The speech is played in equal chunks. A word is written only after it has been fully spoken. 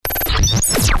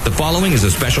The following is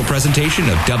a special presentation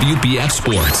of WBF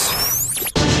Sports.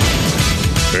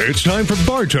 It's time for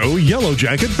Bartow Yellow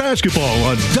Jacket Basketball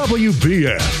on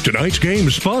WBF. Tonight's game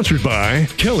is sponsored by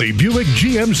Kelly Buick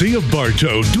GMC of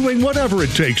Bartow, doing whatever it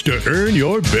takes to earn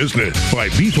your business. By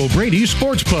Beef O'Brady's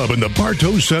Sports Pub in the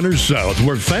Bartow Center South,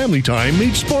 where family time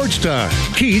meets sports time.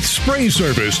 Keith's Spray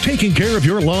Service, taking care of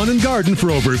your lawn and garden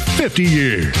for over 50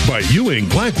 years. By Ewing,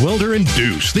 Black Welder, and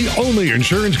Deuce, the only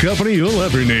insurance company you'll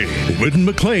ever need. Whitten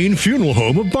McLean Funeral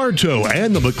Home of Bartow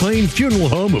and the McLean Funeral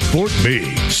Home of Fort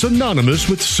Meade, synonymous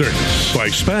with service. By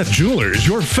Spath Jewelers,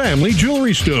 your family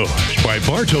jewelry store. By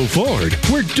Bartow Ford,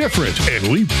 we're different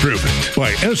and we prove it. By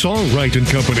S.R. Wright &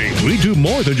 Company, we do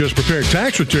more than just prepare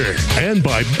tax returns. And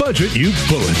by Budget You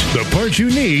Bullet, the parts you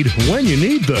need when you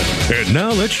need them. And now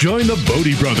let's join the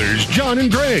Bodie brothers, John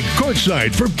and Greg,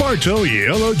 courtside for Bartow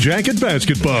Yellow Jacket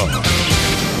Basketball.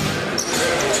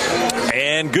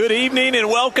 And good evening and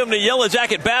welcome to Yellow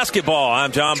Jacket Basketball.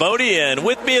 I'm John Bodie, and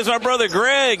with me is our brother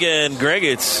Greg. And Greg,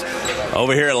 it's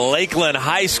over here at Lakeland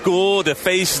High School to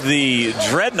face the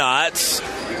Dreadnaughts,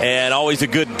 and always a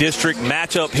good district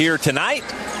matchup here tonight.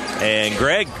 And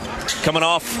Greg, coming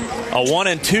off a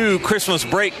 1-2 Christmas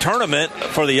break tournament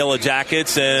for the Yellow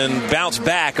Jackets and bounced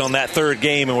back on that third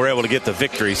game and were able to get the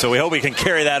victory. So we hope we can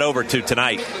carry that over to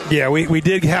tonight. Yeah, we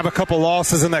did have a couple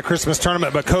losses in that Christmas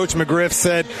tournament, but Coach McGriff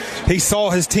said he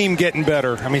saw his team getting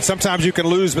better. I mean, sometimes you can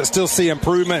lose but still see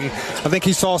improvement, and I think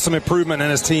he saw some improvement in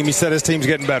his team. He said his team's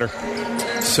getting better.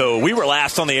 So we were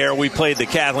last on the air. We played the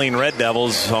Kathleen Red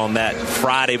Devils on that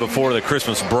Friday before the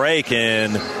Christmas break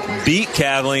and beat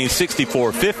Kathleen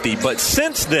 64-50. But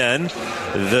since then,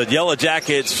 the Yellow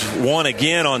Jackets won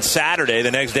again on Saturday. The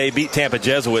next day beat Tampa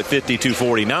Jesuit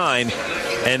 52-49.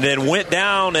 And then went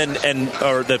down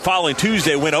or the following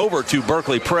Tuesday went over to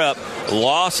Berkeley Prep,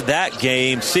 lost that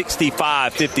game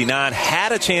 65-59,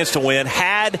 had a chance to win,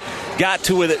 got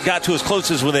to as close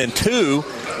as within two,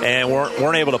 and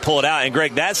weren't able to pull it out. And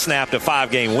Greg, that snapped a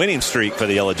 5-game winning streak for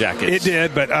the Yellow Jackets. It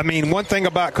did, but I mean, one thing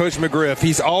about Coach McGriff,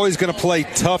 he's always going to play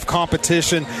tough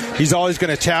competition. He's always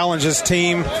going to challenge his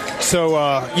team. So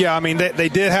I mean, they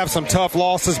did have some tough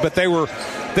losses, but they were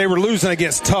losing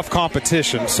against tough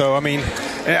competition. So, I mean,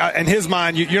 in his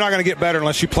mind, you're not going to get better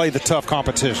unless you play the tough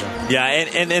competition. Yeah,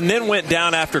 and then went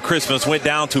down after Christmas, went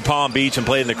down to Palm Beach and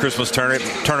played in the Christmas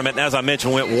tournament. And as I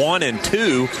mentioned, went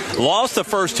 1-2, lost the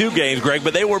first two games, Greg,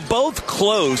 but they were both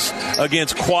close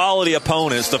against quality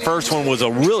opponents. The first one was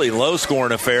a really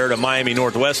low-scoring affair to Miami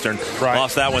Northwestern. Right.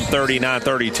 Lost that one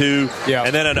 39-32. Yeah.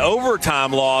 And then an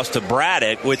overtime loss to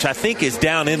Braddock, which I think is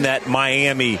down in that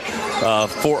Miami,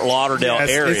 Fort Lauderdale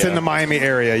area. It's in the Miami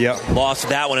area, yeah. Lost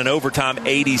that one in overtime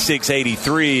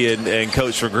 86-83, and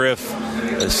Coach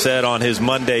McGriff said on his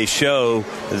Monday show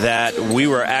that we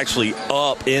were actually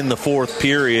up in the fourth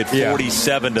period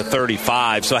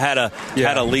 47-35. So had a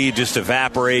lead just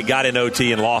evaporate, got in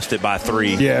OT and lost it by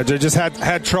 3. Yeah, they just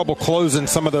had trouble closing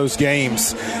some of those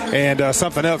games. And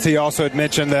something else, he also had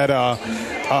mentioned that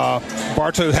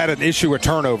Bartow had an issue with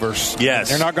turnovers. Yes.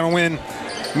 They're not going to win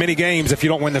many games if you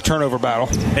don't win the turnover battle.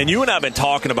 And you and I have been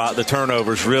talking about the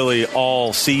turnovers really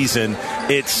all season.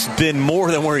 It's been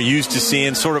more than we're used to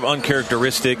seeing, sort of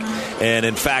uncharacteristic. And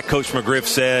in fact, Coach McGriff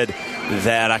said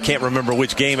that, I can't remember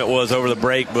which game it was over the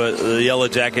break, but the Yellow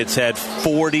Jackets had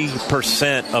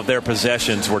 40% of their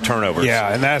possessions were turnovers.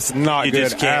 Yeah, and that's not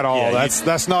good at all.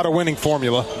 That's not a winning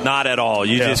formula. Not at all.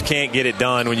 You just can't get it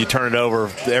done when you turn it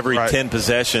over. Every 10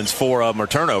 possessions, 4 of them are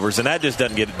turnovers, and that just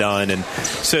doesn't get it done. And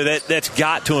so that's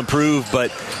got to improve.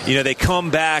 But, they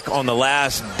come back on the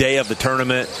last day of the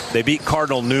tournament. They beat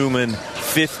Cardinal Newman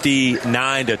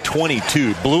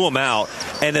 59-22, blew them out.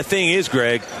 And the thing is,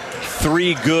 Greg,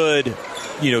 3 good,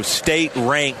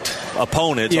 state-ranked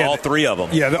opponents, all 3 of them.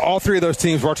 Yeah, all 3 of those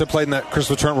teams Bartow played in that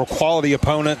Christmas tournament were quality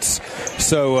opponents.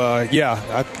 So,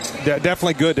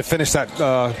 definitely good to finish that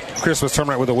Christmas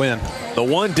tournament with a win. The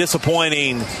one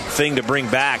disappointing thing to bring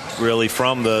back, really,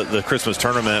 from the Christmas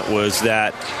tournament was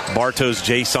that Bartow's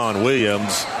Jason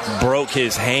Williams broke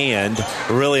his hand,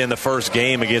 really, in the first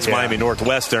game against Miami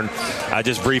Northwestern. I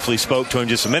just briefly spoke to him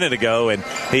just a minute ago, and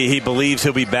he believes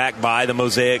he'll be back by the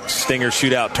Mosaic Stinger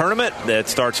Shootout Tournament that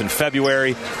starts in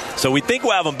February. So we think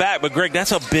we'll have him back, but Greg,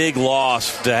 that's a big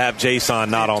loss to have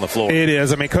Jason not on the floor. It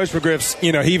is. I mean, Coach McGriff's,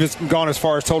 he was gone as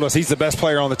far as told us he's the best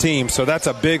player on the team, so that's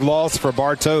a big loss for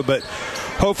Bartow, but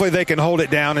hopefully they can hold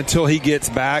it down until he gets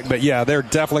back. But, they're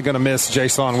definitely going to miss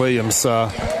Jason Williams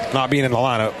not being in the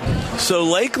lineup. So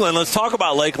Lakeland, let's talk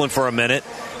about Lakeland for a minute.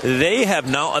 They have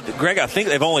not, Greg. I think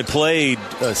they've only played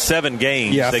 7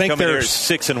 games. Yeah, I think come in they're here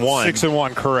 6-1.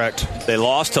 6-1, correct. They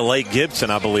lost to Lake Gibson,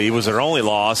 I believe, was their only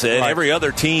loss. And every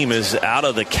other team is out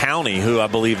of the county, who I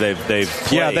believe they've played.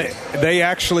 Yeah, they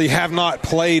actually have not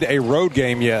played a road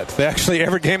game yet. They actually,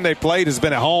 every game they played has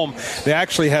been at home. They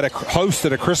actually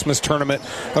hosted a Christmas tournament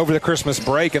over the Christmas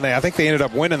break, and I think they ended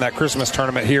up winning that Christmas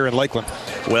tournament here in Lakeland.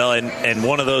 Well, and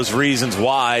one of those reasons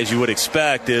why, as you would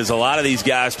expect, is a lot of these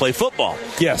guys play football.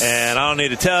 Yes. And I don't need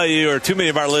to tell you, or too many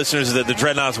of our listeners, that the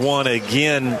Dreadnaughts won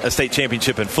again a state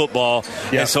championship in football.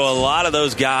 Yeah. And so a lot of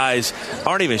those guys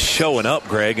aren't even showing up,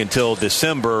 Greg, until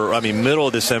December. I mean, middle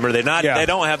of December. They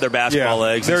don't have their basketball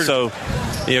legs. And so,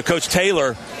 Coach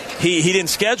Taylor, he didn't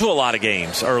schedule a lot of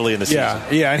games early in the season.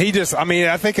 Yeah, and he just,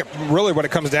 I think really what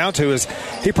it comes down to is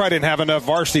he probably didn't have enough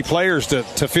varsity players to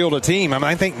field a team.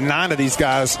 I think 9 of these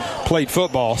guys played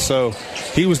football, so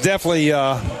he was definitely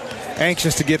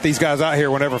anxious to get these guys out here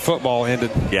whenever football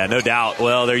ended. Yeah, no doubt.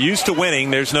 Well, they're used to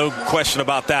winning. There's no question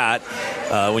about that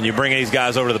when you bring these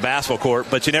guys over to the basketball court.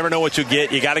 But you never know what you'll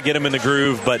get. You got to get them in the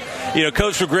groove. But,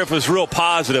 Coach McGriff was real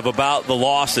positive about the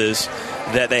losses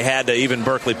that they had to even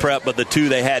Berkeley Prep, but the 2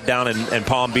 they had down in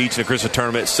Palm Beach in the Christmas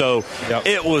tournament. So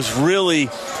it was really,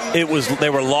 they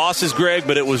were losses, Greg,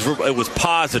 but it was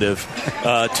positive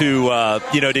to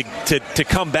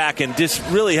come back and just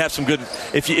really have some good.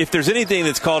 If there's anything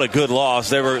that's called a good loss,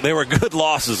 they were good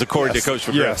losses according to Coach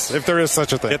McGriff. Yes, if there is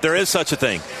such a thing. If there is such a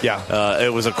thing. Yeah.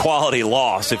 It was a quality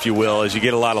loss, if you will, as you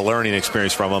get a lot of learning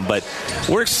experience from them. But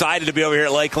we're excited to be over here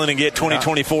at Lakeland and get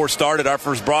 2024 started, our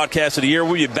first broadcast of the year.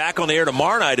 We'll be back on the air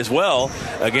tomorrow night as well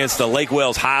against the Lake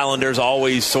Wales Highlanders,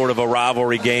 always sort of a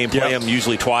rivalry game. Play them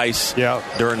usually twice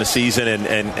during the season.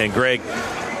 And Greg,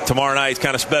 tomorrow night is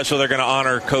kind of special. They're going to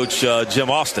honor Coach Jim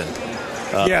Austin.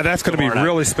 That's going to be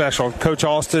really special. Coach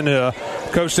Austin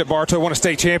coached at Bartow, won a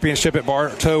state championship at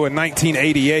Bartow in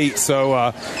 1988.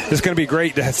 So it's going to be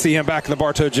great to see him back in the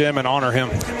Bartow gym and honor him.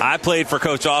 I played for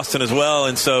Coach Austin as well,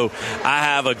 and so I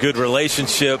have a good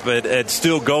relationship, a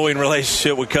still going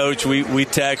relationship with Coach. We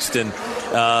text, and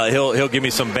he'll give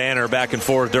me some banner back and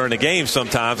forth during the game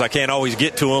sometimes. I can't always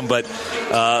get to him, but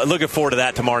looking forward to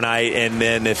that tomorrow night. And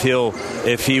then if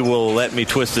he will let me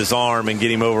twist his arm and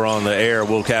get him over on the air,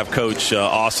 we'll have Coach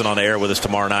Austin on the air with us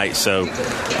tomorrow night. So,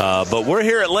 but we're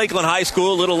here at Lakeland High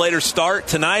School. A little later start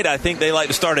tonight. I think they like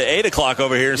to start at 8 o'clock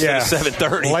over here instead of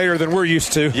 7:30. Later than we're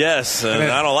used to. Yes, and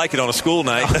I don't like it on a school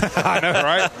night. I know,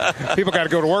 right? People got to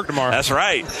go to work tomorrow. That's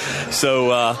right.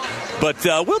 So, but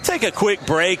we'll take a quick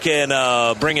break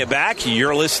and bring it back.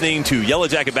 You're listening to Yellow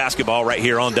Jacket Basketball right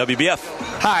here on WBF.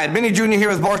 Hi, Benny Jr. here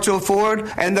with Bartow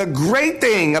Ford. And the great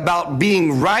thing about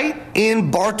being right in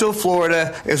Bartow,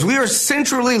 Florida is we are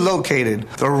centrally located.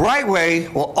 The right way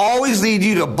will always lead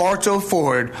you to Bartow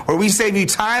Ford, where we save you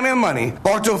time and money.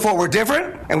 Bartow Ford, we're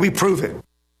different, and we prove it.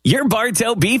 Your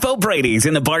Bartow Beef O'Brady's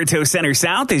in the Bartow Center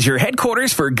South is your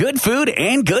headquarters for good food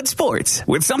and good sports.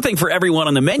 With something for everyone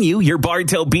on the menu, your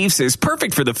Bartow Beefs is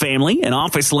perfect for the family, an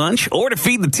office lunch, or to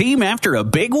feed the team after a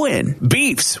big win.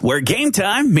 Beefs, where game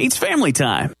time meets family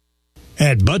time.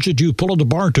 At Budget, you pull into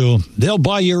Bartow, they'll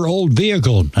buy your old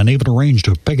vehicle and even arrange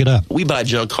to pick it up. We buy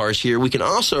junk cars here. We can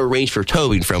also arrange for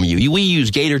towing from you. We use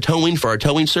Gator Towing for our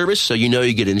towing service, so you know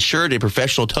you get insured a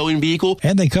professional towing vehicle.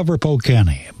 And they cover Polk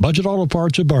County. Budget Auto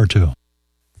Parts at Bartow.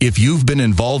 If you've been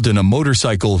involved in a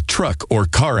motorcycle, truck, or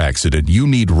car accident, you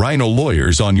need Rhino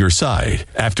Lawyers on your side.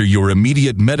 After your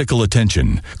immediate medical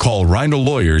attention, call Rhino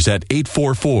Lawyers at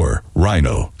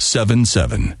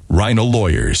 844-RHINO-77. Rhino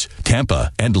Lawyers,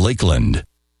 Tampa and Lakeland.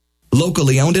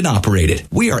 Locally owned and operated.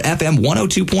 We are FM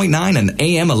 102.9 and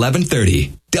AM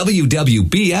 1130.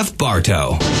 WWBF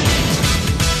Bartow.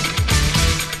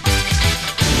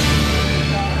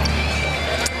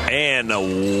 And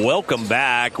welcome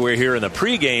back. We're here in the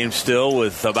pregame still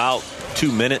with about 2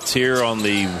 minutes here on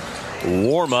the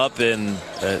warm-up in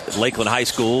Lakeland High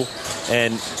School.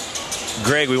 And,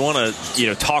 Greg, we want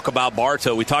to talk about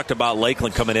Bartow. We talked about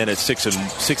Lakeland coming in at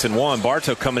 6-1,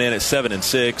 Bartow coming in at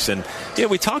 7-6. And,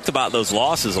 we talked about those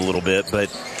losses a little bit, but,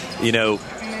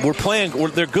 we're playing.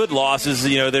 They're good losses.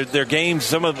 They're games.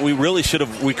 Some of we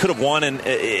could have won in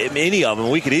any of them.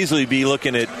 We could easily be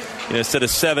looking at instead of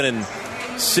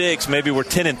 7-6, maybe we're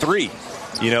 10-3,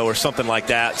 or something like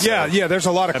that. So, yeah. There's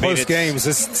a lot of close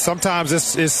games. Sometimes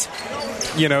it's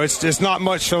not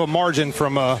much of a margin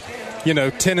from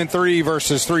 10-3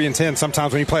 versus 3-10.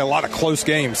 Sometimes when you play a lot of close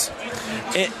games.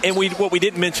 And what we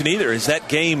didn't mention either is that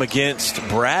game against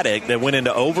Braddock that went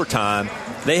into overtime.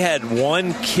 They had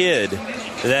one kid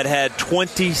that had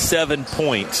 27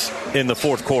 points in the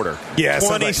fourth quarter. Yeah,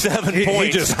 27 points.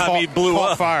 He just blew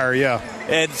caught up. Fire, yeah.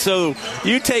 And so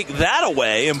you take that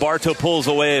away, and Bartow pulls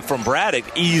away from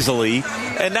Braddock easily,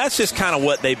 and that's just kind of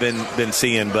what they've been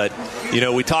seeing. But,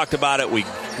 we talked about it. We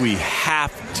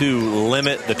have to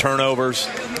limit the turnovers,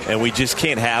 and we just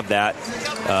can't have that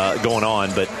going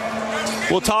on. But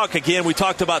we'll talk again. We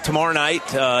talked about tomorrow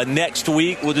night. Next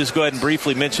week, we'll just go ahead and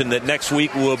briefly mention that next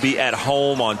week we'll be at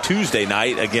home on Tuesday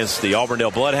night against the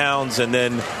Auburndale Bloodhounds, and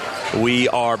then we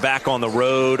are back on the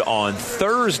road on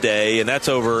Thursday, and that's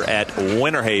over at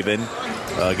Winter Haven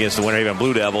against the Winter Haven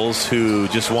Blue Devils, who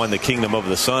just won the Kingdom of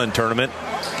the Sun tournament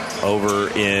over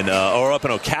in or up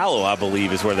in Ocala, I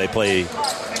believe, is where they play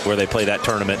that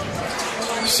tournament.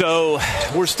 So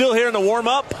we're still here in the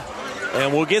warm-up,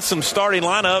 and we'll get some starting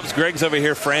lineups. Greg's over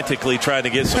here frantically trying to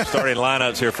get some starting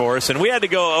lineups here for us, and we had to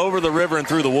go over the river and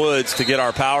through the woods to get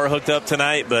our power hooked up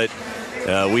tonight, but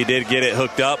we did get it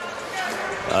hooked up.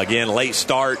 Again, late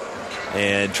start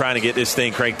and trying to get this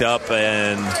thing cranked up,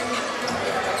 and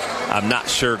I'm not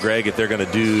sure, Greg, if they're going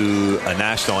to do a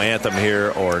national anthem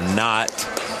here or not,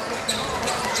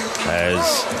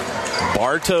 as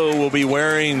Bartow will be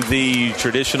wearing the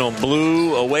traditional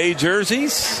blue away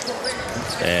jerseys,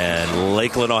 and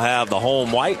Lakeland will have the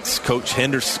home whites,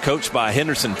 coached by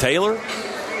Henderson Taylor.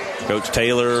 Coach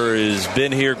Taylor has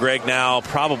been here, Greg, now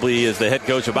probably as the head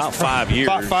coach about 5 years.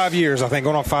 About 5 years, I think,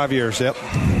 going on 5 years, yep.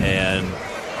 And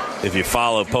if you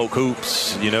follow Polk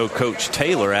Hoops, Coach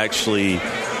Taylor actually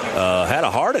had a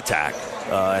heart attack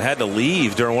and had to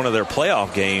leave during one of their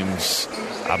playoff games.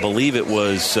 I believe it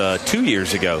was 2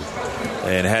 years ago,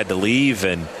 and had to leave.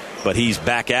 But he's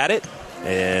back at it,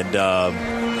 and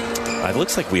it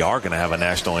looks like we are going to have a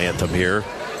national anthem here.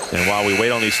 And while we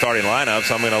wait on these starting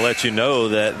lineups, I'm going to let you know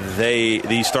that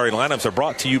these starting lineups are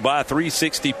brought to you by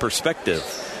 360 Perspective.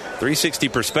 360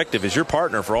 Perspective is your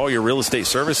partner for all your real estate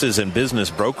services and business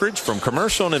brokerage, from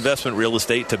commercial and investment real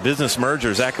estate to business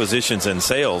mergers, acquisitions, and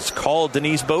sales. Call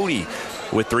Denise Bodie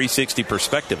with 360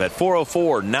 Perspective at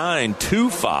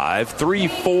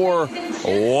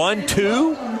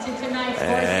 404-925-3412.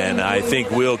 And I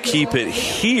think we'll keep it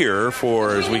here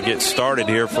as we get started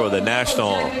here for the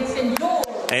national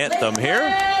anthem here.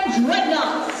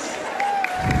 Dreadnaughts.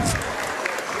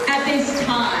 At this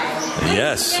time.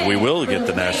 Yes, we will get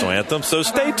the national anthem. So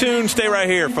stay tuned. Stay right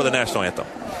here for the national anthem.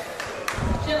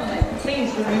 Gentlemen,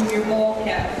 please remove your ball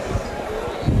caps.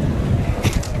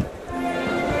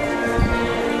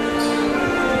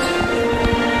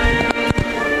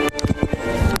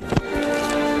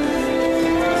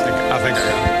 I think I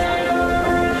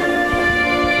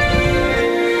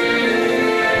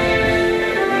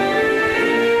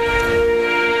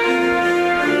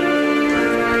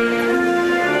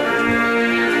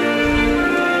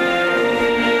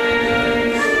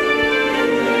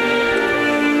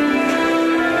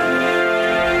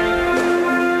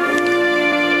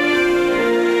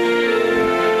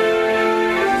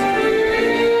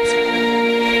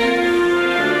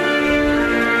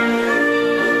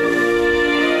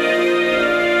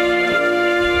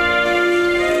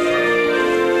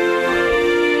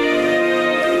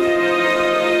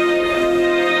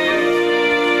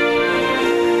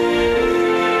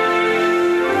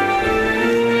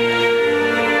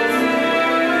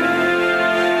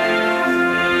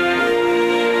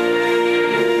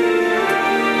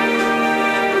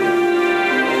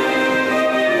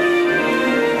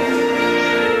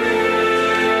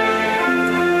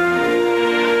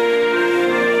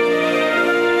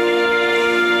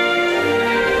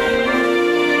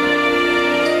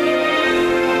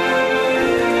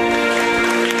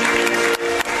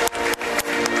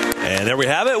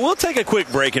got it. We'll take a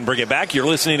quick break and bring it back. You're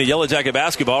listening to Yellow Jacket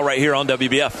Basketball right here on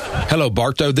WBF. Hello,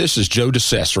 Bartow. This is Joe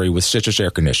DeCesare with Citrus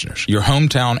Air Conditioners, your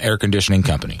hometown air conditioning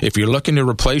company. If you're looking to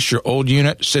replace your old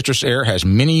unit, Citrus Air has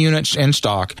many units in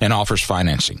stock and offers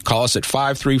financing. Call us at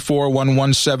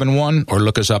 534-1171 or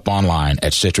look us up online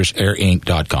at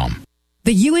citrusairinc.com.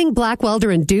 The Ewing,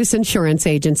 Blackwelder, and Deuce Insurance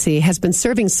Agency has been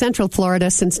serving Central Florida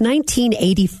since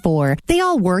 1984. They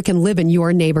all work and live in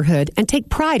your neighborhood and take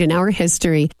pride in our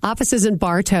history. Offices in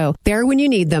Bartow, there when you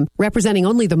need them, representing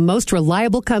only the most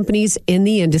reliable companies in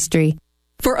the industry.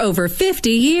 For over 50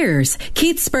 years,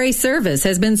 Keith's Spray Service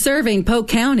has been serving Polk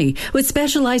County with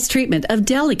specialized treatment of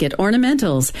delicate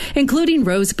ornamentals, including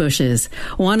rose bushes.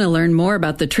 Want to learn more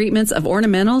about the treatments of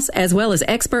ornamentals as well as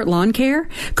expert lawn care?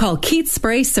 Call Keith's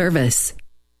Spray Service.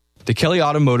 The Kelly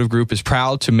Automotive Group is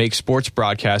proud to make sports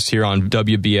broadcasts here on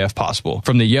WBF possible.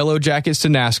 From the Yellow Jackets to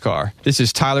NASCAR, this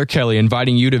is Tyler Kelly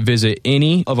inviting you to visit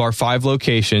any of our 5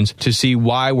 locations to see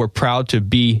why we're proud to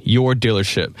be your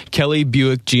dealership.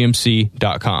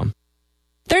 KellyBuickGMC.com.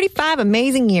 35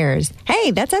 amazing years.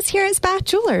 Hey, that's us here at Spath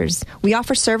Jewelers. We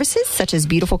offer services such as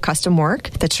beautiful custom work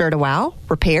that's sure to wow,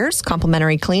 repairs,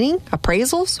 complimentary cleaning,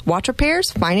 appraisals, watch repairs,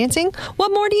 financing.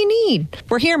 What more do you need?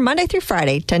 We're here Monday through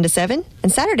Friday, 10 to 7, and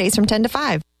Saturdays from 10 to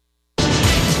 5.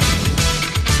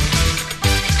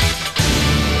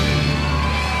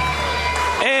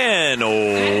 And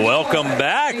welcome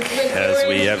back as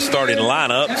we have starting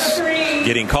lineups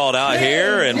getting called out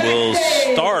here, and we'll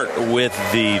start with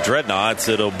the Dreadnaughts.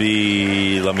 It'll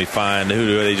be, let me find, who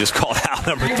do they just called out?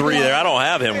 Number 3 there. I don't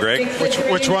have him, Greg.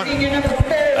 Which one?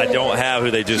 I don't have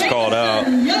who they just called out.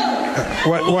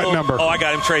 What number? Oh, I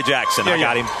got him, Trey Jackson. Yeah, I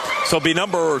got him. So it'll be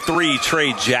number 3,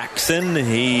 Trey Jackson.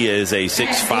 He is a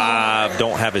 6'5",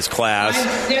 don't have his class.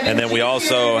 And then we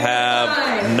also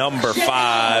have number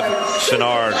 5,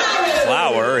 Shenard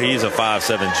Flower. He's a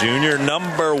 5'7" junior.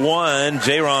 Number 1,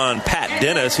 Jaron Pat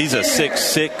Dennis. He's a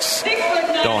 6'6",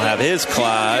 don't have his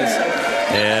class.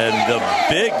 And the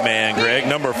big man, Greg,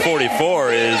 number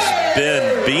 44 is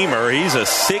Ben Beamer. He's a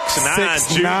 6'9"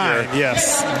 junior.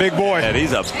 Yes, big boy. And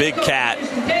he's a big cat.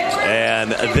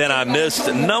 And then I missed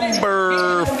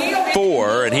number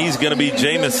 4, and he's going to be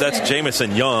that's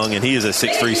Jamison Young, and he is a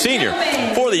 6'3" senior.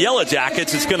 For the Yellow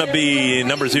Jackets, it's going to be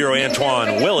number 0,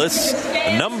 Antoine Willis,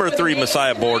 number 3,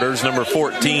 Messiah Borders, number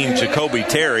 14, Jacoby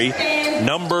Terry,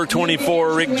 number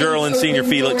 24, Rick Jerlin, Senior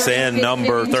Felix, and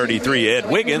number 33, Ed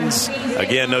Wiggins.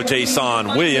 Again, no Jason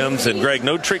Williams, and Greg,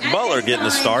 no Trick Butler getting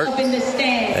the start.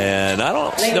 And I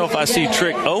don't know if I see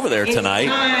Trick over there tonight.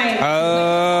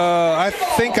 I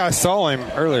think I saw him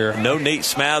earlier. No Nate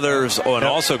Smathers, and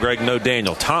also, Greg, no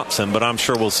Daniel Thompson, but I'm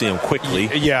sure we'll see him quickly.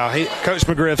 Yeah, Coach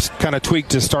McGriff's kind of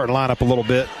tweaked his starting lineup a little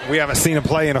bit. We haven't seen him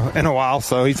play in a while,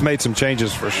 so he's made some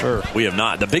changes for sure. We have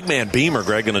not. The big man Beamer,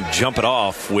 Greg, going to jump it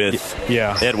off with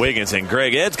Ed Wiggins. And,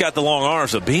 Greg, Ed's got the long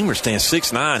arms, so Beamer stands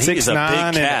 6'9". He's a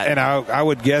big cat. And I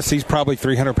would guess he's probably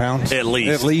 300 pounds. At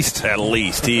least.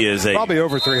 He is probably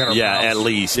over 300 pounds. Yeah, at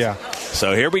least. Yeah.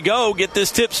 So here we go. Get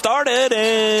this tip started,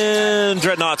 and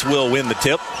Dreadnaughts will win the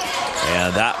tip.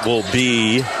 And that will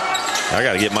be, I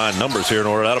got to get my numbers here in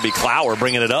order. That'll be Clower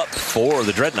bringing it up for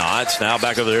the Dreadnaughts. Now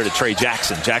back over there to Trey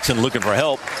Jackson. Jackson looking for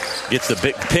help. Gets the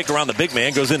big pick around the big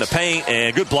man. Goes in the paint.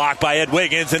 And good block by Ed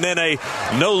Wiggins. And then a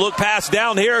no-look pass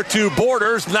down here to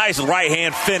Borders. Nice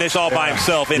right-hand finish all by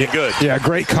himself. Ain't it good? Yeah,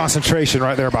 great concentration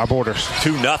right there by Borders.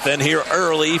 2-0 here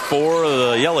early for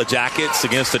the Yellow Jackets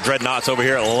against the Dreadnaughts over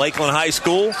here at Lakeland High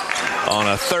School on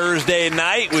a Thursday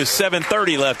night with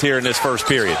 7:30 left here in this first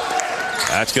period.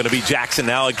 That's going to be Jackson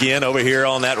now again over here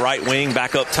on that right wing,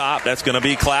 back up top. That's going to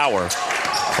be Clower.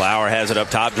 Clower has it up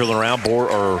top, drilling around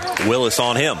Willis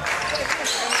on him.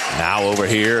 Now over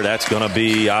here, that's going to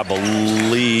be, I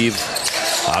believe,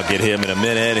 I'll get him in a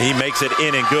minute. He makes it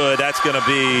in and good. That's going to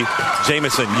be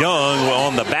Jamison Young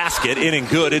on the basket. In and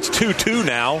good. It's 2-2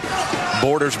 now.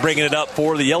 Borders bringing it up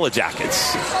for the Yellow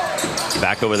Jackets.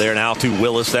 Back over there now to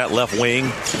Willis, that left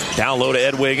wing. Down low to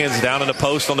Ed Wiggins, down in the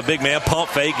post on the big man. Pump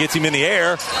fake, gets him in the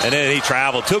air, and then he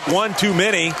traveled. Took one too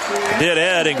many, did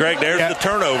Ed, and Greg, there's the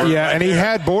turnover. Yeah, right and there. He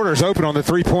had Borders open on the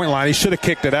three-point line. He should have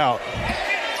kicked it out.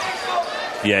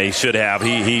 Yeah, he should have.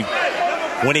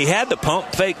 When he had the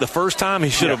pump fake the first time,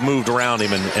 he should have moved around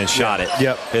him and shot it.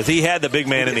 Yep. Because he had the big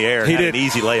man in the air and had an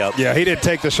easy layup. Yeah, he didn't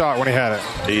take the shot when he had it.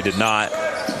 He did not.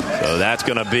 So that's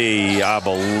going to be, I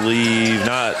believe,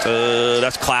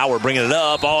 that's Clower bringing it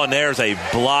up. Oh, and there's a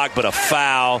block, but a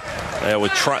foul. They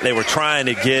were trying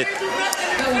to get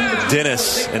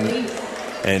Dennis, and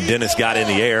Dennis got in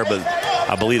the air, but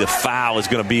I believe the foul is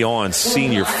going to be on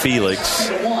Senior Felix.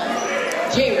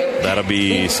 That'll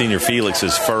be Senior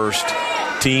Felix's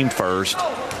team first.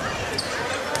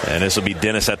 And this will be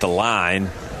Dennis at the line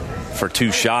for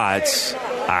 2 shots.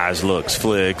 Eyes, looks,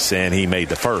 flicks, and he made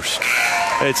the first.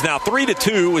 It's now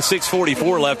 3-2 with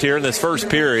 6:44 left here in this first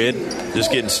period.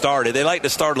 Just getting started. They like to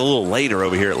start a little later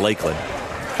over here at Lakeland.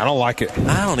 I don't like it.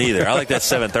 I don't either. I like that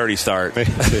 7:30 start.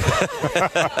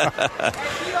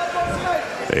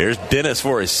 There's Dennis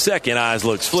for his second. Eyes,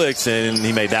 looks, flicks, and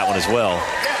he made that one as well.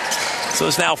 So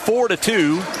it's now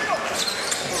 4-2.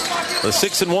 The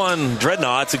 6-1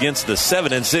 Dreadnaughts against the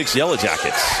 7-6 Yellow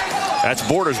Jackets. That's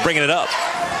Borders bringing it up.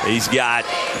 He's got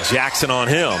Jackson on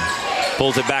him.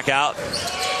 Pulls it back out.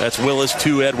 That's Willis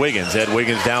to Ed Wiggins. Ed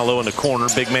Wiggins down low in the corner.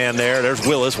 Big man there. There's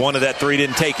Willis. Wanted that 3,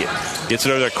 didn't take it. Gets it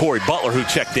over there to Corey Butler, who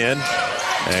checked in.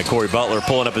 And Corey Butler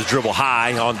pulling up his dribble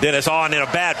high on Dennis. Oh, and then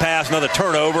a bad pass, another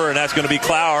turnover, and that's going to be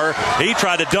Clower. He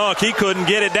tried to dunk. He couldn't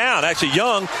get it down. Actually,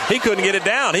 Young, he couldn't get it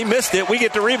down. He missed it. We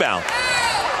get the rebound.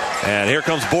 And here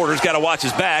comes Borders. Got to watch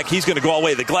his back. He's going to go all the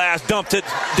way to the glass. Dumped it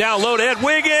down low to Ed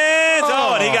Wiggins.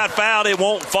 Oh, and he got fouled. It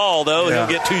won't fall, though. Yeah.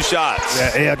 He'll get 2 shots.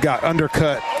 Yeah, Ed got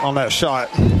undercut on that shot.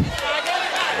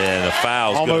 And the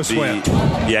foul's going to be. Went.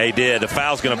 Yeah, he did. The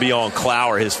foul's going to be on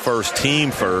Clower, his first,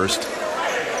 team first.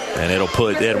 And it'll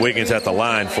put Ed Wiggins at the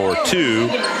line for 2.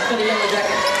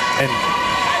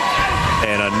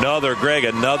 And another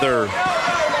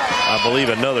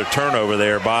turnover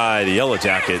there by the Yellow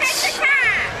Jackets.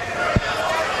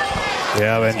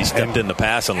 Yeah, he stepped in the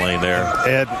passing lane there.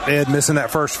 Ed missing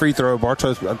that first free throw.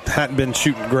 Bartow hadn't been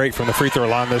shooting great from the free throw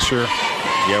line this year.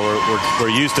 Yeah, we're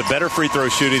used to better free throw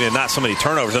shooting and not so many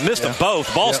turnovers. I missed them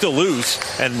both. Ball's still loose,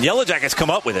 and Yellow Jackets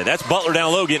come up with it. That's Butler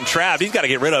down low getting trapped. He's got to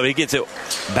get rid of it. He gets it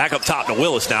back up top to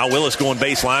Willis now. Willis going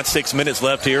baseline. 6 minutes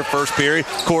left here, first period.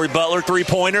 Corey Butler,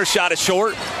 3-pointer, shot it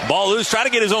short. Ball loose. Try to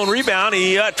get his own rebound.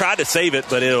 He tried to save it,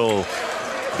 but it'll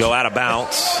go out of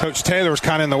bounds. Coach Taylor was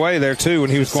kind of in the way there, too,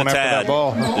 when he was going after that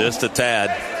ball. Just a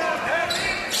tad.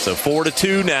 So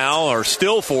 4-2 now, or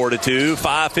still 4-2.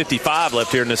 5:55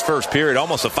 left here in this first period.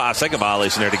 Almost a 5-second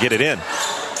violation there to get it in.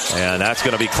 And that's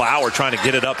going to be Clower trying to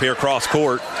get it up here cross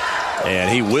court.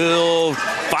 And he will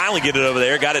finally get it over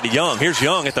there. Got it to Young. Here's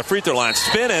Young at the free throw line,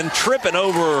 spinning, tripping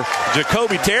over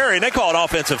Jacoby Terry, and they call it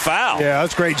offensive foul. Yeah,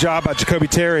 that's a great job by Jacoby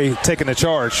Terry taking the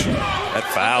charge. That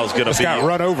foul's going to be. Got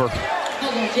run over.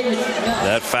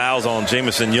 That foul's on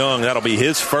Jamison Young. That'll be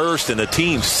his first and the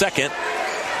team's second.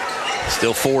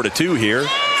 Still 4-2 here.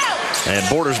 And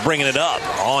Borders bringing it up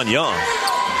on Young.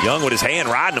 Young with his hand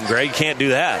riding him, Greg. Can't do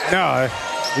that. No,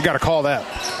 you got to call that.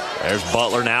 There's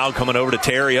Butler now coming over to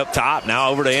Terry up top. Now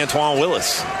over to Antoine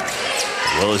Willis.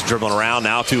 Willis dribbling around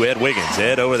now to Ed Wiggins.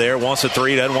 Ed over there wants a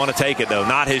 3. Doesn't want to take it, though.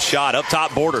 Not his shot. Up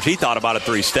top, Borders. He thought about a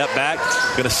 3. Step back.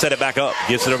 Going to set it back up.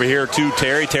 Gets it over here to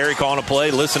Terry. Terry calling a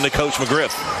play. Listen to Coach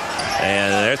McGriff.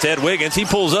 And there's Ed Wiggins. He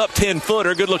pulls up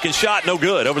 10-footer. Good-looking shot. No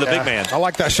good over the big man. I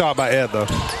like that shot by Ed, though.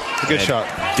 A good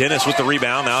shot. Dennis with the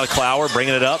rebound. Now to Clower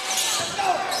bringing it up.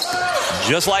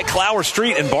 Just like Clower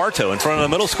Street in Bartow in front of the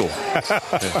middle school.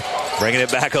 Bringing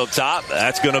it back up top.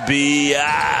 That's going to be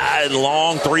a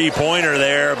long 3-pointer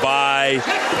there by,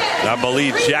 I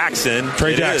believe, Jackson.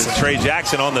 Trey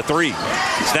Jackson on the 3.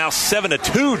 It's now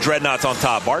 7-2. Dreadnaughts on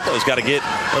top. Bartow's got to get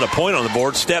a point on the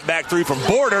board. Step back 3 from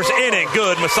Borders. In and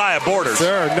good. Messiah Borders.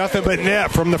 Sir, nothing but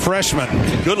net from the freshman.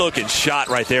 Good-looking shot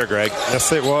right there, Greg.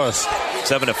 Yes, it was.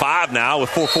 7-5 now with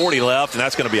 4:40 left, and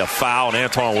that's going to be a foul. And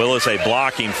Antoine Willis, a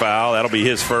blocking foul. That'll be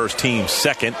his first, team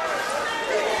second.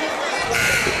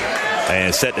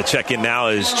 And set to check in now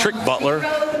is Trick Butler.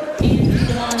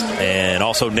 And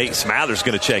also Nate Smathers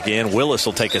going to check in. Willis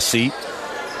will take a seat.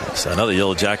 So another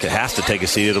Yellow Jacket has to take a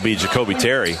seat. It'll be Jacoby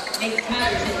Terry.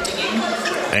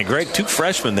 And Greg, 2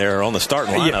 freshmen there on the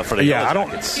starting lineup for the Yellow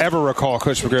Jackets. I don't ever recall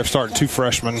Coach McGriff starting 2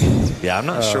 freshmen. Yeah, I'm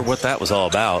not sure what that was all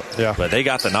about. Yeah. But they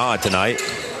got the nod tonight.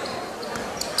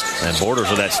 And Borders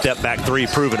with that step back 3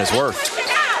 proving his worth.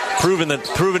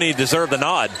 Proving he deserved the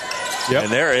nod. Yep.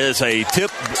 And there is a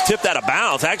tipped out of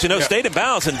bounds. Actually, stayed in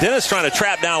bounds. And Dennis trying to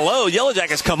trap down low. Yellow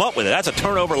Jackets come up with it. That's a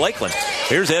turnover, Lakeland.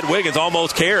 Here's Ed Wiggins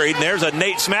almost carried. And there's a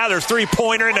Nate Smathers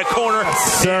 3-pointer in the corner.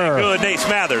 Sir. Good, Nate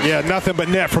Smathers. Yeah, nothing but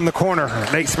net from the corner.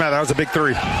 Nate Smathers, that was a big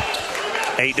 3.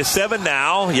 8-7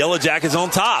 now. Yellow Jackets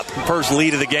on top. First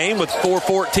lead of the game with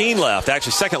 4:14 left.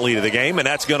 Actually, second lead of the game. And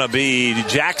that's going to be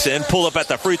Jackson. Pull up at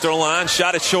the free throw line.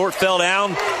 Shot it short. Fell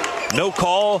down. No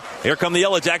call. Here come the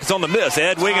Yellow Jackets on the miss.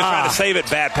 Ed Wiggins trying to save it.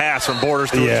 Bad pass from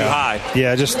Borders. Threw it too high.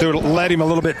 Yeah, just let him a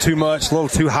little bit too much. A little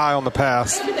too high on the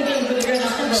pass.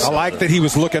 I like that he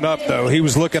was looking up, though. He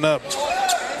was looking up.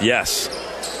 Yes.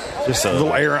 Just a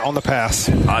little errant on the pass.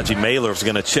 Haji Mailer's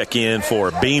going to check in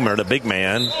for Beamer, the big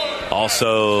man.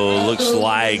 Also looks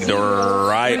like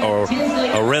Arenthal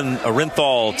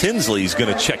Tinsley's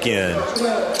going to check in.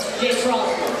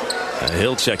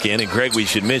 He'll check in. And, Greg, we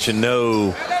should mention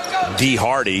no D.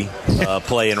 Hardy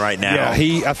playing right now.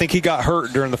 Yeah, I think he got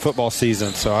hurt during the football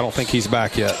season, so I don't think he's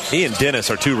back yet. He and Dennis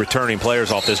are 2 returning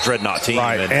players off this Dreadnaught team.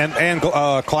 Right, and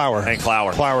Clower. And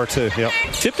Clower. Clower, too, yep.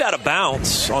 Tipped out of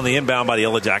bounds on the inbound by the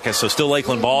Yellow Jackets, so still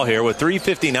Lakeland ball here with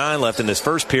 3:59 left in this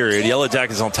first period. Yellow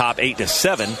Jackets on top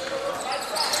 8-7.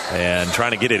 And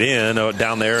trying to get it in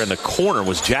down there in the corner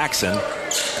was Jackson.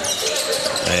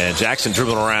 And Jackson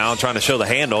dribbling around, trying to show the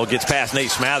handle. Gets past Nate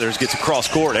Smathers, gets across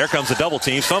court. There comes the double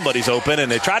team. Somebody's open, and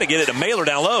they try to get it to Mailer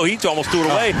down low. He almost threw it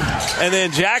away. And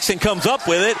then Jackson comes up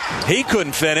with it. He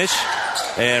couldn't finish.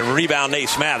 And rebound Nate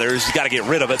Smathers. He's got to get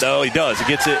rid of it, though. He does. He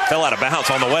gets it. Fell out of bounds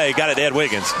on the way. Got it to Ed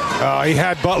Wiggins. He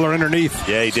had Butler underneath.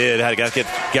 Yeah, he did. Got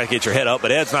to get your head up,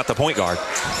 but Ed's not the point guard.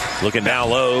 Looking down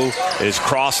low is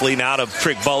Crossley, now to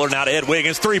Trick Butler, now to Ed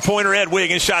Wiggins. Three-pointer, Ed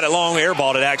Wiggins, shot it long,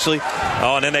 airballed it actually.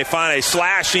 Oh, and then they find a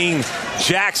slashing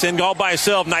Jackson all by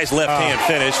himself. Nice left-hand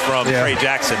finish from Trey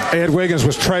Jackson. Ed Wiggins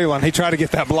was trailing. He tried to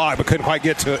get that block, but couldn't quite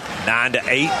get to it.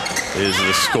 9-8 is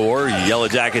the score. Yellow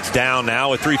Jackets down now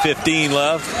with 3:15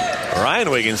 left. Ryan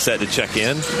Wiggins set to check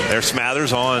in. There's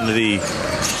Smathers on the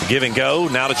give and go.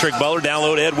 Now to Trick Butler, down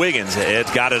low to Ed Wiggins.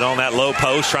 Ed's got it on that low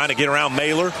post, trying to get around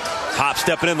Mailer. Hop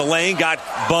stepping in the lane, got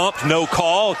bumped, no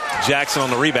call. Jackson on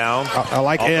the rebound. I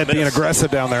like Ed being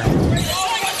aggressive down there.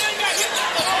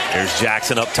 There's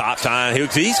Jackson up top time.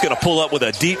 He's going to pull up with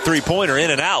a deep three-pointer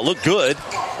in and out. Look good.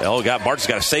 Bart's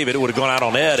got to save it. It would have gone out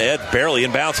on Ed. Ed barely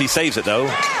inbounds. He saves it, though.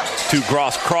 To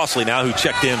Crossley now, who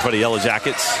checked in for the Yellow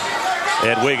Jackets.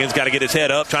 Ed Wiggins got to get his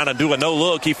head up, trying to do a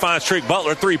no-look. He finds Trick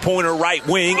Butler, three-pointer, right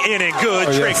wing, in and good.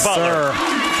 Trick Butler. Sir.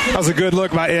 That was a good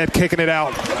look by Ed, kicking it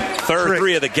out. Third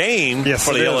three of the game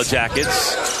for the Yellow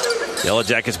Jackets. Yellow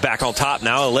Jackets back on top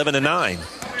now, 11-9.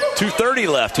 2:30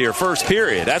 left here, first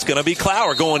period. That's going to be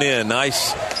Clower going in.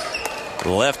 Nice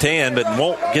left hand, but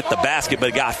won't get the basket,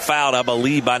 but got fouled, I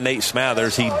believe, by Nate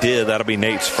Smathers. He did. That'll be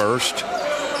Nate's first.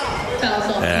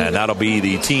 And that'll be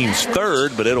the team's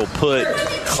third, but it'll put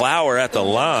Clower at the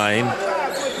line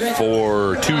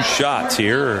for two shots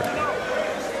here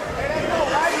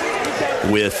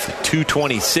with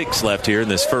 2:26 left here in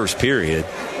this first period.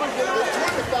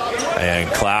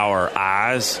 And Clower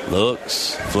eyes,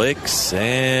 looks, flicks,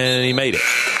 and he made it.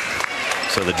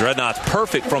 So the Dreadnaughts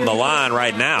perfect from the line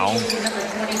right now.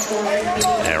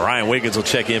 And Ryan Wiggins will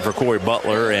check in for Corey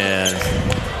Butler, and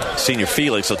Senior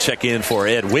Felix will check in for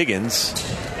Ed Wiggins.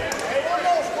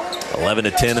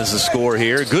 11-10 is the score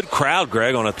here. Good crowd,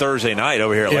 Greg, on a Thursday night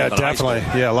over here at Lakeland. Yeah,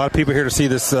 definitely. Yeah, a lot of people here to see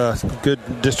this good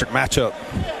district matchup.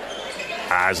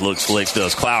 Eyes, looks, flicks,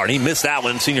 does Clower. And he missed that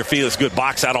one. Senior Felix, good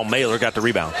box out on Mailer, got the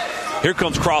rebound. Here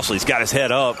comes Crossley. He's got his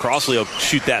head up. Crossley will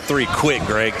shoot that three quick,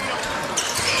 Greg.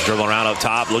 Dribbling around up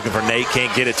top, looking for Nate.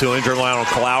 Can't get it to him. Dribbling around on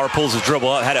Clower. Pulls his dribble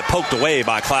up. Had it poked away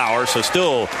by Clower. So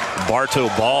still Bartow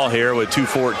ball here with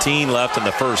 2:14 left in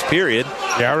the first period.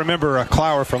 Yeah, I remember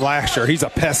Clower from last year. He's a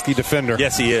pesky defender.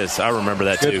 Yes, he is. I remember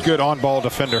that too. Good on-ball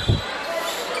defender.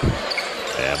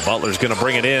 And Butler's going to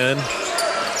bring it in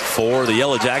for the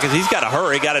Yellow Jackets. He's got to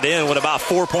hurry. Got it in with about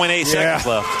 4.8 seconds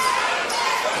left.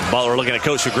 Butler looking at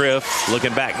Coach McGriff.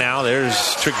 Looking back now.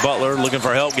 There's Trick Butler looking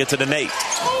for help. Gets it to Nate.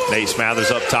 Nate Smathers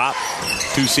up top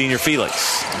to Senior Felix.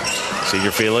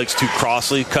 Senior Felix to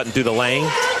Crossley, cutting through the lane.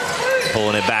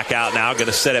 Pulling it back out now. Going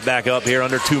to set it back up here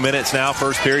under 2 minutes now.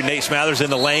 First period. Nate Smathers in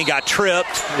the lane. Got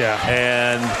tripped. Yeah.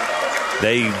 And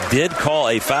they did call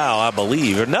a foul, I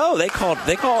believe. Or no, they called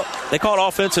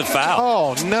offensive foul.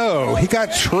 Oh, no. He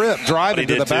got tripped driving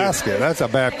to the basket. That's a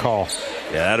bad call.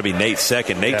 Yeah, that'll be Nate's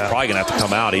second. Nate's probably going to have to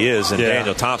come out. He is. And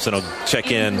Daniel Thompson will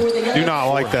check in. Do not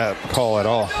like that call at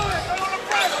all.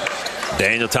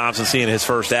 Daniel Thompson seeing his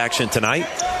first action tonight.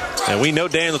 And we know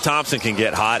Daniel Thompson can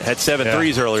get hot. Had 7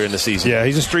 threes earlier in the season. Yeah,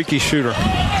 he's a streaky shooter.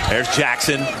 There's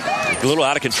Jackson. A little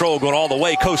out of control, going all the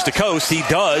way coast to coast. He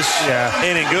does. Yeah.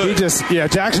 In and good.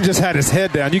 Jackson just had his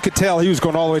head down. You could tell he was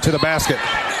going all the way to the basket.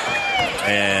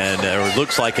 And it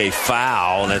looks like a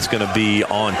foul, and that's going to be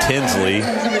on Tinsley.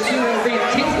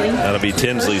 That'll be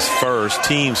Tinsley's first.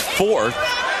 Team's third.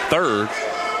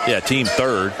 Yeah, team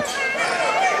third.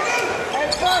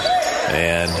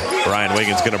 And Ryan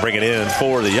Wiggins going to bring it in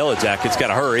for the Yellow Jackets. Got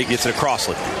to hurry. Gets it to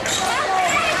Crossley.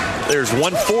 There's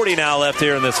 1:40 now left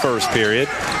here in this first period.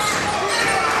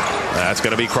 That's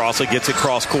going to be Crossley. Gets it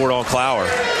cross court on Clower.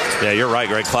 Yeah, you're right,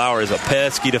 Greg. Clower is a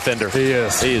pesky defender. He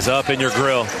is. He is up in your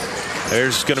grill.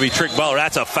 There's going to be Trick Butler.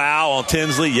 That's a foul on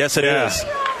Tinsley. Yes, it is.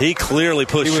 He clearly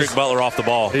pushed Trick Butler off the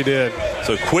ball. He did.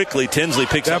 So quickly, Tinsley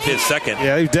picks up his second.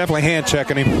 Yeah, he's definitely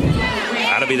hand-checking him.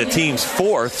 That'll be the team's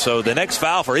fourth. So the next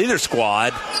foul for either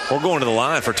squad, we're going to the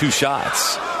line for 2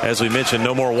 shots. As we mentioned,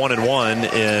 no more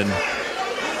 1-and-1 in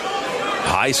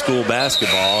high school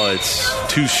basketball. It's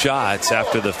 2 shots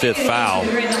after the 5th foul.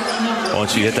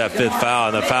 Once you hit that 5th foul,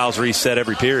 and the fouls reset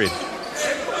every period.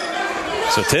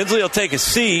 So Tinsley will take a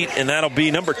seat, and that'll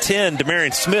be number 10,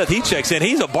 Demarion Smith. He checks in.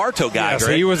 He's a Bartow guy, so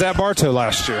he was at Bartow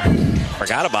last year.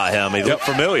 Forgot about him. He looked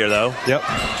familiar, though. Yep.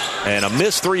 And a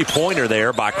missed three-pointer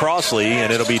there by Crossley,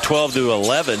 and it'll be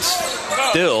 12-11.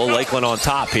 Still, Lakeland on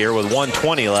top here with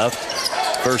 1:20 left.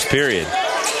 First period.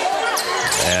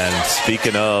 And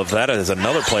speaking of, that is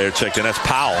another player checked in. That's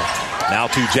Powell. Now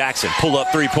to Jackson. Pull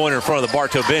up three-pointer in front of the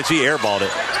Bartow bench. He airballed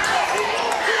it.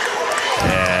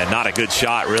 And not a good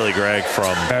shot, really, Greg,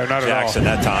 from Jackson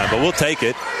that time. But we'll take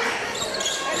it.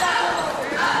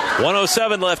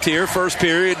 1:07 left here, first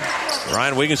period.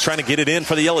 Ryan Wiggins trying to get it in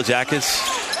for the Yellow Jackets.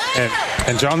 And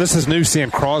And, John, this is new, seeing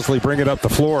Crosley bring it up the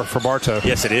floor for Bartow.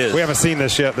 Yes, it is. We haven't seen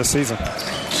this yet this season.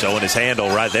 Showing his handle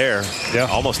right there. Yeah.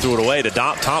 Almost threw it away to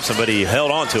Thompson, but he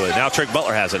held on to it. Now Trick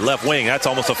Butler has it. Left wing. That's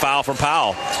almost a foul from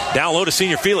Powell. Down low to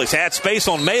Senior Felix. Had space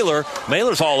on Mailer.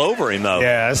 Mailer's all over him, though.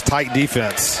 Yeah, it's tight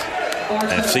defense.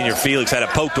 And Senior Felix had it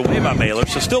poked away by Mailer.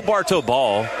 So still Bartow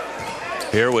ball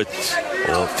here with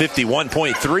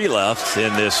 51.3 left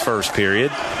in this first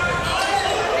period.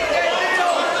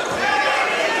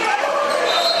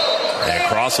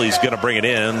 Crossley's going to bring it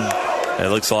in. It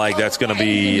looks like that's going to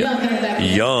be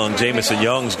Young. Jamison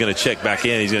Young's going to check back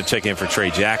in. He's going to check in for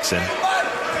Trey Jackson.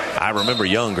 I remember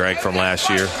Young, Greg, from last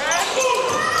year.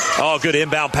 Oh, good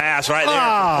inbound pass right there.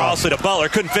 Crossley to Butler.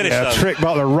 Couldn't finish, though. Trick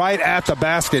Butler right at the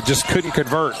basket. Just couldn't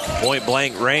convert. Point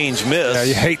blank range miss. Yeah,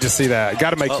 you hate to see that.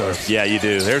 Got to make those. Yeah, you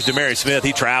do. There's Demary Smith.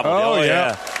 He traveled. Oh,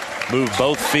 yeah. Moved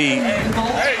both feet.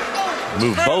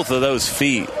 Moved both of those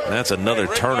feet. That's another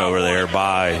turnover there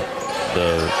by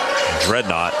the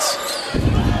Dreadnaughts.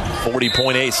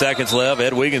 40.8 seconds left.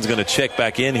 Ed Wiggins going to check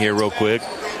back in here real quick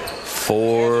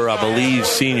for, I believe,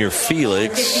 Senior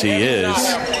Felix. He is.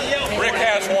 Rick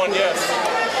has one, yes.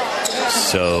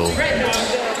 So,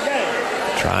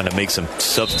 trying to make some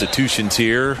substitutions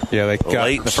here. Yeah, they got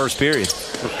late in the first period.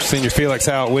 Senior Felix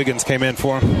out. Wiggins came in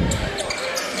for him.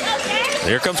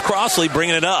 Here comes Crossley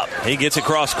bringing it up. He gets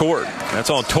across court. That's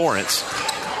on Torrance.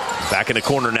 Back in the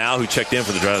corner now, who checked in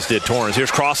for the Dreadnaughts did Torrance.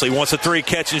 Here's Crossley, wants a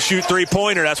catch and shoot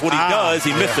three-pointer. That's what he does.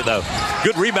 He missed it, though.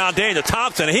 Good rebound, Daniel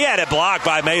Thompson. He had it blocked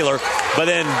by Mailer, but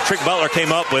then Trick Butler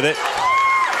came up with it.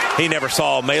 He never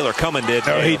saw Mailer coming, did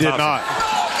No, he did Thompson. not.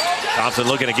 Thompson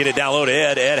looking to get it down low to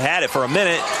Ed. Ed had it for a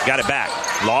minute, got it back.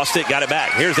 Lost it, got it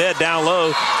back. Here's Ed down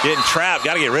low, getting trapped.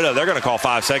 Got to get rid of it. They're going to call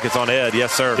 5 seconds on Ed.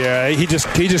 Yes, sir. Yeah, he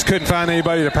just couldn't find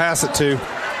anybody to pass it to.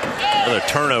 Another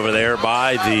turnover there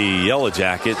by the Yellow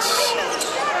Jackets.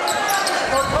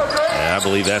 I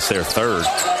believe that's their third.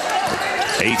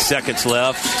 8 seconds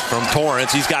left from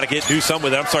Torrance. He's got to do something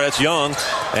with it. I'm sorry, that's Young.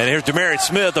 And here's Demary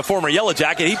Smith, the former Yellow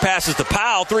Jacket. He passes to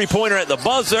Powell. Three-pointer at the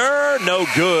buzzer. No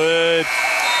good.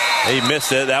 He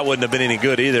missed it. That wouldn't have been any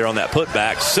good either on that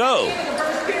putback. So,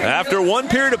 after 1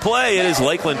 period of play, it is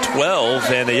Lakeland 12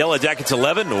 and the Yellow Jackets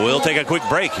 11. We'll take a quick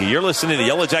break. You're listening to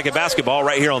Yellow Jacket Basketball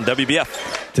right here on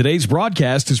WBF. Today's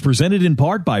broadcast is presented in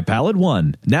part by Pallet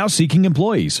One, now seeking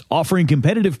employees, offering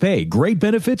competitive pay, great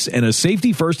benefits, and a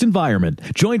safety-first environment.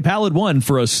 Join Pallet One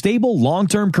for a stable,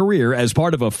 long-term career as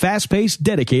part of a fast-paced,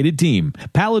 dedicated team.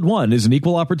 Pallet One is an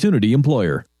equal opportunity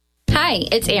employer. Hi,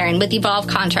 it's Erin with Evolve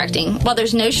Contracting. While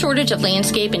there's no shortage of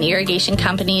landscape and irrigation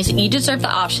companies, you deserve the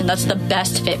option that's the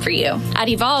best fit for you. At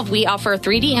Evolve, we offer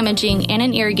 3D imaging and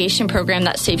an irrigation program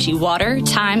that saves you water,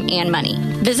 time, and money.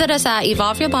 Visit us at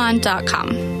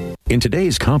evolveyourbond.com. In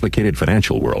today's complicated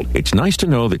financial world, it's nice to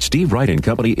know that Steve Wright &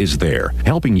 Company is there,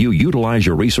 helping you utilize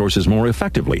your resources more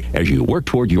effectively as you work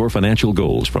toward your financial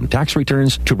goals, from tax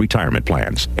returns to retirement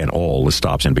plans and all the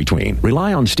stops in between.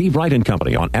 Rely on Steve Wright &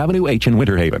 Company on Avenue H in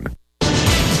Winter Haven.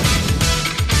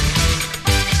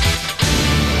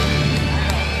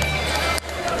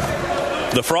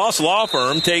 The Frost Law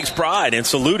Firm takes pride in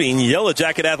saluting Yellow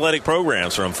Jacket athletic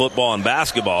programs, from football and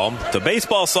basketball to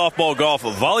baseball, softball, golf,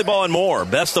 volleyball, and more.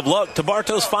 Best of luck to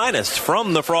Bartow's finest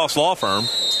from the Frost Law Firm.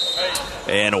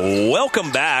 And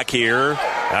welcome back here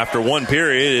after 1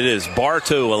 period. It is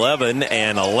Bartow 11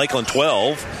 and Lakeland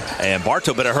 12. And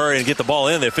Bartow better hurry and get the ball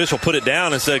in. The official put it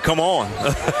down and said, come on.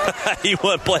 He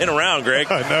wasn't playing around, Greg.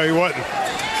 No, he wasn't.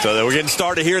 So we're getting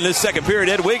started here in this second period.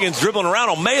 Ed Wiggins dribbling around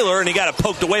on Mailer, and he got it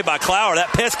poked away by Clower. That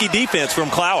pesky defense from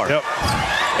Clower. Yep.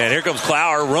 And here comes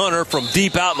Clower, runner from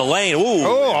deep out in the lane. Ooh.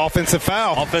 Oh, offensive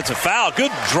foul. Offensive foul.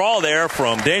 Good draw there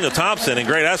from Daniel Thompson. And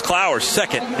great, that's Clower's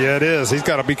second. Yeah, it is. He's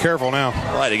got to be careful now.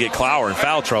 Right, to get Clower in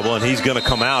foul trouble, and he's going to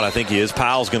come out. I think he is.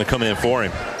 Powell's going to come in for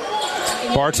him.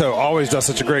 Bartow always does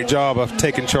such a great job of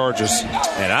taking charges.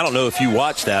 And I don't know if you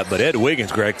watched that, but Ed Wiggins,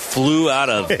 Greg, flew out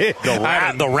of the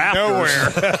rafters.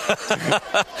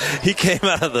 He came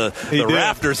out of the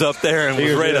rafters up there and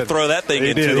was ready to throw that thing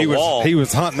into the wall. He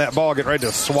was hunting that ball, getting ready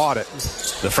to swat it.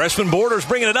 The freshman Borders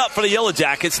bringing it up for the Yellow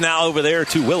Jackets, now over there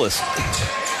to Willis.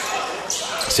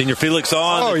 Senior Felix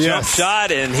on the jump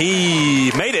shot, and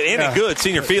he made it in it good,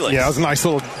 Senior Felix. Yeah, it was a nice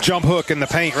little jump hook in the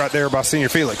paint right there by Senior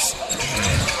Felix.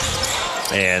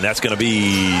 And that's going to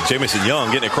be Jamison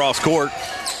Young getting across court.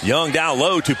 Young down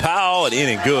low to Powell, and in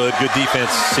and good. Good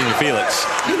defense, Senior Felix.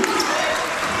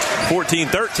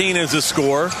 14-13 is the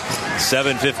score.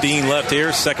 7:15 left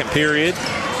here, second period.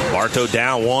 Bartow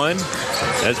down 1.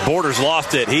 As Borders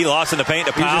lost it. He lost in the paint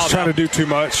to Powell. He's just trying to do too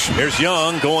much. Here's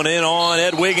Young going in on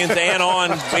Ed Wiggins and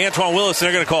on Antoine Willis.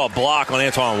 They're going to call a block on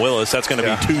Antoine Willis. That's going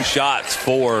to be 2 shots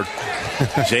for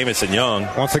Jamison Young.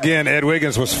 Once again, Ed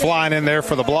Wiggins was flying in there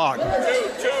for the block.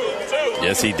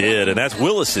 Yes, he did. And that's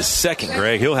Willis's second,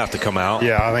 Greg. He'll have to come out.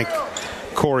 Yeah, I think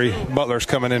Corey Butler's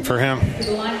coming in for him.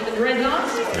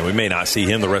 And we may not see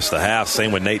him the rest of the half.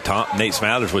 Same with Nate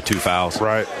Smathers with 2 fouls.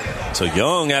 Right. So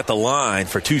Young at the line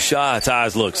for 2 shots.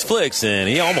 Eyes looks, flicks, and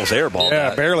he almost airballed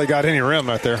that. Barely got any rim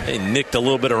right there. He nicked a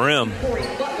little bit of rim.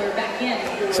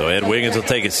 So Ed Wiggins will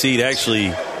take a seat. Actually,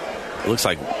 it looks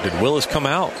like, did Willis come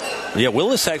out? Yeah,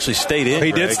 Willis actually stayed in.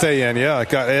 He Greg. did stay in, yeah.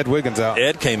 Got Ed Wiggins out.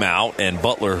 Ed came out, and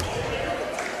Butler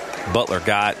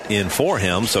got in for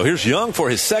him. So here's Young for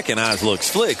his second. Eyes looks,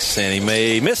 flicks, and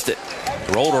he missed it.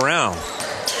 Rolled around.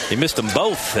 He missed them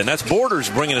both, and that's Borders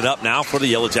bringing it up now for the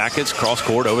Yellow Jackets. Cross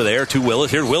court over there to Willis.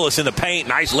 Here's Willis in the paint.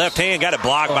 Nice left hand. Got it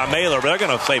blocked by Mailer, but they're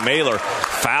going to say Mailer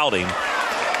fouled him.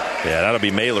 Yeah, that'll be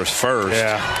Mailer's first.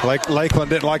 Yeah, Lakeland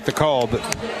didn't like the call, but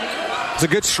it's a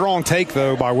good strong take,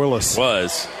 though, by Willis.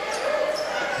 Was.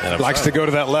 Likes to go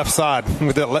to that left side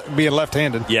with it being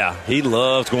left-handed. Yeah, he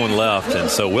loves going left, and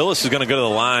so Willis is going to go to the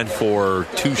line for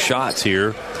 2 shots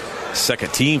here.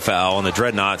 Second team foul on the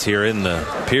Dreadnaughts here in the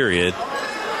period.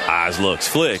 Eyes looks,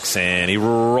 flicks, and he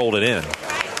rolled it in.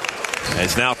 And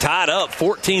it's now tied up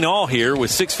 14-all here with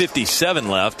 6:57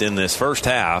 left in this first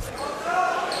half.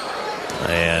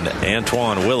 And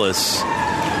Antoine Willis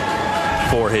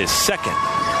for his second.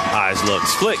 Eyes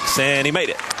looks, flicks, and he made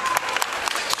it.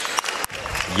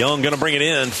 Young going to bring it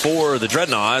in for the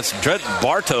Dreadnaughts.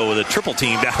 Bartow with a triple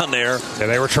team down there. Yeah,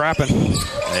 they were trapping.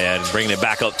 And bringing it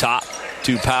back up top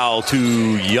to Powell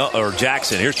to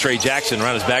Jackson. Here's Trey Jackson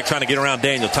around his back trying to get around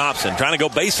Daniel Thompson. Trying to go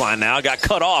baseline now. Got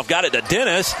cut off. Got it to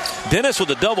Dennis. Dennis with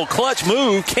a double clutch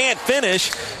move. Can't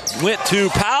finish. Went to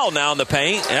Powell now in the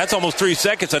paint. And that's almost 3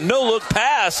 seconds. A no-look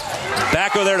pass.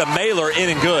 Back over there to Mailer. In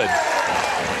and good.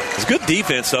 It's good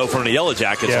defense, though, from the Yellow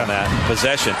Jackets on that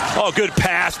possession. Oh, good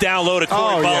pass down low to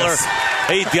Corey Butler. Yes.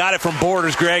 He got it from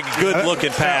Borders, Greg.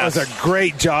 Good-looking pass. That was a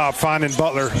great job finding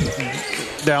Butler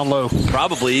down low.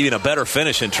 Probably even a better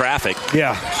finish in traffic.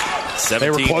 Yeah. 17, they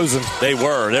were closing. They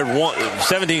were. They're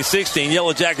 17-16.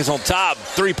 Yellow Jackets on top.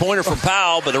 3-pointer from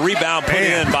Powell, but the rebound put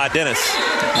in by Dennis.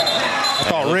 I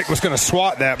thought Rick was going to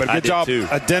swat that, but good job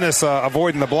Dennis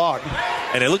avoiding the block.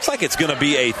 And it looks like it's going to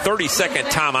be a 30-second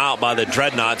timeout by the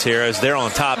Dreadnaughts here as they're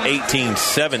on top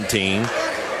 18-17.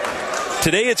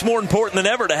 Today, it's more important than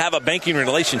ever to have a banking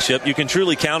relationship you can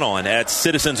truly count on. At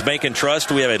Citizens Bank and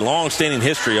Trust, we have a long-standing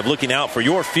history of looking out for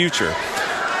your future.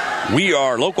 We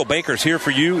are local bankers here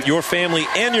for you, your family,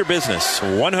 and your business.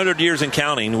 100 years and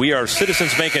counting. We are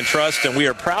Citizens Bank and Trust, and we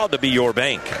are proud to be your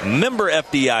bank. Member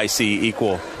FDIC,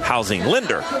 equal housing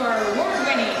lender.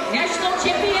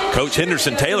 Coach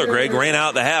Henderson Taylor, Greg, ran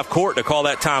out the half court to call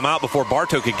that timeout before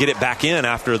Bartow could get it back in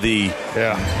after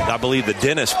I believe the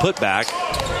Dennis putback.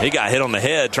 He got hit on the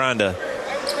head trying to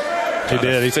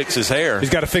fix his hair. He's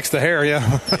got to fix the hair,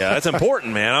 yeah. Yeah, that's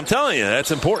important, man. I'm telling you,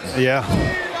 that's important. Yeah.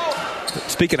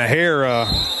 Speaking of hair,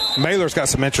 Mailer's got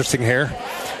some interesting hair.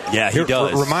 Yeah, he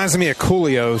does. Reminds me of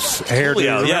Coolio's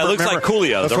hairdo. It looks like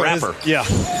Coolio, the rapper.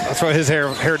 That's what his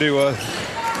hairdo was.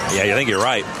 Yeah, I think you're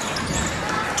right.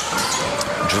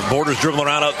 Borders dribbling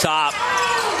around up top.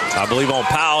 I believe on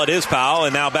Powell. It is Powell.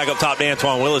 And now back up top to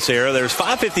Antoine Willis here. There's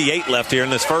 5:58 left here in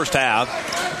this first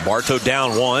half. Bartow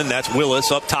down 1. That's Willis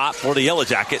up top for the Yellow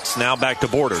Jackets. Now back to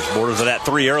Borders. Borders with that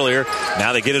 3 earlier.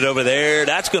 Now they get it over there.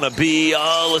 That's going to be,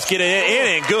 let's get it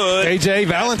in and good. KJ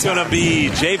Valentine. It's going to be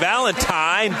Jay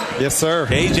Valentine. Yes, sir.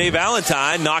 KJ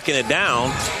Valentine knocking it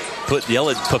down. Put the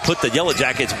Yellow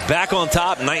Jackets back on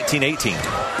top, 19-18.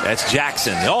 That's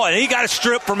Jackson. Oh, and he got a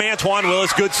strip from Antoine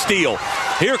Willis. Good steal.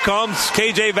 Here comes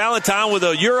KJ Valentine with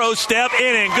a Euro step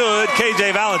in and good.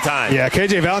 KJ Valentine. Yeah,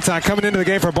 KJ Valentine coming into the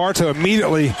game for Bartow,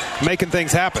 immediately making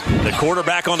things happen. The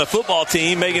quarterback on the football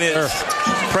team making his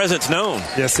presence known.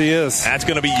 Yes, he is. That's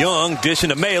going to be Young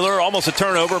dishing to Mailer. Almost a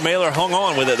turnover. Mailer hung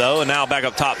on with it, though, and now back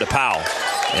up top to Powell.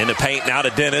 In the paint now to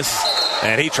Dennis,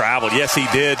 and he traveled. Yes, he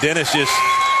did. Dennis just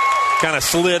kind of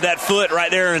slid that foot right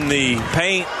there in the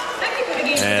paint.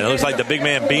 And it looks like the big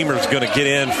man Beamer's going to get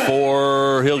in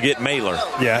he'll get Mailer.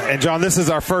 Yeah, and John, this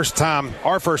is our first time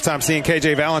seeing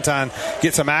KJ Valentine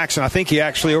get some action. I think he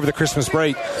actually over the Christmas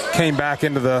break came back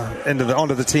onto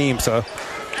the team. So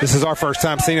This is our first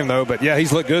time seeing him, though. But, yeah,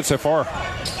 he's looked good so far.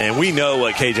 And we know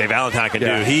what KJ Valentine can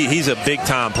do. He's a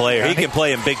big-time player. He can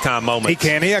play in big-time moments. He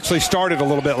can. He actually started a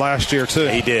little bit last year, too.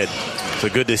 He did. So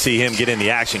good to see him get in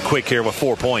the action quick here with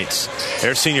 4 points.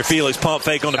 There's Senior Felix pump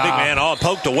fake on the big man. Oh,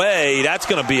 poked away. That's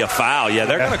going to be a foul. Yeah,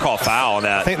 they're going to call foul on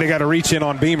that. I think they got to reach in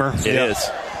on Beamer. It is.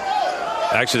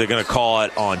 Actually, they're going to call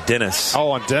it on Dennis.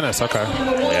 Oh, on Dennis. Okay.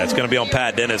 Yeah, it's going to be on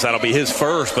Pat Dennis. That'll be his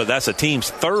first, but that's the team's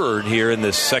third here in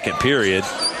this second period.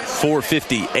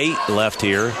 4:58 left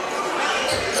here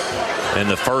in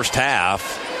the first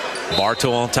half.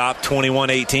 Bartow on top,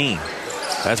 21-18.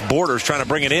 That's Borders trying to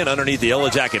bring it in underneath the Yellow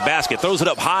Jacket basket. Throws it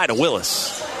up high to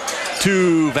Willis.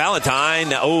 To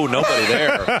Valentine. Oh, nobody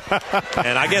there.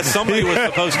 And I guess somebody was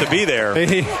supposed to be there.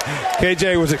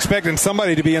 KJ was expecting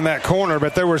somebody to be in that corner,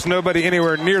 but there was nobody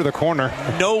anywhere near the corner.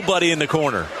 Nobody in the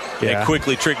corner. Yeah. And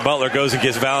quickly Trick Butler goes and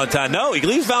gets Valentine. No, he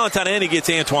leaves Valentine in. He gets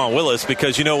Antoine Willis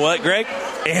because you know what, Greg?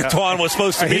 Antoine was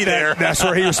supposed to be there. That's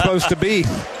where he was supposed to be.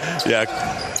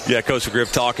 Yeah, Coach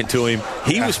McGriff talking to him.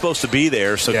 He was supposed to be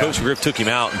there, so Coach McGriff took him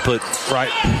out and put Trick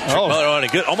Butler on a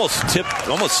good,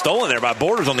 almost stolen there by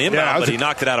Borders on the inbound, but he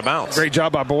knocked it out of bounds. Great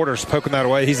job by Borders poking that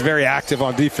away. He's very active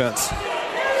on defense.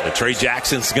 Trey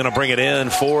Jackson's going to bring it in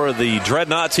for the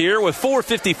Dreadnaughts here with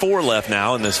 4:54 left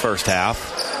now in this first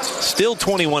half. Still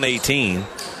 21-18,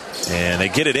 and they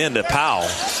get it into Powell.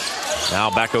 Now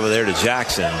back over there to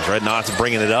Jackson. Dreadnaughts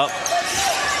bringing it up.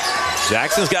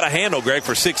 Jackson's got a handle, Greg,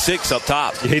 for 6'6" up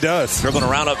top. He does. Dribbling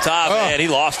around up top, and he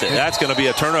lost it. That's going to be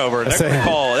a turnover. They're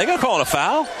going to call it a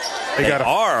foul? They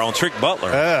are on Trick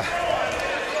Butler. They're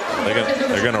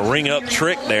going to ring up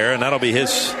Trick there, and that'll be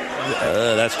his.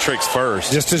 That's Trick's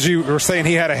first. Just as you were saying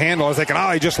he had a handle, I was thinking,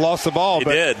 he just lost the ball. He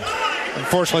did.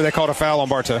 Unfortunately, they called a foul on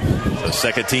Bartow. So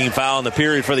second team foul in the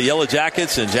period for the Yellow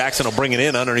Jackets, and Jackson will bring it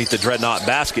in underneath the Dreadnought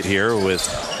basket here with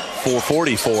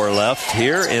 4:44 left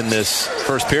here in this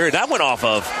first period. That went off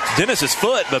of Dennis's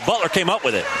foot, but Butler came up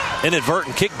with it.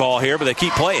 Inadvertent kickball here, but they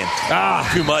keep playing.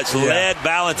 Too much. Led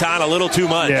Valentine a little too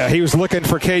much. Yeah, he was looking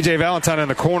for KJ Valentine in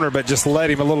the corner, but just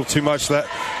led him a little too much. That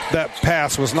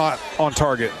pass was not on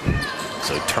target.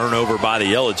 So turnover by the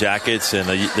Yellow Jackets, and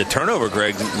the turnover,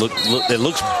 Greg, it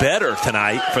looks better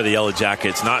tonight for the Yellow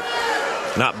Jackets. Not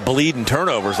bleeding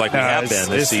turnovers like we have been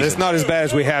this season. It's not as bad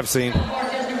as we have seen.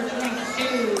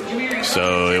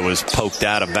 So it was poked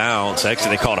out of bounds.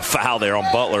 Actually, they called a foul there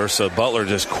on Butler, so Butler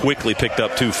just quickly picked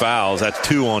up 2 fouls. That's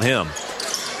 2 on him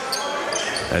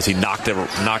as he knocked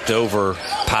over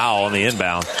Powell on the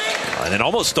inbound. And then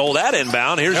almost stole that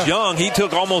inbound. Here's Young. He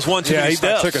took almost one too many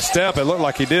steps. He took a step. It looked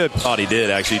like he did. Thought he did,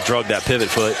 actually. Drugged that pivot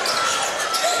foot.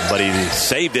 But he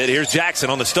saved it. Here's Jackson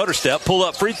on the stutter step. Pull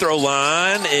up free throw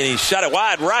line, and he shot it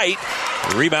wide right.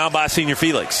 Rebound by Senior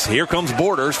Felix. Here comes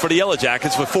Borders for the Yellow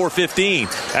Jackets with 4:15.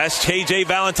 That's KJ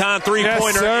Valentine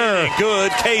three-pointer. Yes,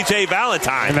 good KJ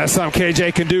Valentine. And that's something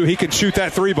KJ can do. He can shoot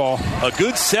that 3 ball. A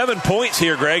good 7 points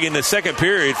here, Greg, in the second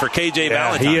period for KJ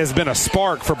Valentine. He has been a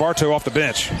spark for Bartow off the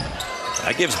bench.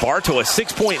 That gives Bartow a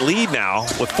 6-point lead now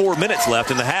with 4 minutes left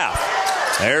in the half.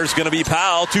 There's going to be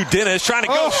Powell to Dennis, trying to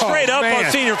go straight up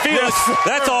on Senior Felix. Yes,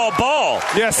 that's all ball.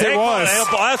 Yes, it was.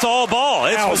 That's all ball.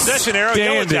 It's possession arrow,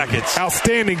 Yellow Jackets.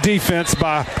 Outstanding defense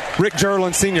by Rick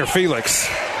Jerlin, Senior Felix.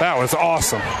 That was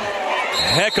awesome.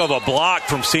 Heck of a block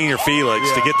from Senior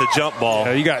Felix to get the jump ball.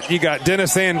 Yeah, you got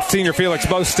Dennis and Senior Felix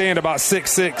both stand about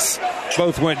 6'6".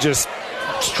 Both went just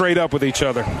straight up with each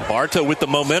other. Bartow with the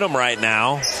momentum right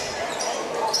now.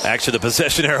 Actually, the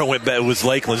possession arrow was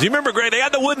Lakeland's. You remember, Greg? They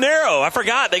got the wooden arrow. I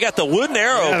forgot. They got the wooden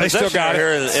arrow. Yeah, they still got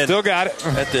it. Still got it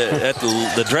at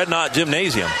the Dreadnought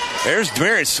Gymnasium. There's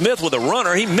Demarius Smith with a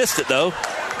runner. He missed it though.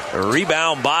 A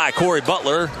rebound by Corey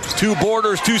Butler. 2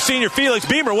 Borders, 2 Senior Felix.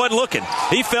 Beamer wasn't looking.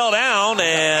 He fell down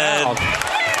and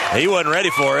he wasn't ready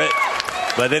for it.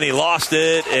 But then he lost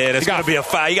it, and it's going to be a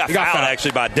foul. He got fouled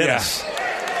actually by Dennis.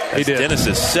 Yeah. He did.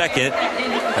 Dennis's second.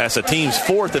 That's the team's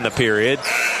 4th in the period.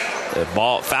 The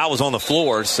foul was on the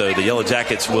floor, so the Yellow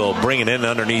Jackets will bring it in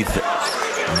underneath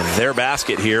their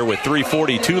basket here with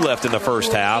 3:42 left in the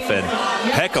first half. And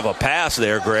heck of a pass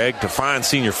there, Greg, to find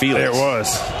Senior Felix. There it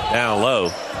was. Down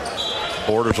low.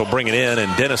 Borders will bring it in,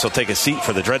 and Dennis will take a seat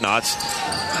for the Dreadnoughts.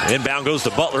 Inbound goes to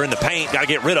Butler in the paint. Got to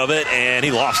get rid of it, and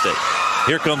he lost it.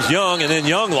 Here comes Young, and then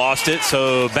Young lost it,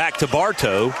 so back to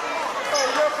Bartow.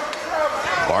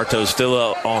 Bartow's still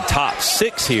on top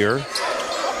 6 here.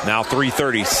 Now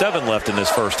 3:37 left in this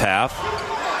first half.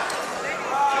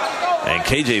 And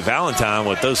KJ Valentine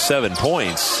with those 7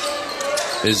 points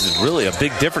is really a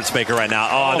big difference maker right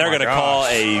now. They're going to call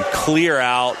a clear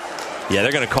out. Yeah,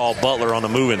 they're going to call Butler on the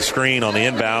moving screen on the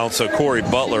inbound. So Corey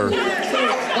Butler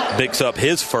picks up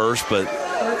his first, but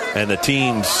And the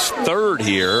team's fourth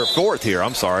here.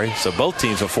 So both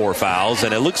teams have 4 fouls.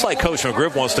 And it looks like Coach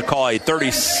McGriff wants to call a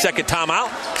 30-second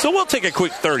timeout. So we'll take a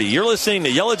quick 30. You're listening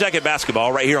to Yellow Jacket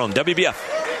Basketball right here on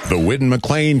WBF. The Whitten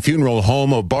McLean Funeral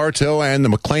Home of Bartow and the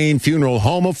McLean Funeral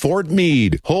Home of Fort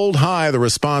Meade hold high the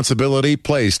responsibility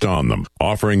placed on them,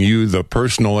 offering you the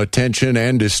personal attention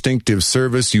and distinctive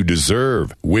service you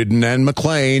deserve. Whitten and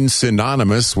McLean,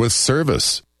 synonymous with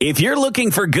service. If you're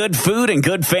looking for good food and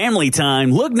good family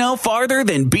time, look no farther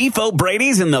than Beef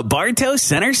O'Brady's in the Bartow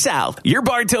Center South. Your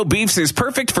Bartow Beefs is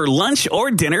perfect for lunch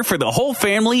or dinner for the whole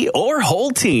family or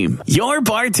whole team. Your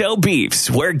Bartow Beefs,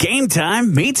 where game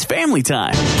time meets family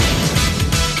time.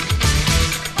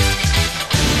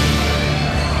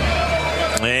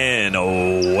 And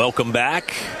welcome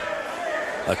back.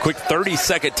 A quick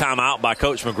 30-second timeout by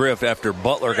Coach McGriff after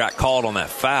Butler got called on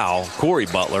that foul, Corey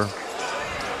Butler.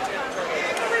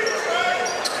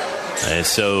 And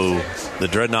so the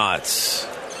Dreadnaughts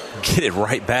get it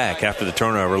right back after the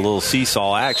turnover. A little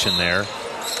seesaw action there.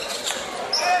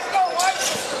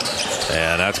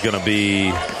 And that's going to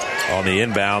be on the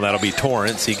inbound. That'll be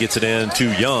Torrance. He gets it in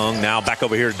to Young. Now back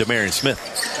over here to Demarion Smith.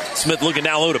 Smith looking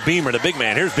down low to Beamer, the big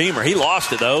man. Here's Beamer. He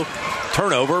lost it, though.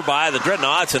 Turnover by the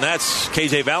Dreadnaughts, and that's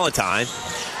KJ Valentine.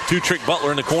 Two-trick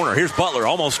Butler in the corner. Here's Butler,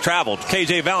 almost traveled.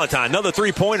 KJ Valentine, another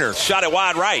three-pointer. Shot it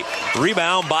wide right.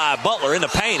 Rebound by Butler in the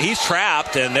paint. He's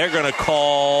trapped, and they're going to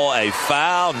call a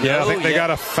foul. Yeah, I think they got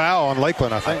a foul on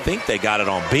Lakeland, I think. they got it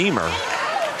on Beamer.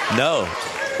 No.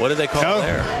 What did they call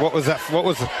there? What was that? What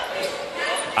was it?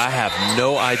 I have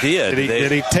no idea. Did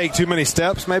he take too many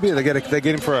steps, maybe? Did they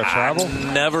get him for a travel?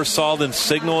 I never saw them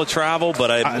signal a travel,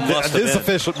 but I must have been.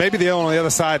 Official, maybe the one on the other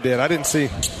side did. I didn't see.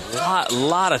 A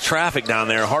lot of traffic down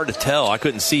there. Hard to tell. I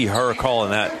couldn't see her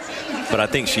calling that, but I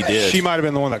think she did. She might have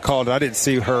been the one that called it. I didn't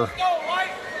see her.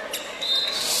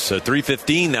 So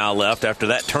 3:15 now left after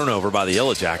that turnover by the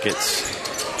Yellow Jackets.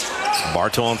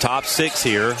 Bartow on top 6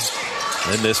 here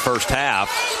in this first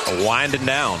half, winding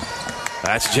down.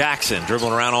 That's Jackson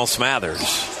dribbling around on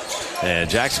Smathers. And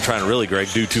Jackson trying to really, Greg,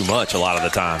 do too much a lot of the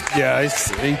time. Yeah,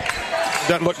 he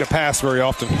doesn't look to pass very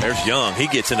often. There's Young. He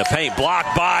gets in the paint.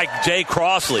 Blocked by Jay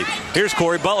Crossley. Here's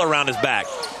Corey Butler around his back.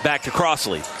 Back to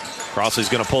Crossley. Crossley's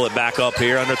going to pull it back up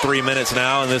here. Under 3 minutes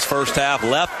now in this first half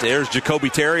left. There's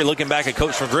Jacoby Terry looking back at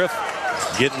Coach McGriff.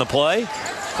 Getting the play.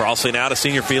 Crossley now to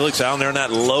Senior Felix down there in that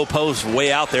low post,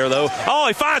 way out there, though. Oh,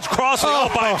 he finds Crossley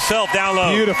all by himself down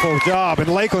low. Beautiful job.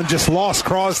 And Lakeland just lost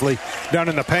Crossley down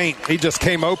in the paint. He just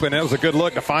came open. It was a good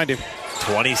look to find him.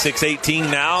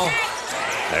 26-18 now.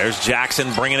 There's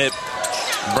Jackson bringing it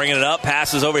up.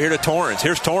 Passes over here to Torrance.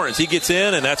 Here's Torrance. He gets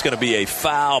in, and that's going to be a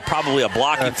foul, probably a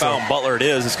blocking foul on Butler. It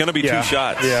is. It's going to be 2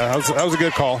 shots. Yeah, that was a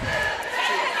good call.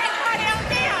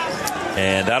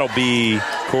 And that'll be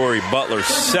Corey Butler's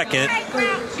second.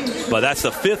 But that's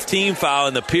the 5th team foul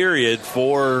in the period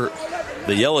for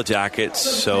the Yellow Jackets.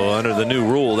 So under the new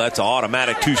rule, that's an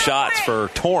automatic 2 shots for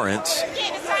Torrance.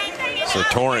 So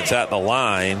Torrance at the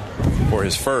line for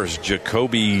his first.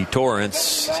 Jacoby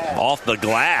Torrance off the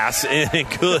glass and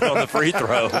good on the free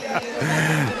throw.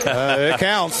 It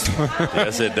counts.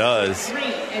 Yes, it does.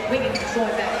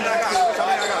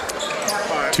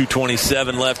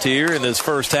 2:27 left here in this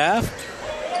first half.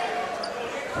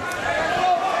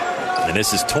 And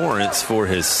this is Torrance for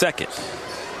his second.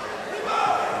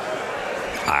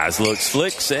 Eyes looks,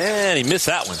 flicks, and he missed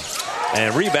that one.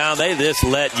 And rebound, they just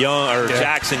let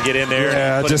Jackson get in there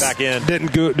and put it back in.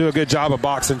 Didn't do a good job of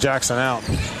boxing Jackson out.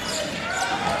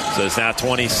 So it's now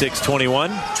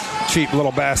 26-21. Cheap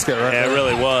little basket right there. It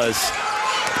really was.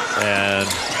 And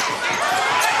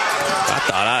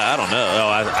I don't know.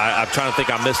 I'm trying to think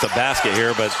I missed a basket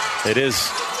here, but it is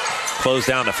closed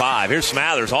down to 5. Here's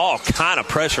Smathers. All kind of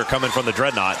pressure coming from the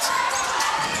Dreadnoughts.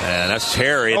 And that's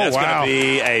Terry. And that's going to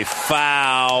be a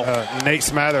foul. Nate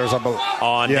Smathers, I believe.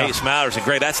 Nate Smathers. And,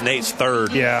 Greg, that's Nate's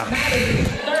third. Yeah.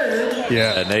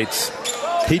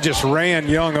 He just ran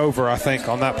Young over, I think,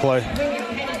 on that play.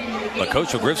 But Coach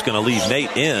McGriff's going to leave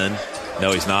Nate in.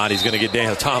 No, he's not. He's going to get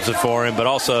Daniel Thompson for him. But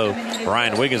also,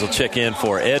 Ryan Wiggins will check in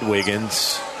for Ed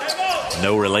Wiggins.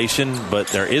 No relation, but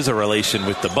there is a relation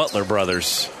with the Butler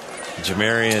brothers.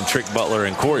 Jamarian, Trick Butler,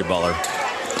 and Corey Butler.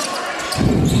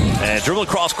 And dribbling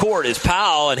across court is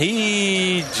Powell, and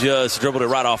he just dribbled it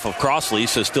right off of Crossley,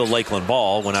 so still Lakeland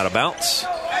ball. Went out of bounds.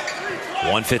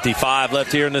 1:55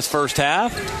 left here in this first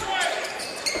half.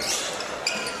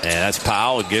 And that's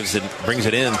Powell. Brings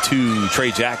it in to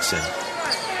Trey Jackson.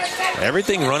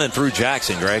 Everything running through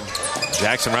Jackson, Greg.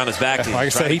 Jackson around his back. Like I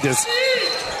said, he just...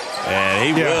 And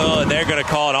he will, and they're going to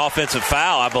call an offensive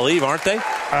foul, I believe, aren't they?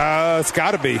 It's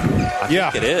got to be. I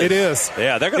think it is. It is.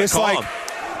 Yeah, they're going to call him.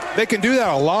 They can do that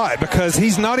a lot because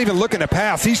he's not even looking to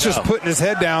pass. He's just putting his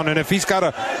head down, and if he's got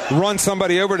to run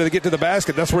somebody over to get to the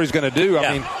basket, that's what he's going to do.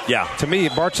 I mean, to me,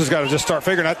 Bartow's got to just start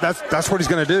figuring out that's what he's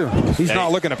going to do. He's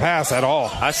not looking to pass at all.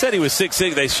 I said he was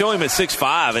 6'6". They show him at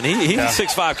 6'5", and he's a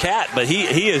 6'5" cat, but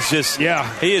he is just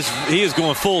he is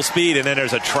going full speed, and then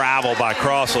there's a travel by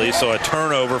Crossley, so a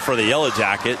turnover for the Yellow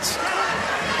Jackets.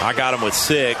 I got him with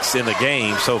 6 in the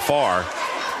game so far.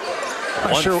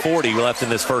 140 left in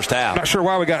this first half. Not sure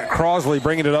why we got Crossley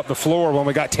bringing it up the floor when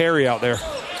we got Terry out there.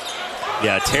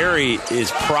 Yeah, Terry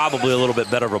is probably a little bit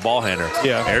better of a ball handler.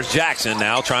 Yeah. There's Jackson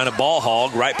now trying to ball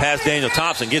hog right past Daniel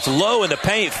Thompson. Gets low in the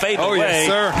paint, fading away. Yes,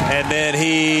 sir. And then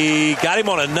he got him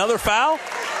on another foul.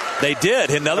 They did.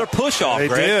 Another push-off, They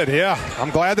Greg. did, yeah. I'm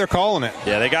glad they're calling it.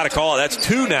 Yeah, they got to call it. That's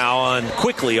 2 now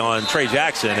quickly on Trey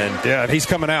Jackson. And he's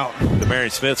coming out. Marion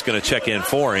Smith's going to check in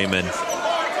for him. And,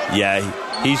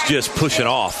 he's just pushing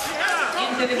off.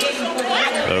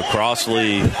 So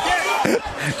Crossley.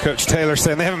 Coach Taylor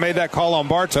saying they haven't made that call on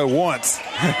Bartow once.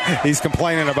 He's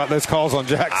complaining about those calls on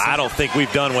Jackson. I don't think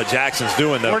we've done what Jackson's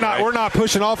doing, though. We're not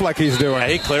pushing off like he's doing. Yeah,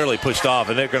 he clearly pushed off,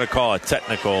 and they're going to call a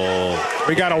technical.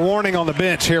 We got a warning on the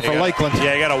bench here for Lakeland.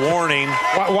 Yeah, you got a warning.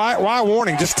 Why a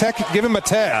warning? Just give him a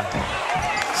tag.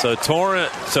 So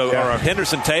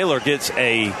Henderson Taylor gets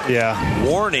a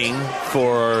warning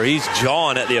for he's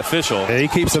jawing at the official. Yeah, he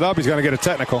keeps it up, he's going to get a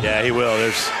technical. Yeah, he will.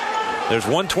 There's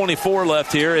 1:24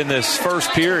 left here in this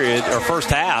first period or first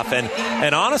half,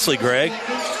 and honestly, Greg,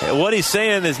 what he's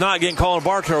saying is not getting called on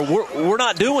Bartow. We're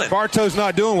not doing. Bartow's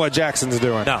not doing what Jackson's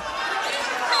doing. No.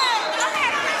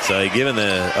 So he's giving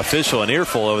the official an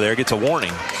earful over there. Gets a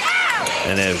warning.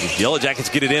 And then Yellow Jackets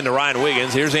get it into Ryan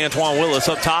Wiggins. Here's Antoine Willis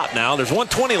up top now. There's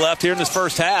 1:20 left here in this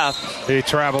first half. He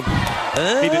traveled.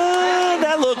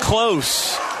 That looked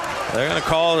close. They're going to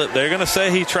call it. They're going to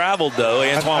say he traveled, though,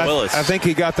 Antoine Willis. I think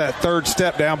he got that third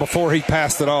step down before he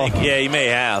passed it off. Yeah, he may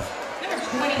have.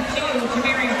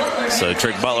 So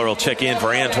Trick Butler will check in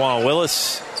for Antoine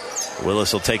Willis.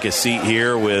 Willis will take his seat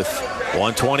here with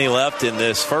 1:20 left in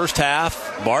this first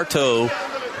half. Bartow,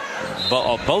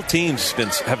 both teams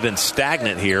have been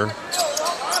stagnant here.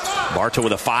 Bartow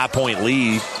with a 5-point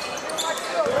lead.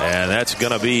 And that's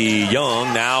going to be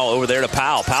Young now over there to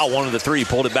Powell. Powell wanted the 3,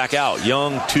 pulled it back out.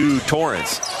 Young to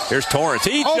Torrance. Here's Torrance.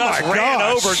 He just ran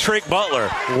over Trick Butler.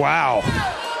 Wow.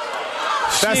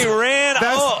 That's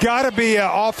got to be an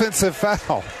offensive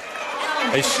foul.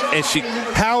 And she,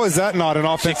 how is that not an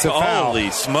offensive foul? Holy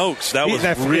smokes. That was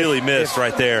really missed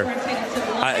right there.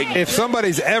 If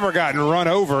somebody's ever gotten run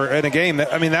over in a game,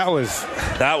 that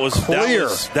was clear.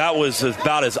 That was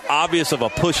about as obvious of a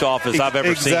push-off as I've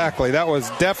ever seen. Exactly. That was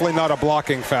definitely not a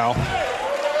blocking foul.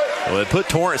 Well, they put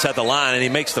Torrance at the line, and he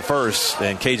makes the first.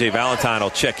 And KJ Valentine will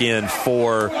check in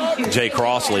for Jay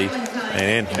Crossley.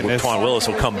 And Antoine Willis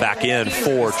will come back in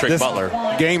for Trick Butler.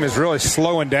 This game is really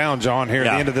slowing down, John, here at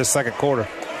the end of this second quarter.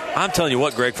 I'm telling you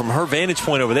what, Greg, from her vantage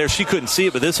point over there, she couldn't see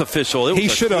it, but this official, he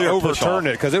should have overturned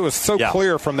it because it was so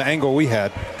clear from the angle we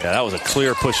had. Yeah, that was a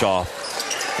clear push-off.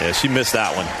 Yeah, she missed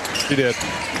that one. She did.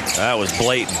 That was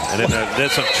blatant. And then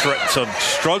there's some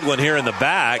struggling here in the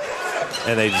back,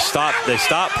 and they stop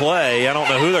play. I don't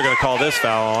know who they're going to call this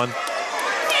foul on.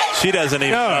 She doesn't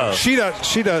even know. She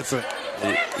doesn't.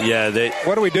 Yeah,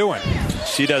 what are we doing?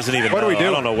 She doesn't even know. What are we doing?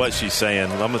 I don't know what she's saying.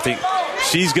 I'm going to think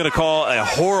she's going to call a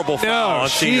horrible foul on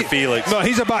Senior Felix. No,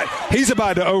 he's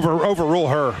about to overrule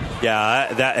her.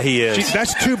 Yeah, that he is.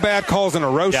 That's 2 bad calls in a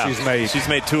row she's made. She's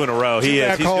made 2 in a row. Two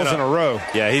bad calls in a row.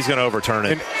 Yeah, he's going to overturn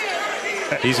it.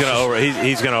 He's going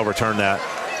to overturn that.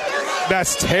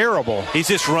 That's terrible. He's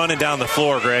just running down the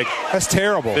floor, Greg. That's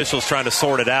terrible. Officials trying to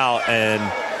sort it out, and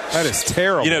that is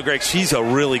terrible. You know, Greg, she's a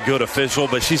really good official,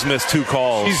 but she's missed 2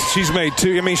 calls. She's made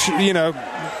 2. I mean,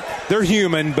 they're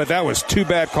human, but that was 2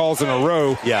 bad calls in a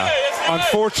row. Yeah.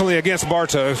 Unfortunately, against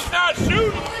Bartow.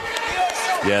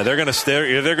 Yeah, they're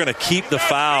gonna keep the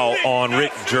foul on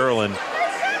Rick Jerlin.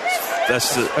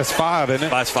 That's 5, isn't it?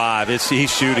 That's 5.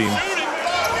 He's shooting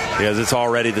because it's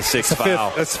already the 6th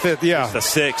foul. That's 5th. Yeah, it's the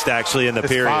 6th actually in the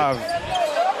period. 5.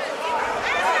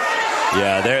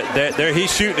 Yeah,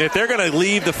 he's shooting. If they're going to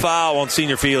leave the foul on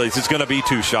Senior Felix, it's going to be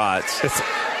 2 shots.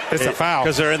 It's a foul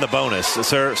because they're in the bonus.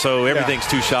 So everything's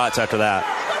 2 shots after that.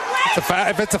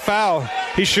 If it's a foul,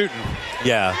 he's shooting.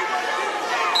 Yeah.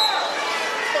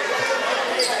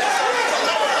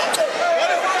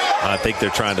 I think they're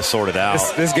trying to sort it out.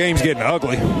 This game's getting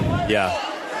ugly. Yeah.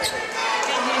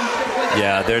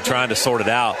 Yeah, they're trying to sort it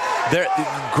out.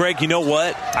 Greg, you know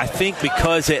what? I think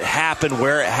because it happened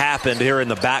where it happened here in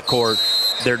the backcourt,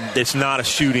 it's not a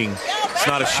shooting. It's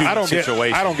not a shooting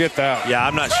situation. I don't get that. Yeah,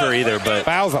 I'm not sure either, but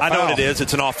Foul's a I know foul. what it is.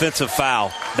 It's an offensive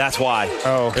foul. That's why.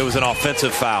 Oh. It was an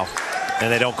offensive foul,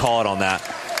 and they don't call it on that.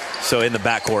 So in the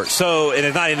backcourt. So, and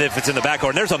it's not even if it's in the backcourt.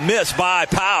 And there's a miss by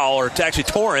Powell, or actually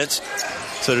Torrance.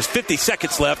 So there's 50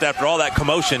 seconds left after all that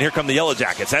commotion. Here come the Yellow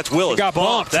Jackets. That's Willis. He got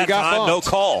bumped. That time, no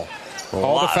call.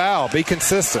 Call the foul. Be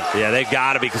consistent. Yeah, they've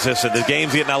got to be consistent. The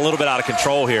game's getting a little bit out of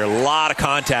control here. A lot of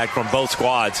contact from both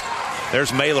squads.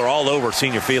 There's Mailer all over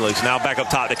Senior Felix. Now back up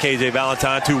top to KJ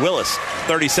Valentine to Willis.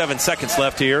 37 seconds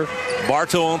left here.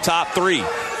 Bartow on top 3.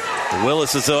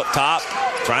 Willis is up top,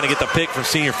 trying to get the pick from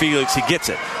Senior Felix. He gets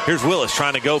it. Here's Willis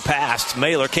trying to go past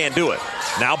Mailer. Can't do it.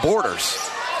 Now Borders.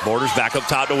 Borders back up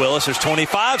top to Willis. There's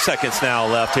 25 seconds now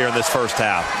left here in this first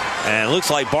half. And it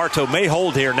looks like Bartow may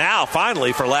hold here now,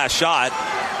 finally, for last shot.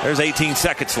 There's 18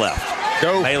 seconds left.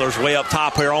 Go. Mailer's way up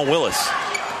top here on Willis.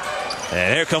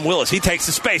 And here come Willis. He takes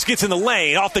the space, gets in the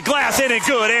lane, off the glass, in and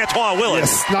good. Antoine Willis.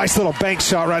 Yes, nice little bank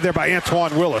shot right there by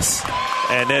Antoine Willis.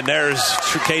 And then there's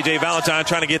KJ Valentine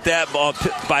trying to get that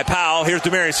by Powell. Here's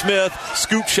Demarius Smith.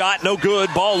 Scoop shot, no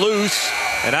good. Ball loose.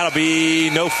 And that'll be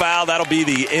no foul. That'll be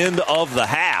the end of the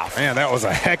half. Man, that was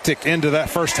a hectic end to that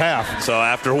first half. So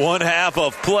after one half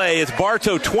of play, it's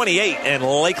Bartow 28 and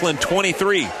Lakeland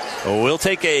 23. We'll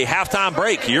take a halftime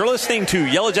break. You're listening to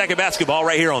Yellow Jacket Basketball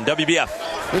right here on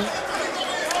WBF.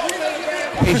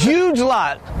 A huge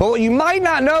lot, but what you might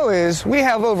not know is we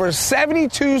have over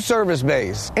 72 service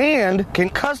bays and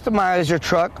can customize your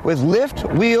truck with lift,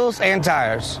 wheels, and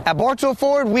tires. At Bartow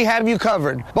Ford, we have you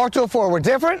covered. Bartow Ford, we're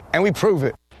different, and we prove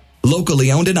it.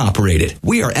 Locally owned and operated.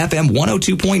 We are FM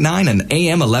 102.9 and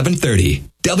AM 1130.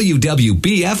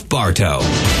 WWBF Bartow.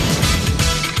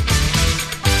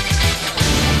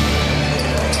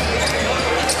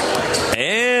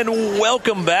 And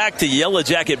welcome back to Yellow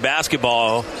Jacket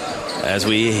Basketball. As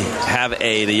we have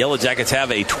the Yellow Jackets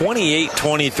have a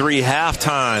 28-23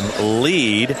 halftime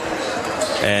lead.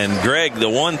 And Greg, the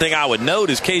one thing I would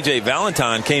note is KJ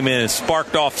Valentine came in and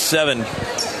sparked off 7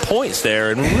 points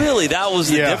there, and really that was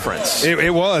the difference.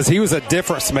 It was. He was a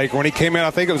difference maker when he came in.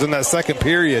 I think it was in that second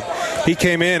period. He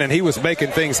came in and he was making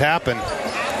things happen.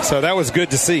 So that was good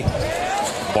to see.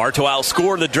 Bartow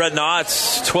outscored the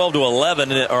Dreadnaughts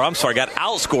 12-11, got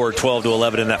outscored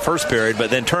 12-11 in that first period, but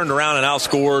then turned around and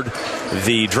outscored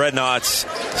the Dreadnaughts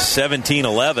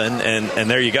 17-11, and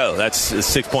there you go. That's a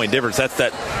 6-point difference. That's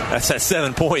that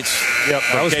 7 points. Yep,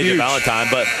 that was KJ huge. Valentine,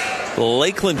 but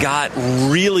Lakeland got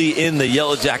really in the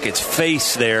Yellow Jackets'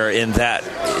 face there in that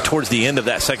towards the end of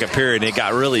that second period, and it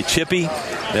got really chippy.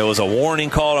 There was a warning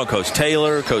called on Coach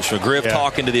Taylor, Coach McGriff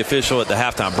talking to the official at the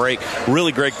halftime break.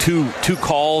 Really, Greg, two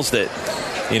calls that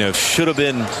should have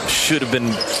been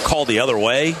called the other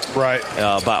way, right?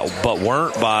 But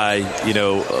weren't by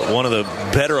one of the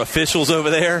better officials over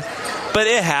there. But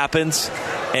it happens,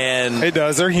 and it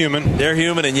does. They're human. They're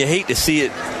human, and you hate to see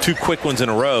it 2 quick ones in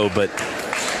a row, but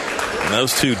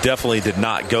those two definitely did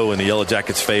not go in the Yellow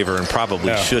Jackets' favor, and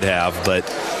probably should have. But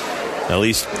at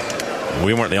least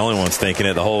we weren't the only ones thinking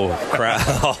it. The whole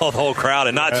crowd,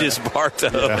 and not just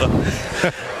Bartow.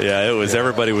 Yeah, it was.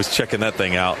 Everybody was checking that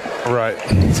thing out. Right.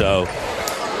 So,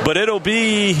 but it'll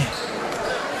be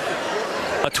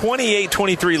a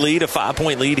 28-23 lead, a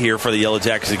 5-point lead here for the Yellow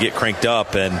Jackets to get cranked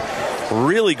up. And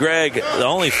really, Greg, the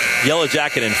only Yellow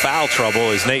Jacket in foul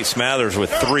trouble is Nate Smathers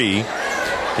with 3.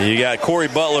 You got Corey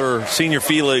Butler, Senior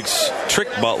Felix, Trick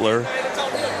Butler,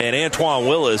 and Antoine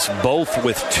Willis both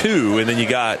with 2, and then you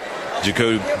got Jay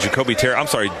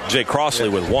Crossley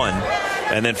with 1.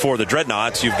 And then for the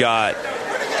Dreadnaughts, you've got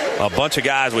a bunch of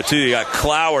guys with 2. You got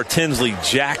Clower, Tinsley,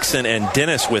 Jackson, and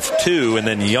Dennis with 2, and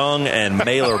then Young and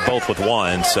Mailer both with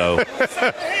 1. So,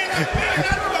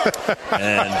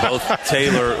 and both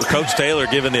Coach Taylor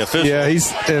giving the official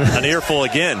an earful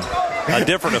again. A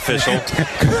different official.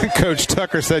 Coach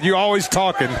Tucker said, "You always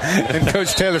talking," and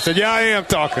Coach Taylor said, "Yeah, I am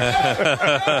talking."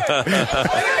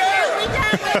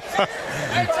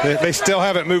 They still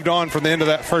haven't moved on from the end of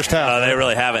that first half. They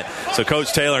really haven't. So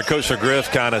Coach Taylor and Coach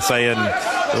McGriff kind of saying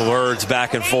words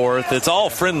back and forth. It's all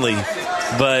friendly,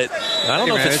 but I don't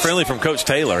know if it's friendly from Coach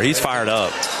Taylor. He's fired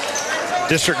up.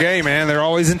 District game, man. They're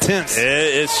always intense.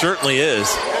 It certainly is.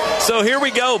 So here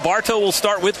we go. Bartow will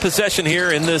start with possession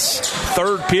here in this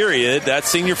third period. That's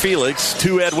Senior Felix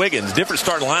to Ed Wiggins. Different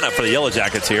starting lineup for the Yellow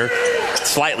Jackets here.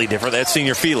 Slightly different. That's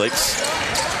Senior Felix.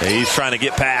 He's trying to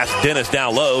get past Dennis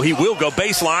down low. He will go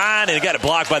baseline, and he got it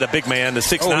blocked by the big man, the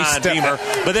 6'9" Beamer.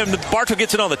 But then Bartow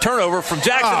gets it on the turnover from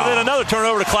Jackson, and then another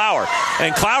turnover to Clower.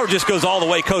 And Clower just goes all the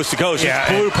way coast to coast. He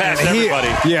blew past everybody.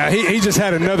 He just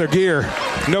had another gear.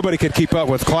 Nobody could keep up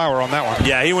with Clower on that one.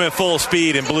 Yeah, he went full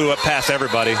speed and blew up past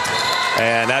everybody. everybody.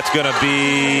 And that's going to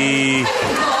be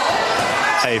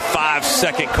a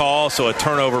 5-second call, so a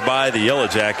turnover by the Yellow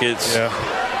Jackets. Yeah.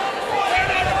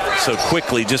 So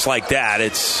quickly, just like that,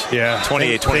 it's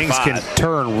 28-25. Things can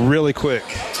turn really quick.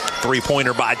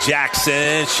 Three-pointer by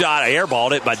Jackson. Shot,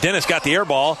 airballed it, but Dennis got the air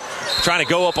ball. Trying to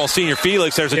go up on Senior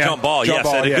Felix. There's a jump ball. A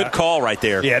good call right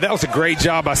there. Yeah, that was a great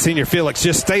job by Senior Felix.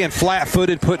 Just staying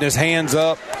flat-footed, putting his hands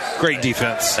up. Great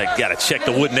defense. I got to check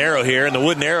the wooden arrow here, and the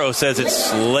wooden arrow says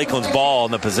it's Lakeland's ball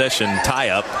in the possession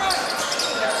tie-up.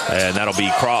 And that'll be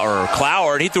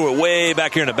Clower, and he threw it way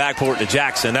back here in the backcourt to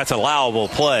Jackson. That's an allowable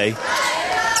play.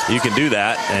 You can do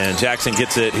that, and Jackson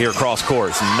gets it here across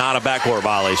court. It's not a backcourt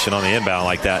violation on the inbound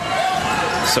like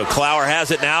that. So Clower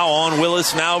has it now on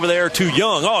Willis, now over there to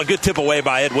Young. Oh, a good tip away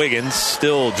by Ed Wiggins.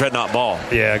 Still Dreadnought ball.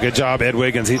 Yeah, good job, Ed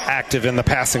Wiggins. He's active in the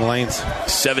passing lanes.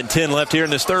 7:10 left here in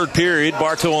this third period.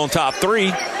 Bartow on top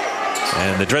 3.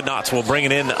 And the Dreadnaughts will bring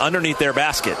it in underneath their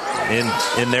basket.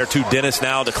 In there to Dennis,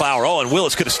 now to Clower. Oh, and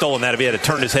Willis could have stolen that if he had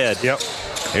turned his head. Yep.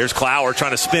 Here's Clower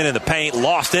trying to spin in the paint.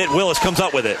 Lost it. Willis comes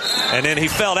up with it. And then he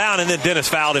fell down, and then Dennis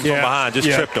fouled him from behind.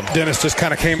 Just tripped him. Dennis just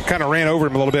kind of ran over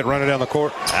him a little bit, running down the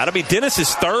court. That'll be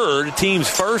Dennis's third, team's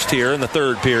first here in the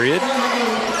third period.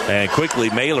 And quickly,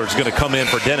 Mailer's going to come in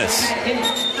for Dennis.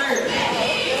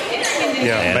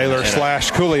 Yeah, Mailer /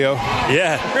 Coolio.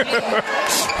 Yeah.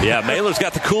 Yeah, Mailer's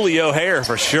got the Coolio hair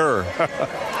for sure.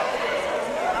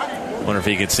 Wonder if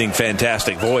he could sing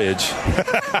Fantastic Voyage. I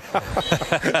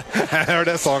heard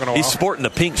that song in a while. He's sporting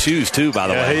the pink shoes, too, by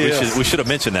the way. We should have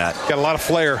mentioned that. Got a lot of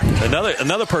flair.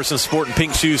 Another person sporting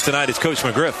pink shoes tonight is Coach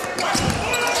McGriff.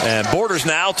 And Borders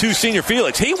now to Senior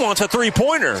Felix. He wants a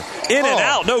three-pointer. In and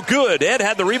out. No good. Ed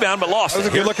had the rebound but lost it. That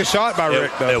was a good-looking shot by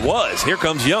Rick, though. It was. Here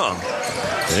comes Young.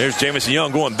 And there's Jamison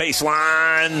Young going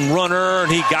baseline runner,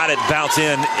 and he got it bounce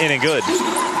in and good.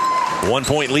 1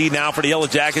 point lead now for the Yellow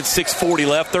Jackets. 6:40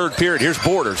 left, third period. Here's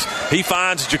Borders. He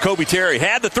finds Jacoby Terry.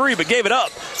 Had the three, but gave it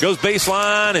up. Goes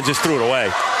baseline and just threw it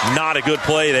away. Not a good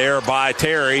play there by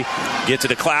Terry. Gets it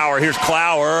to Clower. Here's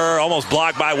Clower. Almost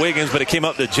blocked by Wiggins, but it came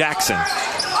up to Jackson.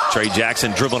 Trey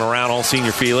Jackson dribbling around on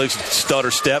Senior Felix.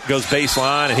 Stutter step, goes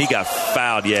baseline, and he got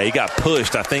fouled. Yeah, he got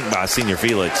pushed, I think, by Senior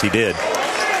Felix. He did.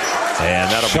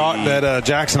 And that'll shocked that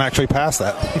Jackson actually passed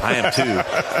that. I am too.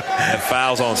 And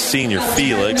fouls on Senior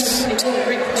Felix. And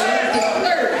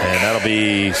that'll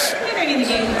be.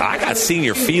 I got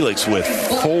Senior Felix with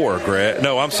 4, Greg.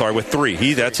 No, I'm sorry, with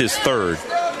 3. That's his third.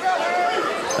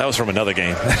 That was from another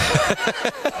game.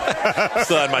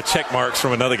 Still had my check marks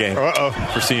from another game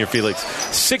for Senior Felix.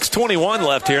 6:21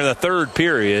 left here in the third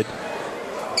period.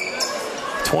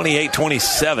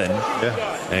 28-27.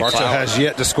 Yeah. Bartow has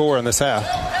yet to score in this half.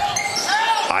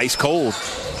 Ice cold.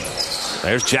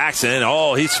 There's Jackson.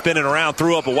 Oh, he's spinning around,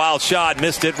 threw up a wild shot,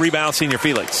 missed it. Rebound, Senior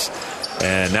Felix.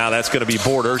 And now that's going to be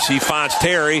Borders. He finds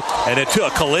Terry, and it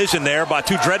took a collision there by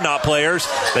 2 Dreadnought players.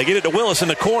 They get it to Willis in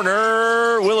the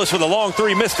corner. Willis with a long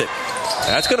 3, missed it.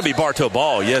 That's going to be Bartow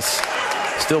ball. Yes,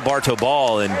 still Bartow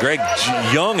ball. And Greg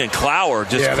Young and Clower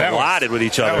just collided with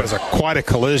each other. That was quite a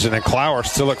collision, and Clower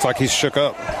still looks like he's shook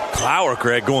up. Clower,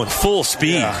 Greg, going full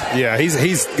speed. Yeah,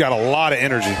 he's got a lot of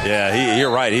energy. Yeah,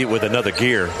 you're right. With another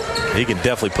gear. He can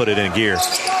definitely put it in gear.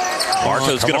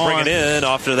 Bartow's going to bring it in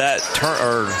after that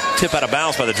tip out of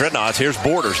bounds by the Dreadnaughts. Here's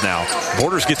Borders now.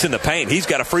 Borders gets in the paint. He's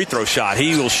got a free throw shot.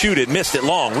 He will shoot it. Missed it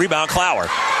long. Rebound, Clower.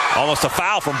 Almost a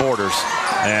foul from Borders.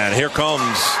 And here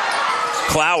comes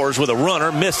Clowers with a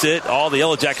runner. Missed it. All the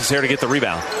Yellow Jackets here to get the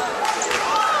rebound.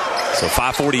 So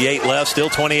 5:48 left. Still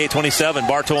 28-27.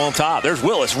 Bartow on top. There's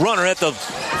Willis. Runner at the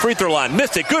free throw line.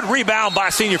 Missed it. Good rebound by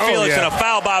Senior Felix and a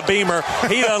foul by Beamer.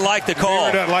 He doesn't like the call.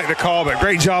 Beamer doesn't like the call, but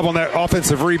great job on that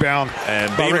offensive rebound.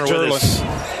 And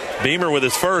Beamer with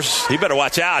his first. He better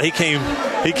watch out. He came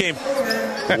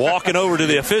walking over to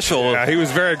the official. Yeah, he was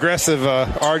very aggressive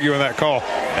arguing that call.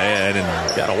 And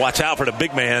got to watch out for the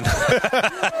big man.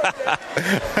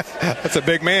 That's a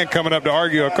big man coming up to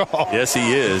argue a call. Yes,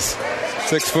 he is.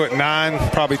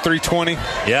 6'9", probably 320.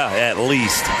 Yeah, at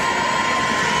least.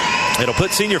 It'll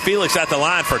put Senior Felix at the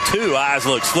line for 2. Eyes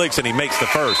look slicks, and he makes the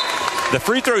first. The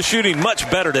free throw shooting much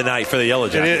better tonight for the Yellow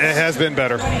Jackets. It has been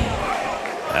better.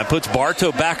 That puts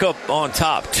Bartow back up on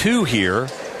top 2 here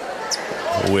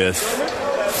with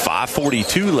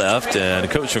 5:42 left, and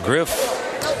Coach McGriff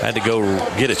had to go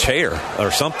get a chair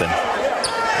or something.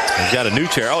 He's got a new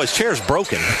chair. Oh, his chair's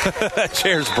broken.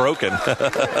 Chair's broken.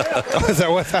 Is that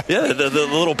what happened? Yeah, the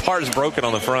little part is broken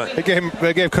on the front. They gave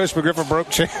Coach McGriff a broke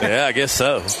chair. Yeah, I guess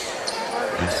so.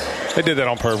 They did that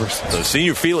on purpose. So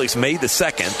Senior Felix made the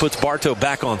second, puts Bartow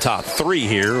back on top 3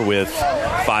 here with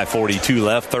 5:42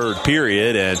 left, third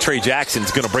period, and Trey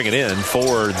Jackson's going to bring it in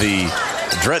for the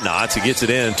Dreadnaughts. He gets it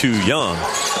in to Young.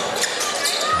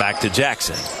 Back to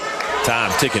Jackson.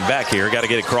 Time ticking back here. Got to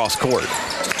get it cross court.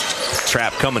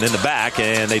 Trap coming in the back,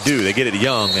 and they do. They get it to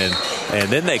Young,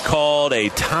 and then they called a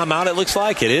timeout, it looks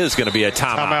like. It is going to be a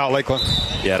timeout. Timeout, Lakeland.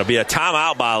 Yeah, it'll be a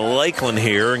timeout by Lakeland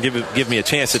here, and give me a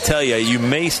chance to tell you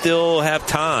may still have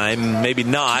time, maybe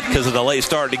not, because of the late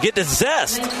start, to get to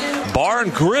Zest Bar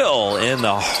and Grill in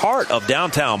the heart of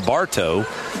downtown Bartow.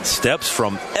 Steps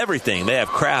from everything. They have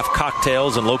craft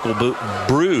cocktails and local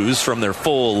brews from their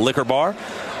full liquor bar.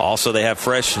 Also, they have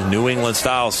fresh New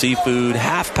England-style seafood,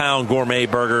 half-pound gourmet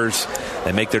burgers.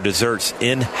 They make their desserts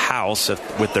in-house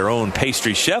with their own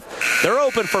pastry chef. They're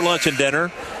open for lunch and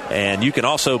dinner, and you can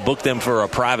also book them for a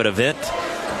private event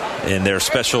in their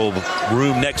special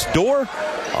room next door.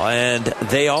 And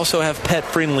they also have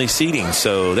pet-friendly seating,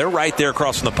 so they're right there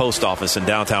across from the post office in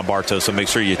downtown Bartow, so make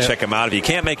sure you check them out. If you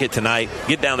can't make it tonight,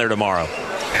 get down there tomorrow.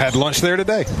 Had lunch there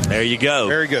today. There you go.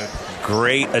 Very good.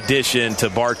 Great addition to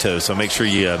Bartow, so make sure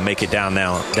you make it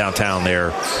downtown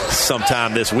there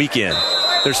sometime this weekend.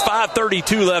 There's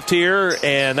 5:32 left here,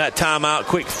 and that timeout,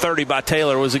 quick 30 by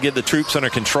Taylor, was to get the troops under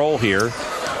control here,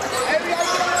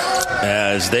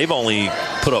 as they've only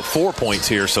put up 4 points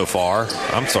here so far.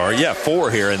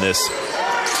 4 here in this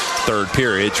third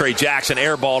period. Trey Jackson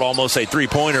airballed almost a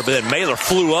three-pointer, but then Mailer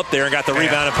flew up there and got the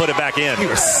rebound and put it back in. He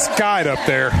was skied up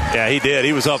there. Yeah, he did.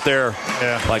 He was up there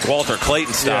like Walter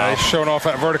Clayton style. Yeah, he's showing off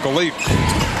that vertical leap.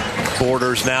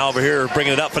 Borders now over here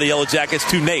bringing it up for the Yellow Jackets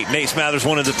to Nate. Nate Smathers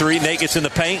 1 of the 3. Nate gets in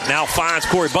the paint. Now finds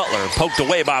Corey Butler. Poked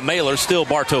away by Mailer. Still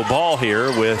Bartow ball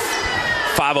here with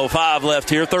 5:05 left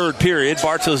here. Third period.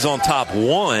 Bartow's on top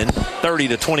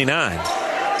 30-29.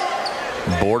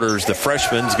 Borders, the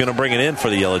freshman, is going to bring it in for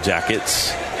the Yellow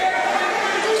Jackets.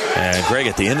 And Greg,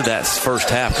 at the end of that first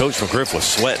half, Coach McGriff was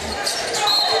sweating.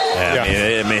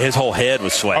 I mean, his whole head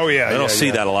was sweating. Oh, yeah. I don't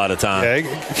see that a lot of times.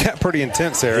 Yeah, it got pretty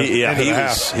intense there.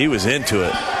 He was into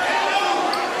it.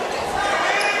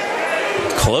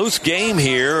 Close game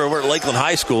here over at Lakeland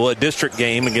High School, a district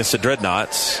game against the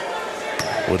Dreadnaughts.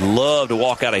 Would love to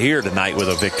walk out of here tonight with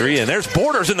a victory. And there's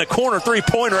Borders in the corner,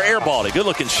 three-pointer, airballed. A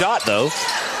good-looking shot, though.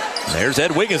 There's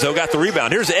Ed Wiggins, though, got the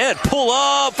rebound. Here's Ed. Pull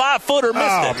up, 5-footer, missed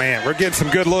it. Oh, man, we're getting some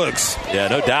good looks. Yeah,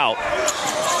 no doubt.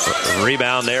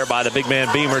 Rebound there by the big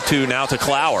man Beamer, now to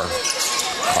Clower.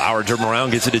 Clower dribbling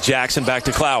around, gets it to Jackson, back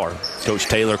to Clower. Coach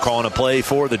Taylor calling a play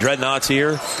for the Dreadnaughts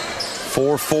here.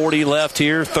 4:40 left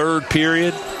here, third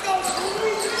period.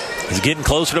 It's getting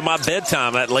closer to my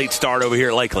bedtime, that late start over here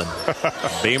at Lakeland.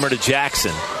 Beamer to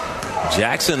Jackson.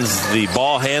 Jackson's the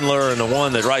ball handler and the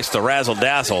one that writes the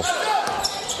razzle-dazzle.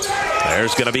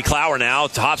 There's going to be Clower now.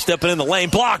 Top stepping in the lane.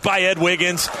 Blocked by Ed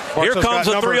Wiggins. Here comes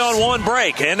a 3-on-1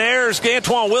 break. And there's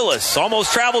Antoine Willis.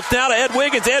 Almost traveled now to Ed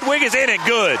Wiggins. Ed Wiggins in it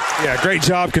good. Yeah, great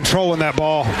job controlling that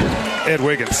ball, Ed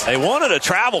Wiggins. They wanted a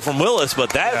travel from Willis,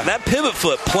 but that pivot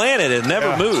foot planted and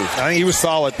never moved. I think he was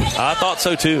solid. I thought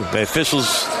so, too. The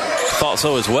officials thought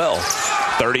so as well.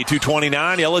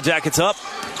 32-29. Yellow Jackets up.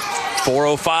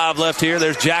 4:05 left here.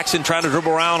 There's Jackson trying to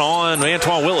dribble around on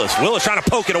Antoine Willis. Willis trying to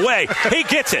poke it away. He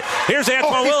gets it. Here's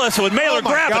Antoine Willis with Mailer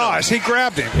grabbing him. He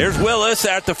grabbed him. Here's Willis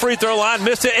at the free throw line.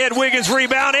 Missed it. Ed Wiggins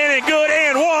rebound. In and good.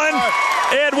 And one.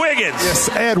 Ed Wiggins. Yes,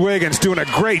 Ed Wiggins doing a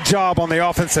great job on the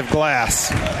offensive glass.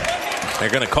 They're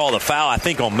going to call the foul, I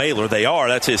think, on Mailer. They are.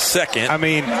 That's his second. I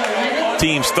mean,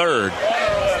 team's third.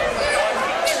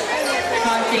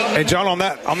 And John, on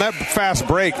that fast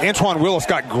break, Antoine Willis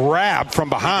got grabbed from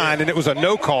behind, and it was a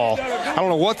no call. I don't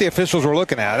know what the officials were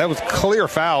looking at. That was clear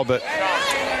foul, but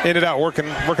ended out working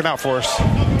out for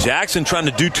us. Jackson trying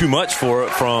to do too much for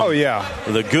it from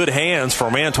the good hands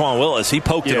from Antoine Willis. He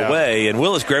poked it away, and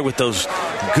Willis, Greg, with those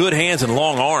good hands and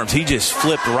long arms, he just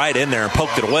flipped right in there and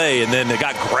poked it away, and then it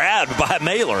got grabbed by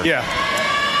Mailer. Yeah.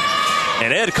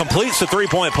 And Ed completes the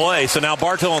three-point play. So now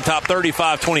Bartow on top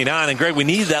 35-29. And, Greg, we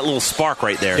need that little spark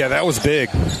right there. Yeah, that was big.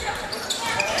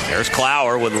 There's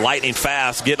Clower with lightning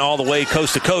fast, getting all the way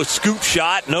coast to coast. Scoop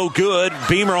shot, no good.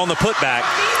 Beamer on the putback.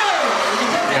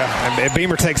 Yeah, and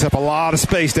Beamer takes up a lot of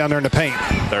space down there in the paint.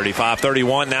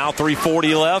 35-31 now,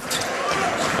 3:40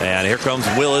 left. And here comes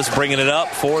Willis bringing it up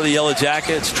for the Yellow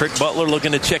Jackets. Trick Butler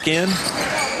looking to check in.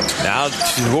 Now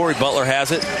Janaury Butler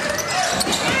has it.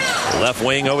 Left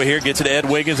wing over here, gets it to Ed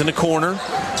Wiggins in the corner.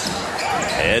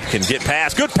 Ed can get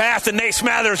past. Good pass to Nate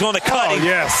Smathers on the cut. Oh,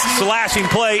 yes. Slashing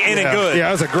play, in and good. Yeah,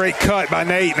 that was a great cut by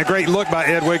Nate and a great look by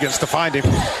Ed Wiggins to find him.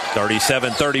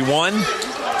 37-31.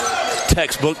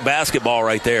 Textbook basketball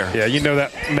right there. Yeah, you know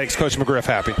that makes Coach McGriff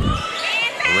happy.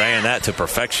 Ran that to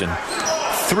perfection.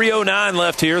 3:09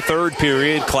 left here, third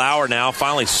period. Clower now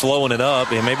finally slowing it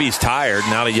up. And maybe he's tired.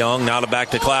 Now to Young, now to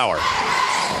back to Clower.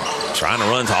 Trying to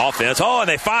run to offense. And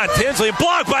they find Tinsley.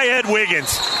 Blocked by Ed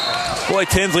Wiggins. Boy,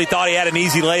 Tinsley thought he had an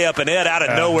easy layup, and Ed out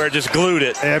of nowhere just glued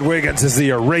it. Ed Wiggins is the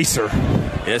eraser.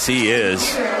 Yes, he is.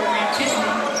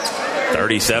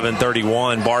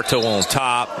 37-31, Bartow on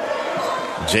top.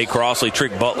 Jay Crossley,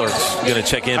 Trick Butler's going to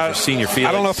check in for Senior Felix.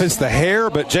 I don't know if it's the hair,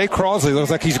 but Jay Crossley looks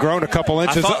like he's grown a couple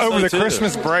inches over the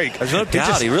Christmas break. There's no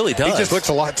doubt, he really does. He just looks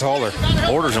a lot taller.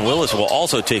 Orders and Willis will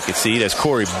also take a seat as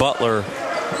Corey Butler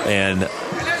and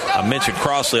I mentioned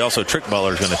Crossley, also Trick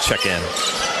Butler is going to check in.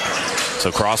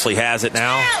 So Crossley has it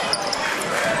now.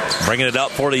 Bringing it up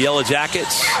for the Yellow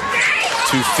Jackets.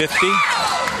 250.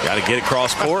 Got to get it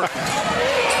cross court.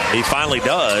 He finally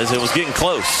does. It was getting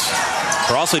close.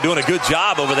 Crossley doing a good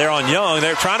job over there on Young.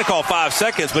 They're trying to call 5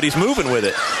 seconds, but he's moving with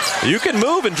it. You can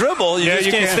move and dribble. You just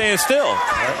can't stand still.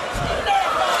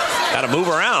 Got to move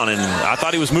around, and I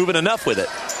thought he was moving enough with it.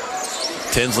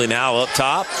 Tinsley now up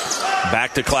top.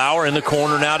 Back to Clower in the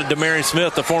corner now to Demarion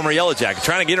Smith, the former Yellow Jacket.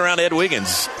 Trying to get around Ed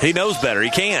Wiggins. He knows better. He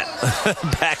can't.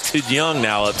 Back to Young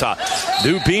now up top.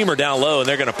 Dude Beamer down low, and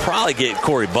they're going to probably get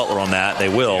Corey Butler on that. They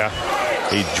will. Yeah.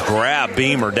 He grabbed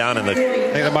Beamer down in the... I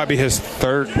think that might be his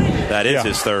third. That is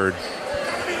his third.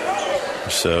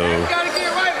 So,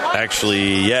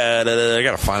 actually, I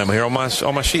got to find him here on my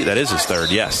sheet. That is his third,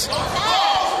 yes.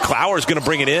 Clower's going to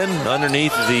bring it in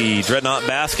underneath the Dreadnought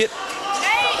basket.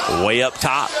 Way up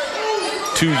top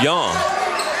to Young.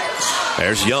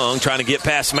 There's Young trying to get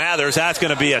past Smathers. That's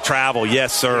going to be a travel.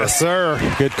 Yes, sir. Yes,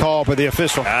 sir. Good call by the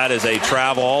official. That is a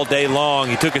travel all day long.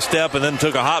 He took a step and then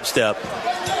took a hop step.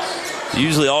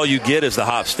 Usually all you get is the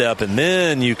hop step, and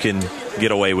then you can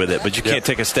get away with it. But you can't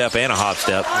take a step and a hop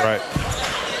step. Right.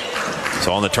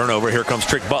 So on the turnover, here comes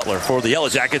Trick Butler for the Yellow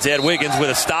Jackets. Ed Wiggins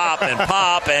with a stop and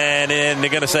pop, and then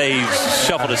they're going to say he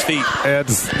shuffled his feet.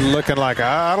 Ed's looking like,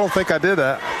 I don't think I did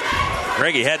that.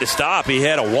 Greg, he had to stop. He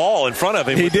had a wall in front of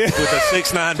him with a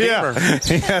 6'9" Beamer.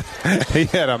 He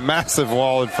had a massive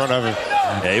wall in front of him.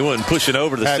 Yeah, he wasn't pushing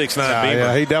over the 6'9" Beamer.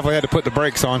 Yeah, he definitely had to put the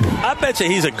brakes on. I bet you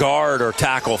he's a guard or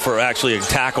tackle for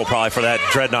that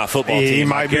Dreadnought football team. He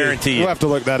might guarantee We'll have to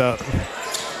look that up.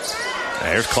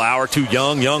 There's Clower to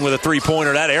Young. Young with a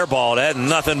three-pointer. That air ball, that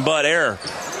nothing but air.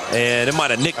 And it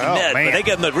might have nicked the net, but they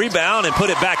get him the rebound and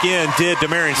put it back in, did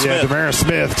Demarion Smith. Yeah, Demarion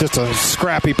Smith, just a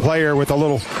scrappy player with a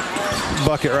little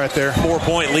bucket right there.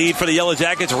 4-point lead for the Yellow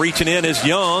Jackets. Reaching in is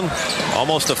Young.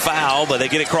 Almost a foul, but they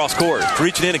get it cross court.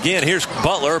 Reaching in again. Here's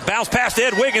Butler. Bounce past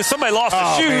Ed Wiggins. Somebody lost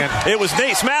a shoe. Man. It was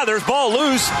Nate Smathers. Ball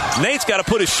loose. Nate's got to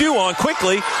put his shoe on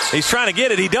quickly. He's trying to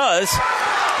get it. He does.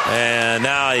 And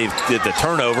now he did the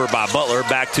turnover by Butler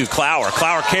back to Clower.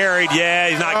 Clower carried. Yeah,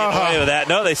 he's not getting away with that.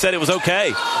 No, they said it was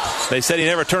okay. They said he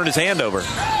never turned his hand over.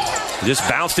 Just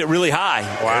bounced it really high.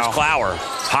 Wow. There's Clower.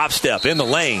 Hop step in the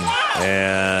lane.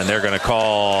 And they're going to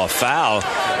call a foul.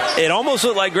 It almost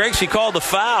looked like, Greg, she called the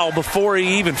foul before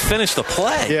he even finished the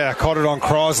play. Yeah, caught it on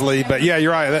Crossley. But, yeah,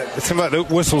 you're right. It seemed like the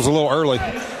whistle was a little early,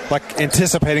 like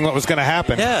anticipating what was going to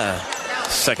happen. Yeah.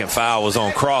 Second foul was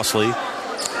on Crossley.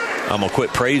 I'm going to quit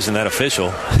praising that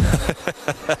official.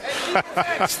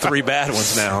 It's 3 bad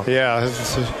ones now. Yeah.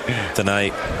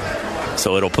 Tonight.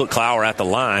 So it'll put Clower at the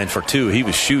line for 2. He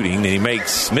was shooting, and he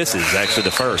misses actually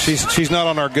the first. She's not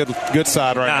on our good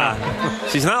side right now.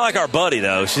 She's not like our buddy,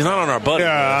 though. She's not on our buddy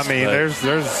list. I mean,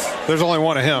 there's only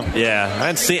one of him.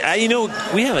 Yeah.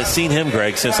 We haven't seen him,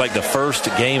 Greg, since like the first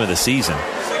game of the season.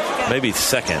 Maybe the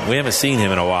second. We haven't seen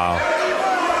him in a while.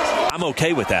 I'm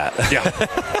okay with that.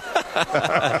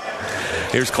 Yeah.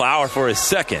 Here's Clower for his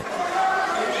second.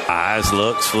 Eyes,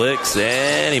 looks, flicks,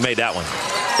 and he made that one.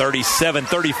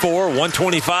 37-34,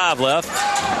 125 left.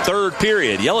 Third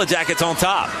period. Yellow Jackets on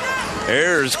top.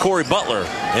 There's Corey Butler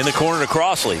in the corner to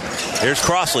Crossley. Here's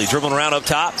Crossley dribbling around up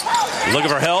top. Looking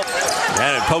for help.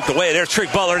 And it poked away. There's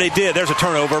Trick Butler. They did. There's a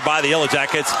turnover by the Yellow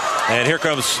Jackets. And here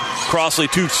comes Crossley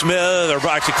to Smith, or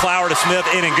actually Clower to Smith,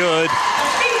 in and good.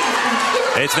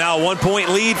 It's now a 1-point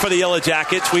lead for the Yellow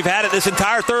Jackets. We've had it this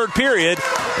entire third period.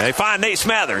 And they find Nate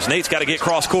Smathers. Nate's got to get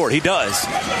cross court. He does.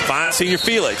 Find Senior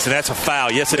Felix, and that's a foul.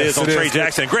 Yes, it is on Trey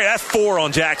Jackson. Great. That's 4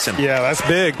 on Jackson. Yeah, that's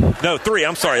big. No, 3.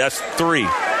 I'm sorry. That's 3.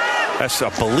 I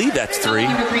believe that's 3.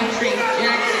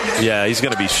 Yeah, he's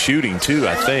going to be shooting too,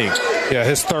 I think. Yeah,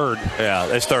 his third. Yeah,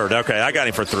 his third. Okay, I got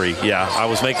him for 3. Yeah, I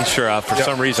was making sure. For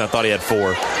some reason, I thought he had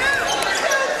 4.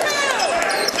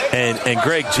 And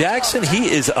Greg Jackson,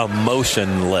 he is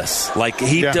emotionless. Like,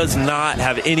 he does not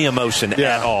have any emotion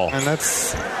at all. And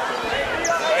that's...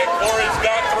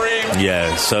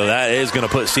 Yeah, so that is going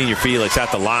to put Senior Felix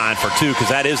at the line for 2, because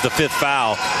that is the 5th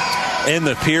foul in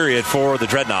the period for the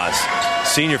Dreadnaughts.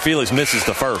 Senior Felix misses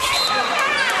the first.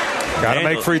 Got to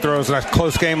make free throws in a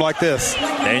close game like this.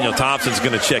 Daniel Thompson's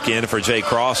going to check in for Jay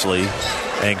Crossley.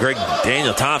 And Greg,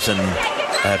 Daniel Thompson,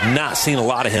 I have not seen a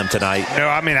lot of him tonight. No,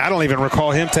 I mean, I don't even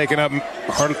recall him taking up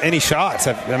any shots.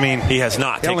 I mean, he has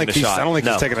not taken a shot. I don't think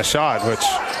he's taken a shot, which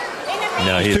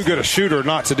he's too good a shooter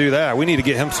not to do that. We need to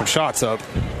get him some shots up.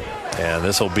 And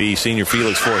this will be Senior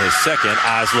Felix for his second.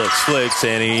 Eyes look slicks,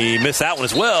 and he missed that one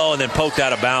as well, and then poked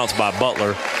out of bounds by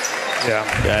Butler. Yeah.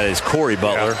 That is Corey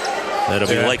Butler. Yeah. That'll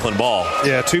be Lakeland ball.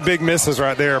 Yeah, 2 big misses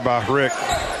right there by Rick.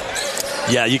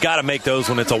 Yeah, you got to make those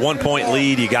when it's a 1-point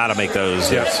lead. You got to make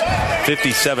those. Yep. There's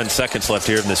 57 seconds left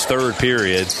here in this third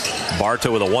period.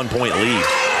 Bartow with a 1-point lead.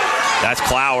 That's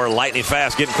Clower, lightning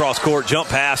fast, getting cross court, jump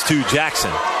pass to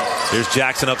Jackson. Here's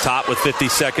Jackson up top with 50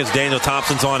 seconds. Daniel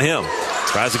Thompson's on him.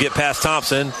 Tries to get past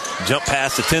Thompson. Jump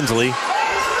pass to Tinsley.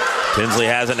 Tinsley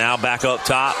has it now back up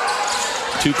top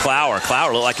to Clower.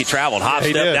 Clower looked like he traveled. Hop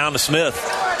step down to Smith.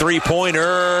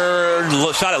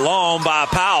 3-pointer. Shot it long by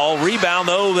Powell. Rebound,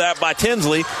 though, that by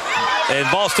Tinsley. And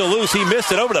ball still loose. He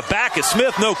missed it over the back at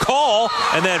Smith. No call.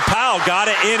 And then Powell got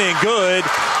it in and good.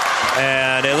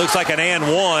 And it looks like an and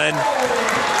one.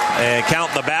 And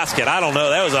count the basket. I don't know.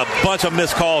 That was a bunch of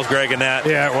missed calls, Greg, in that.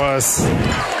 Yeah, it was.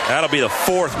 That'll be the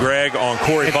 4th, Greg, on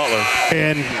Corey Butler.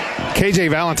 And KJ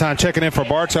Valentine checking in for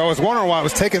Bartow. I was wondering why it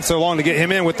was taking so long to get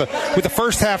him in. With the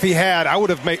first half he had, I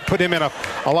would have put him in a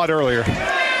lot earlier.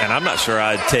 And I'm not sure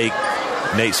I'd take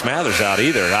Nate Smathers out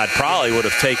either. I probably would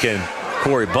have taken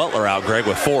Corey Butler out, Greg,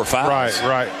 with 4 fouls.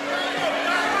 Right.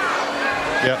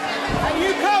 Yep.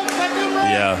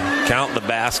 Yeah, count the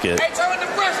basket.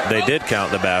 They did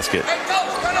count the basket.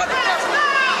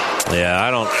 Yeah, I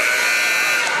don't.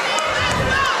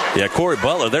 Yeah, Corey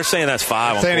Butler, they're saying that's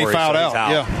 5 on Corey. He fouled out.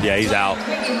 Yeah, he's out.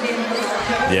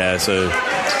 Yeah, so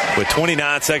with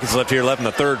 29 seconds left here, left in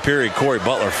the third period, Corey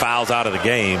Butler fouls out of the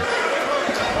game.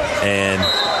 And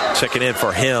checking in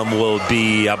for him will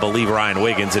be, I believe, Ryan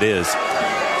Wiggins. It is.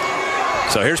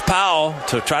 So here's Powell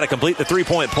to try to complete the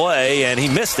 3-point play, and he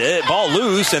missed it. Ball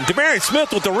loose, and Demarion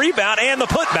Smith with the rebound and the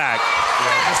putback.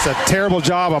 Yeah, that's a terrible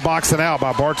job of boxing out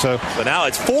by Bartow. But now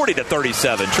it's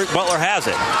 40-37. Trick Butler has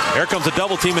it. Here comes a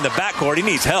double team in the backcourt. He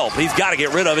needs help. He's got to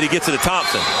get rid of it. He gets it to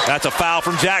Thompson. That's a foul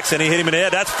from Jackson. He hit him in the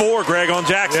head. That's 4, Greg, on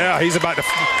Jackson. Yeah, he's about to.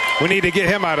 We need to get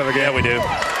him out of the game. Yeah, we do.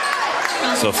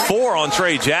 So 4 on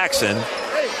Trey Jackson.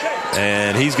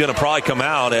 And he's going to probably come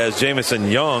out as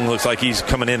Jamison Young looks like he's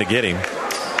coming in to get him.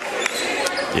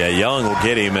 Yeah, Young will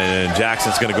get him, and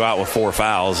Jackson's going to go out with 4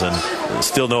 fouls, and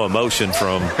still no emotion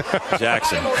from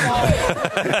Jackson.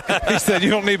 He said, you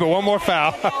don't need but one more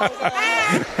foul.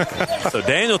 So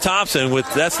Daniel Thompson,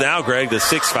 that's now, Greg, the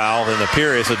 6th foul in the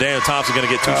period. So Daniel Thompson going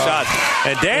to get 2 shots.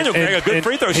 And Daniel, Greg, a good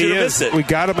free throw. Should have missed it. We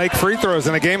got to make free throws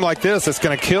in a game like this. It's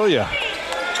going to kill you.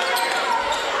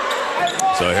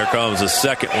 So here comes the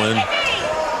second one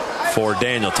for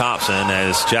Daniel Thompson,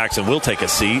 as Jackson will take a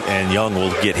seat and Young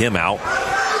will get him out.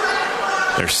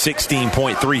 There's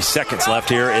 16.3 seconds left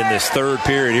here in this third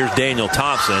period. Here's Daniel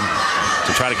Thompson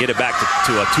to try to get it back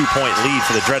to a 2-point lead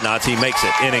for the Dreadnaughts. He makes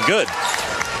it in and good.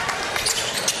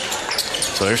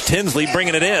 So there's Tinsley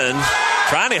bringing it in,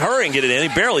 trying to hurry and get it in.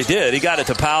 He barely did. He got it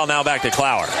to Powell, now back to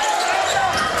Clower.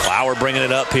 Clower bringing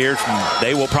it up here.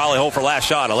 They will probably hold for last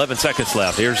shot. 11 seconds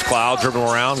left. Here's Cloud dribbling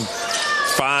around.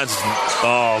 Finds,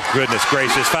 oh, goodness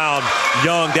gracious. Found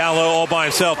Young down low all by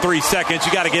himself. 3 seconds.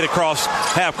 You got to get across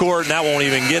half court, and that won't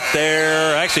even get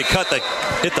there. Actually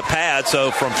hit the pad,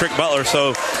 so from Trick Butler.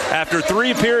 So after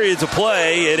 3 periods of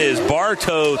play, it is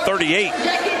Bartow 38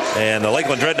 and the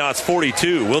Lakeland Dreadnaughts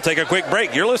 42. We'll take a quick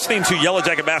break. You're listening to Yellow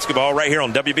Jacket Basketball right here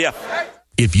on WBF.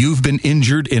 If you've been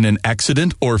injured in an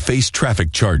accident or face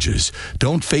traffic charges,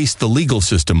 don't face the legal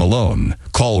system alone.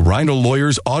 Call Rhino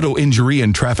Lawyers Auto Injury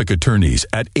and Traffic Attorneys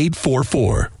at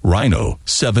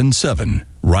 844-RHINO-77.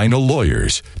 Rhino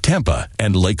Lawyers, Tampa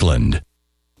and Lakeland.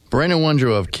 Brandon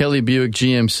Wondrow of Kelly Buick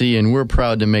GMC, and we're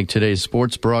proud to make today's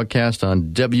sports broadcast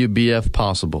on WBF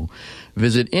possible.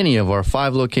 Visit any of our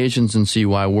 5 locations and see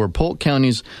why we're Polk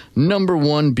County's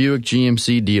 #1 Buick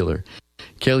GMC dealer.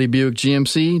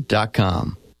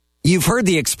 KellyBuickGMC.com. You've heard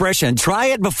the expression, try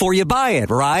it before you buy it,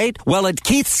 right? Well, at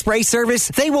Keith's Spray Service,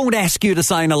 they won't ask you to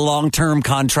sign a long-term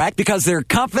contract because they're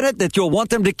confident that you'll want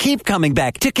them to keep coming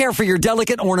back to care for your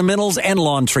delicate ornamentals and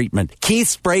lawn treatment. Keith's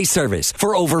Spray Service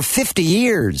for over 50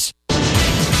 years.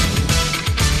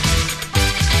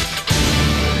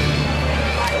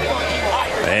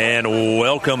 And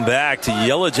welcome back to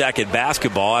Yellow Jacket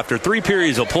Basketball. After 3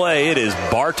 periods of play, it is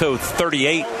Bartow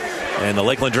 38 And the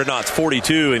Lakeland Dreadnaughts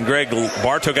 42, and Greg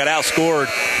Bartow got outscored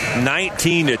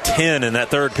 19-10 in that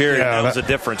third period. Yeah, that was a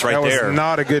difference right there. That was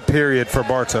not a good period for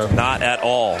Bartow. Not at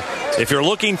all. If you're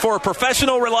looking for a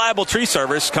professional, reliable tree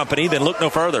service company, then look no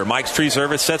further. Mike's Tree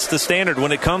Service sets the standard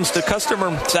when it comes to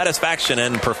customer satisfaction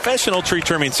and professional tree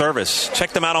trimming service. Check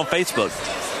them out on Facebook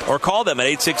or call them at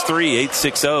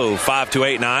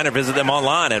 863-860-5289 or visit them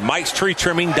online at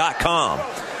mikestreetrimming.com.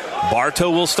 Bartow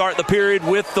will start the period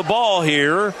with the ball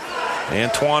here.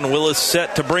 Antoine Willis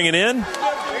set to bring it in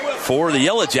for the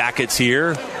Yellow Jackets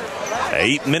here.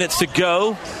 8 minutes to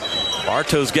go.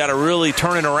 Bartow's got to really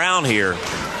turn it around here.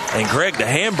 And, Greg, the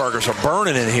hamburgers are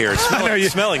burning in here. It's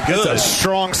smelling good. It's a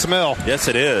strong smell. Yes,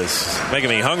 it is. Making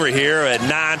me hungry here at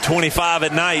 9:25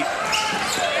 at night.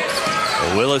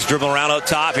 Willis dribbling around up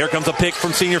top. Here comes a pick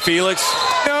from Senior Felix.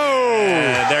 No!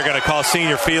 And they're going to call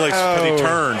Senior Felix because he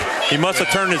turned. He must have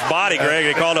turned his body, Greg.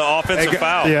 They called an offensive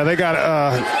foul. Yeah, they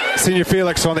got Senior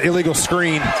Felix on the illegal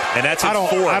screen. And that's his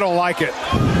fourth. I don't like it.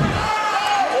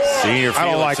 Senior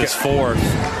Felix is fourth.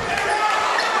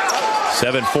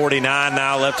 7:49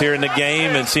 now left here in the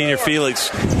game, and Senior Felix,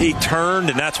 he turned,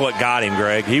 and that's what got him,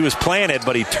 Greg. He was planted,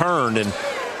 but he turned, and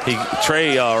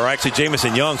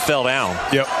Jamison Young fell down.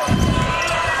 Yep.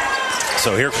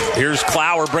 So here's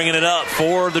Clower bringing it up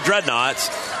for the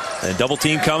Dreadnaughts. And double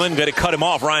team coming. Going to cut him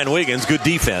off. Ryan Wiggins. Good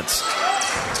defense.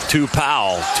 To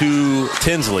Powell. To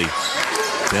Tinsley.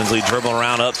 Tinsley dribbling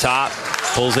around up top.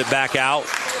 Pulls it back out.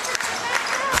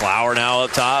 Clower now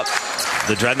up top.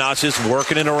 The Dreadnaughts just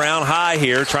working it around high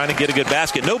here, trying to get a good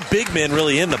basket. No big men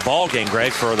really in the ball game,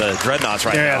 Greg, for the Dreadnaughts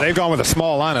right now. Yeah, they've gone with a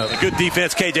small lineup. Good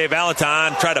defense, KJ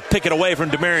Valentine. Tried to pick it away from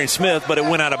Demarion Smith, but it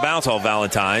went out of bounds off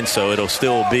Valentine, so it'll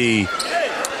still be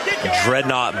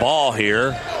Dreadnaught ball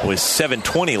here with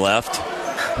 7:20 left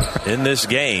in this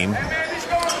game.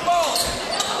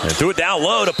 And threw it down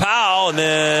low to Powell, and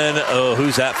then,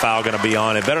 who's that foul going to be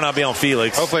on? It better not be on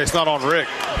Felix. Hopefully it's not on Rick.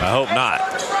 I hope not.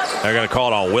 They're going to call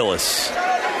it on Willis.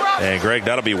 And, Greg,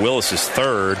 that'll be Willis's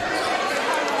third.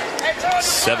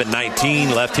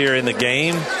 7:19 left here in the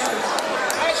game.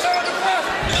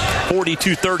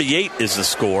 42-38 is the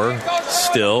score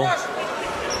still.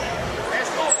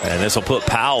 And this will put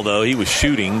Powell, though. He was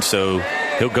shooting, so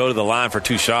he'll go to the line for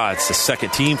 2 shots. The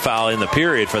second team foul in the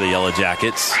period for the Yellow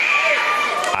Jackets.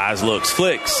 Eyes looks,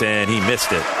 flicks, and he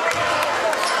missed it.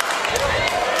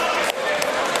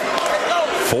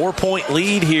 4-point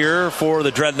lead here for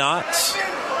the Dreadnaughts.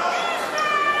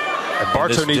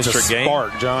 Bartow needs a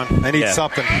spark, John. They need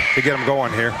something to get them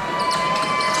going here.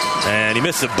 And he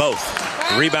missed them both.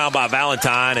 Rebound by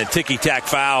Valentine and ticky-tack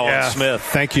foul on Smith.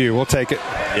 Thank you. We'll take it.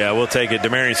 Yeah, we'll take it.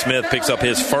 Demarion Smith picks up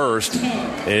his first.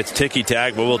 It's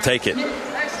ticky-tack, but we'll take it.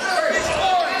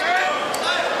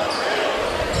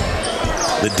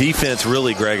 The defense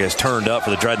really, Greg, has turned up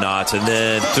for the Dreadnaughts and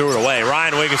then threw it away.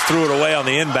 Ryan Wiggins threw it away on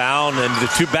the inbound, and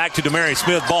back to Demarion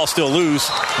Smith. Ball still loose.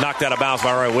 Knocked out of bounds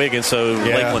by Ryan Wiggins, so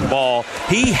Lakeland ball.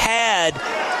 He had,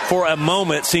 for a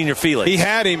moment, Senior Felix. He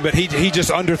had him, but he just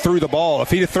underthrew the ball.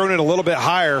 If he'd have thrown it a little bit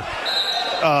higher,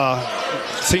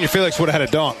 Senior Felix would have had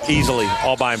a dunk. Easily,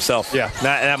 all by himself. Yeah.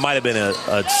 That might have been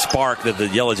a spark that the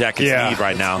Yellow Jackets need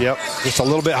right now. Yep. Just a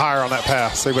little bit higher on that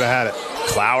pass. They would have had it.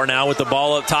 Clower now with the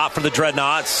ball up top for the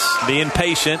Dreadnaughts. Being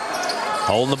patient.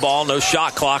 Holding the ball. No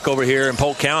shot clock over here in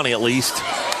Polk County, at least.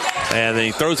 And then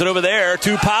he throws it over there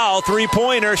to Powell.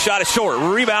 3-pointer. Shot is short.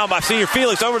 Rebound by Senior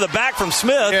Felix over the back from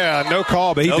Smith. Yeah, no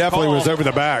call, but he definitely was over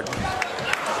the back.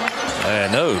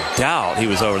 No doubt he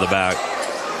was over the back.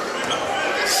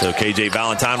 So KJ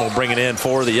Valentine will bring it in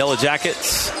for the Yellow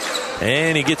Jackets.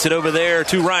 And he gets it over there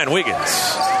to Ryan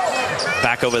Wiggins.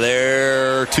 Back over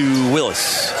there to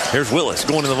Willis. Here's Willis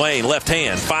going in the lane. Left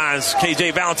hand. Finds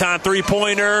KJ Valentine.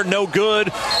 3-pointer. No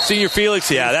good. Senior Felix.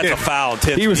 Yeah, that's a foul.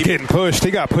 He was getting pushed. He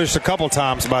got pushed a couple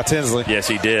times by Tinsley. Yes,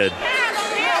 he did.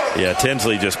 Yeah,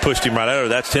 Tinsley just pushed him right over.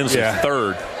 That's Tinsley's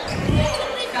third.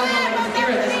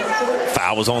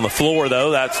 Foul was on the floor, though.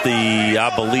 That's the,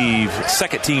 I believe,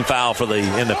 second team foul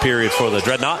in the period for the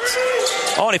Dreadnaughts.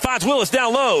 Oh, and he finds Willis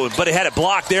down low, but he had it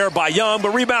blocked there by Young.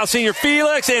 But rebound Senior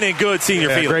Felix, and in good Senior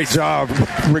Felix. Great job,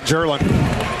 Rick Jerlin.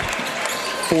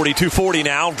 42-40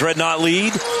 now, Dreadnaught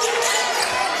lead.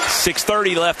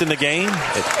 6:30 left in the game.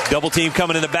 Double team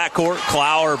coming in the backcourt.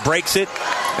 Clower breaks it.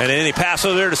 And then he passes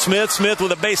over there to Smith. Smith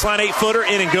with a baseline 8-footer,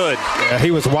 in and good. Yeah,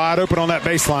 he was wide open on that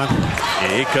baseline.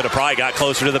 Yeah, he could have probably got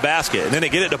closer to the basket. And then they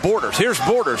get it to Borders. Here's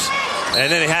Borders. And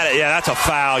then he had it. Yeah, that's a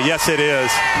foul. Yes, it is.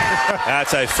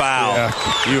 That's a foul. Yeah.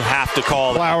 You have to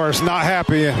call that. Clower's not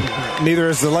happy. Neither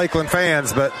is the Lakeland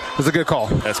fans, but it was a good call.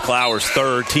 That's Clower's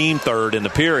team third in the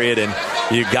period, and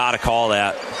you got to call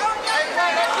that.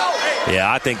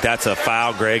 Yeah, I think that's a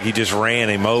foul, Greg. He just ran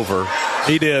him over.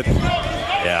 He did.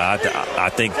 Yeah, I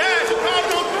think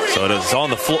so. It's on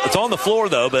the floor. It's on the floor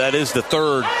though, but that is the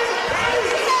third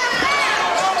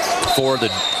for the.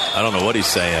 I don't know what he's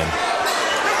saying.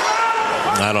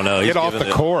 I don't know. Get off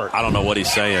the court. I don't know what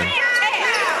he's saying.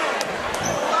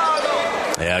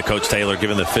 Yeah, Coach Taylor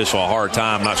giving the official a hard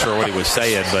time. Not sure what he was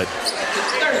saying, but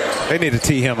they need to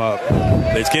tee him up.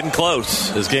 It's getting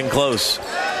close. It's getting close.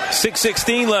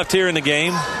 6:16 left here in the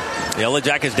game. Yellow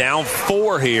Jackets down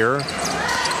 4 here.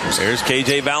 There's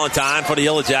KJ Valentine for the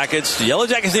Yellow Jackets. The Yellow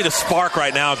Jackets need a spark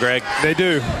right now, Greg. They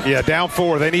do. Yeah, down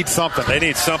 4. They need something. They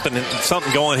need something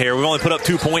going here. We've only put up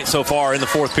 2 points so far in the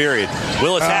fourth period.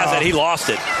 Willis has it. He lost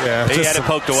it. Yeah, he had it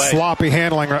poked away. Sloppy ball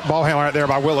handling right there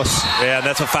by Willis. Yeah, and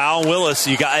that's a foul on Willis.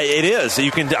 It is. You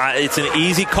can. It's an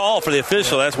easy call for the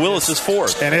official. That's Willis's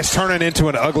fourth. And it's turning into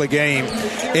an ugly game.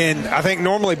 And I think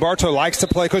normally Bartow likes to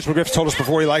play. Coach McGriff told us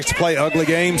before he likes to play ugly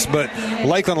games, but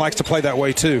Lakeland likes to play that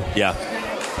way too. Yeah.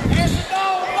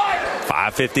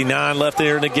 5:59 left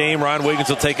there in the game. Ryan Wiggins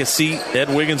will take a seat.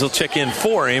 Ed Wiggins will check in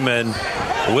for him, and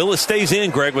Willis stays in,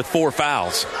 Greg, with 4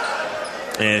 fouls.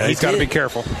 And he's got to be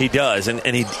careful. He does, and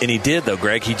he did though,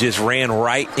 Greg. He just ran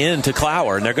right into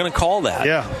Clower, and they're going to call that.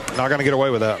 Yeah, not going to get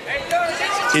away with that.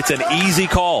 It's an easy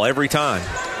call every time.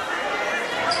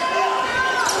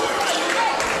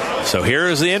 So here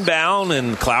is the inbound,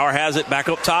 and Clower has it back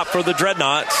up top for the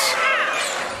Dreadnaughts.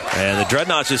 And the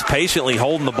Dreadnaughts just patiently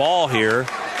holding the ball here.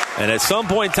 And at some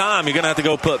point in time, you're going to have to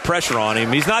go put pressure on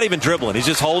him. He's not even dribbling. He's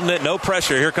just holding it. No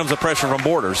pressure. Here comes the pressure from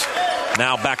Borders.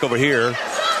 Now back over here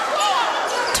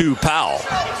to Powell.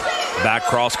 Back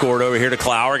cross court over here to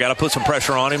Clower. Got to put some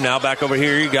pressure on him. Now back over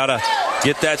here. You got to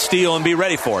get that steal and be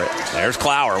ready for it. There's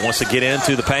Clower. Wants to get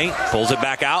into the paint. Pulls it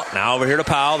back out. Now over here to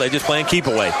Powell. They just playing keep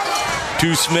away.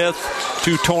 To Smith.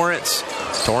 To Torrance.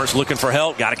 Torrance looking for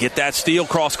help. Got to get that steal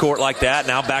cross court like that.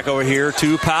 Now back over here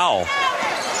to Powell.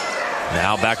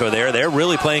 Now back over there. They're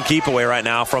really playing keep away right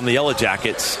now from the Yellow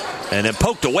Jackets. And then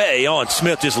poked away on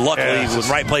Smith. Just luckily was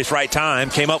right place, right time.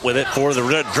 Came up with it for the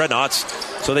Dreadnaughts.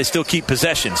 So they still keep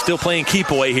possession. Still playing keep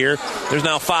away here. There's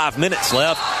now 5 minutes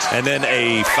left. And then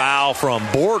a foul from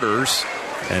Borders.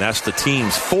 And that's the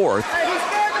team's fourth.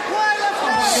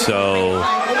 So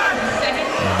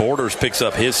Borders picks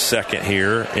up his second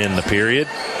here in the period.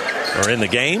 Or in the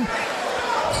game.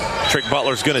 Trick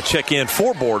Butler's going to check in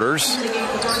for Borders.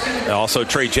 Also,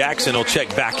 Trey Jackson will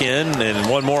check back in, and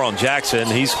one more on Jackson.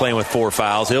 He's playing with 4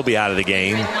 fouls. He'll be out of the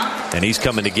game, and he's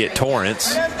coming to get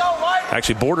Torrance.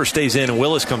 Actually, Borders stays in, and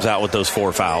Willis comes out with those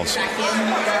 4 fouls.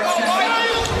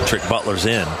 Trick Butler's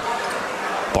in.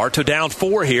 Bartow down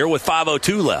 4 here with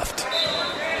 5:02 left.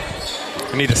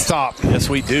 We need to stop. Yes,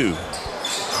 we do.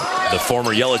 The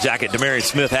former Yellow Jacket, Demarion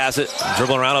Smith, has it.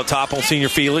 Dribbling around up top on Senior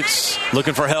Felix.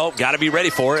 Looking for help. Got to be ready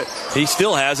for it. He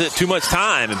still has it. Too much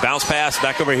time. And bounce pass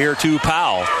back over here to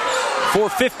Powell.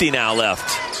 4:50 now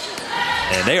left.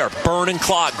 And they are burning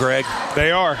clock, Greg.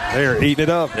 They are. They are eating it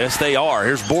up. Yes, they are.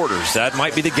 Here's Borders. That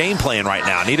might be the game plan right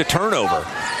now. Need a turnover.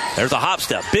 There's a hop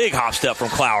step. Big hop step from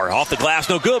Clower. Off the glass,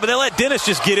 no good. But they let Dennis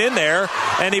just get in there,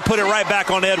 and he put it right back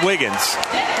on Ed Wiggins.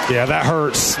 Yeah, that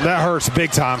hurts. That hurts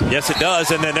big time. Yes, it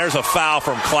does. And then there's a foul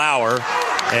from Clower,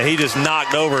 and he just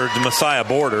knocked over Messiah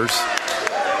Borders.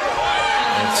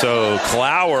 And so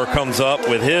Clower comes up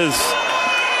with his,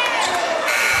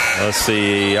 let's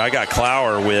see, I got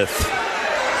Clower with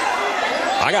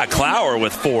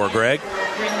 4, Greg.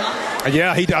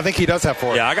 Yeah, I think he does have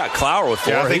 4. Yeah, I got Clower with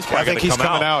 4. Yeah, I think he's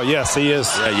coming out. Yes, he is.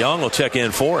 Yeah, Young will check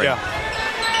in for him.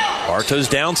 Yeah. Bartow's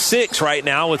down 6 right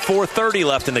now with 4:30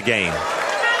 left in the game.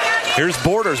 Here's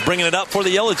Borders bringing it up for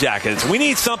the Yellow Jackets. We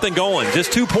need something going.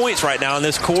 Just 2 points right now in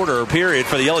this quarter period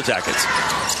for the Yellow Jackets.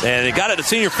 And they got it to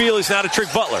Senior Felix, now to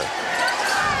Trick Butler.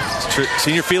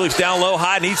 Senior Felix down low,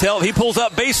 high, needs help. He pulls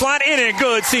up baseline, in and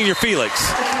good, Senior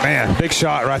Felix. Man, big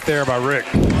shot right there by Rick.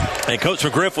 And Coach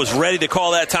McGriff was ready to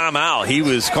call that timeout. He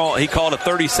called a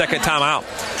 30-second timeout.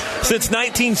 Since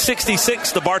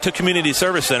 1966, the Bartow Community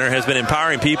Service Center has been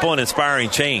empowering people and inspiring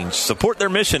change. Support their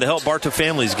mission to help Bartow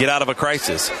families get out of a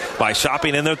crisis by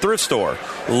shopping in their thrift store,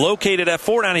 located at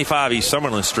 495 East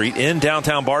Summerlin Street in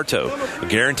downtown Bartow.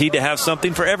 Guaranteed to have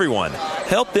something for everyone.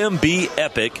 Help them be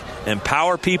epic,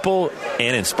 empower people,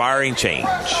 and inspiring change.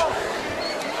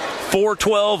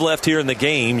 4:12 left here in the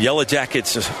game. Yellow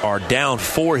Jackets are down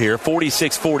 4 here,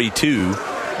 46-42.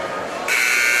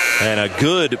 And a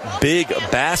good big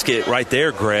basket right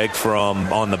there, Greg,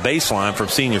 from on the baseline from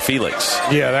Senior Felix.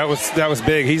 Yeah, that was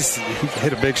big. He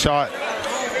hit a big shot.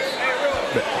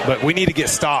 But we need to get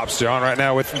stops, John, right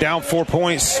now. With down 4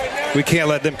 points, we can't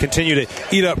let them continue to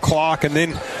eat up clock and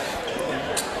then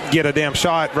get a damn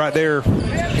shot right there.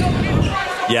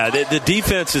 Yeah, the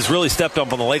defense has really stepped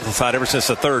up on the Lakeland side ever since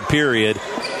the third period,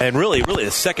 and really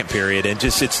the second period. And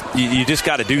you just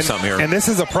got to do something here. And this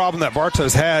is a problem that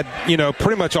Bartow's had,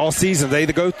 pretty much all season. They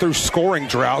go through scoring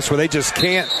droughts where they just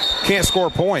can't score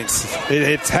points.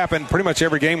 It's happened pretty much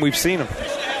every game we've seen them.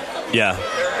 Yeah.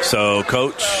 So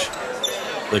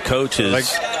the coach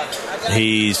is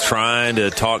he's trying to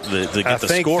talk to get the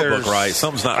scorebook right.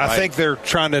 Something's not right. I think they're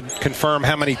trying to confirm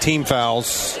how many team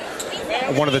fouls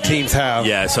one of the teams have.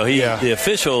 Yeah, so the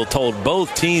official told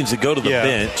both teams to go to the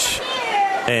bench,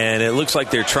 and it looks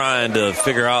like they're trying to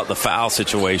figure out the foul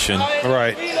situation.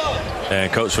 Right.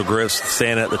 And Coach McGriff's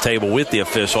standing at the table with the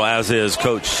official, as is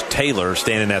Coach Taylor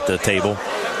standing at the table.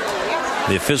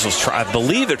 The officials, I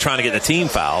believe they're trying to get the team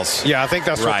fouls. Yeah, I think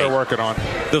that's what they're working on.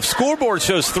 The scoreboard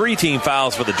shows 3 team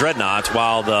fouls for the Dreadnaughts,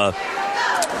 while the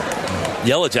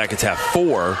Yellow Jackets have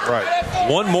 4. Right.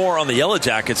 One more on the Yellow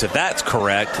Jackets, if that's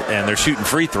correct, and they're shooting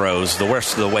free throws. The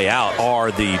rest of the way out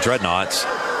are the Dreadnaughts,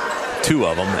 2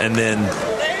 of them. And then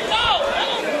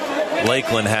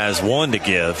Lakeland has 1 to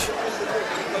give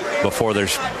before their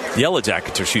Yellow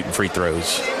Jackets are shooting free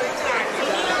throws.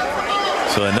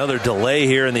 So another delay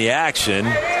here in the action.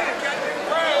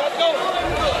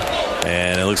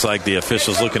 And it looks like the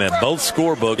officials looking at both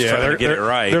scorebooks trying to get it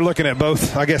right. They're looking at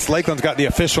both. I guess Lakeland's got the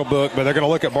official book, but they're going to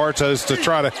look at Bartow's to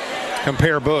try to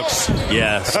compare books.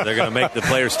 Yeah, so they're going to make the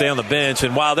players stay on the bench.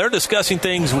 And while they're discussing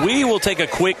things, we will take a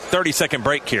quick 30-second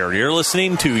break here. You're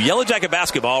listening to Yellow Jacket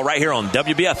Basketball right here on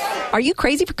WBF. Are you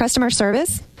crazy for customer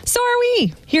service? So are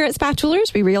we. Here at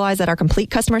Spatulas, we realize that our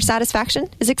complete customer satisfaction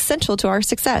is essential to our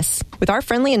success. With our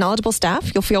friendly and knowledgeable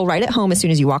staff, you'll feel right at home as soon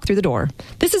as you walk through the door.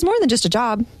 This is more than just a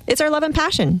job. It's our love and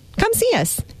passion. Come see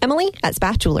us. Emily at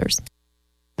Spatulas.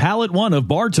 Pallet One of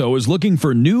Bartow is looking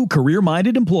for new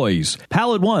career-minded employees.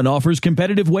 Pallet One offers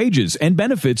competitive wages and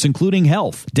benefits including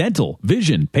health, dental,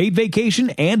 vision, paid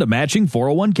vacation, and a matching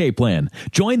 401k plan.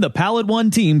 Join the Pallet One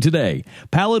team today.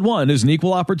 Pallet One is an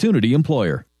equal opportunity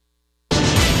employer.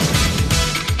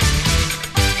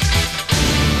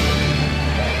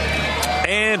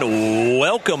 And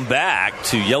welcome back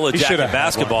to Yellow Jacket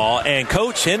Basketball. And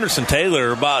Coach Henderson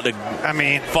Taylor about to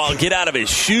get out of his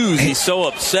shoes. He's so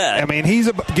upset.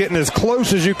 He's getting as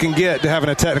close as you can get to having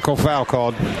a technical foul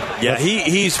called. Yeah,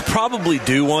 he's probably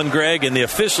due one, Greg, and the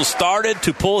official started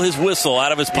to pull his whistle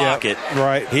out of his pocket. Yeah,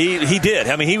 right. He did.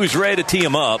 He was ready to tee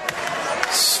him up.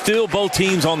 Still both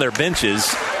teams on their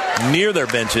benches, near their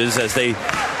benches, as they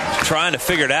trying to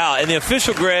figure it out. And the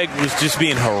official, Greg, was just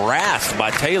being harassed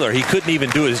by Taylor. He couldn't even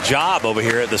do his job over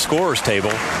here at the scorer's table.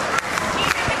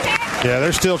 Yeah,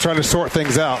 they're still trying to sort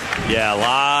things out. Yeah, a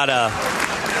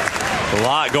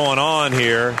lot going on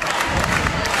here.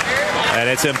 And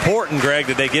it's important, Greg,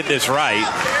 that they get this right.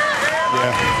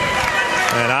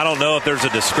 Yeah. And I don't know if there's a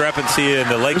discrepancy in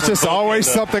the Lakeland book. There's just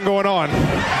always something going on.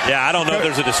 Yeah, I don't know if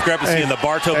there's a discrepancy in the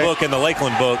Bartow book and the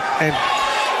Lakeland book. And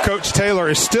Coach Taylor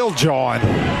is still jawing.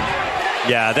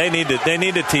 Yeah, they need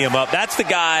to tee him up. That's the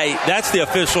guy, that's the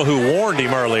official who warned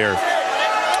him earlier.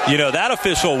 That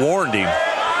official warned him.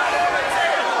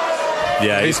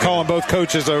 Yeah, he's calling both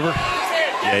coaches over.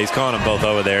 Yeah, he's calling them both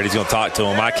over there, and he's going to talk to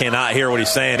them. I cannot hear what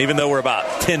he's saying. Even though we're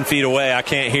about 10 feet away, I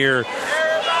can't hear.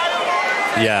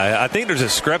 Yeah, I think there's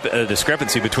a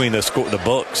discrepancy between the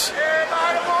books.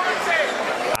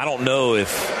 I don't know if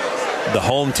the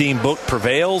home team book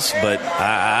prevails, but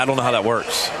I don't know how that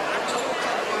works.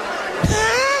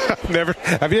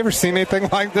 Have you ever seen anything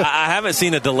like this? I haven't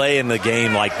seen a delay in the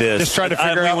game like this. Just trying to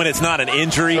figure out when it's not an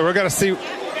injury. So we're going to see.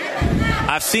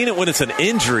 I've seen it when it's an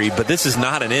injury, but this is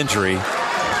not an injury.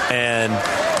 And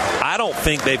I don't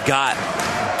think they've got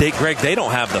Greg, they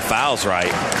don't have the fouls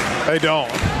right. They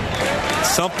don't.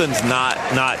 Something's not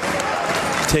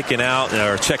ticking out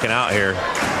or checking out here.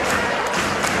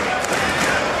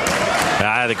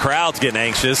 The crowd's getting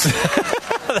anxious.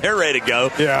 They're ready to go.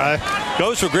 Yeah.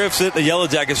 Coach McGriff sent the Yellow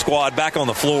Jacket squad back on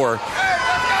the floor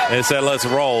and said, let's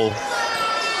roll.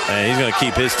 And he's going to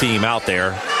keep his team out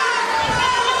there.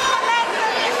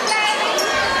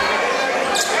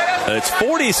 It's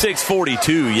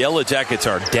 46-42. Yellow Jackets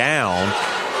are down.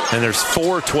 And there's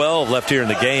 4:12 left here in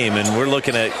the game. And we're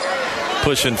looking at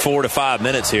pushing 4 to 5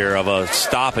 minutes here of a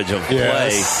stoppage of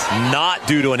play. Not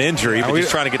due to an injury, but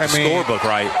just trying to get the scorebook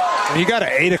right. You got an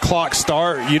 8 o'clock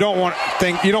start. You don't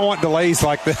want delays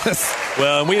like this.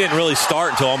 Well, and we didn't really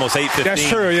start until almost 8:15. That's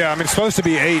true. Yeah, it's supposed to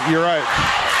be 8. You're right.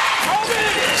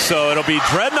 So it'll be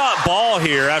Dreadnaught ball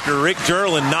here after Rick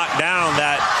Jerlin knocked down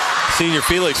that Senior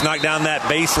Felix knocked down that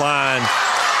baseline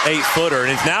 8-footer,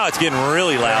 and now it's getting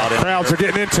really loud. Crowds are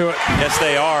getting into it. Yes,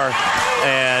 they are.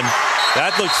 And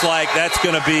that looks like that's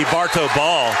going to be Bartow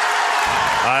ball.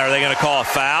 Are they going to call a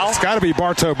foul? It's got to be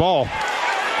Bartow ball.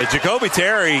 Jacoby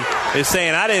Terry is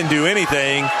saying, I didn't do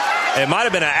anything. It might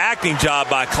have been an acting job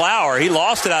by Clower. He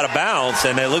lost it out of bounds,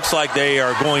 and it looks like they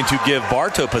are going to give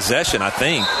Bartow possession, I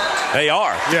think. They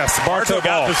are. Yes, Bartow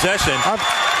got possession.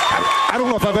 I don't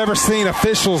know if I've ever seen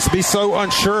officials be so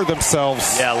unsure of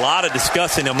themselves. Yeah, a lot of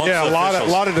discussing amongst the officials.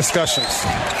 A lot of discussions.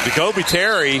 Jacoby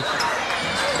Terry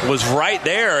was right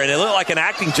there, and it looked like an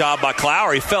acting job by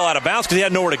Clower. He fell out of bounds because he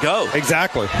had nowhere to go.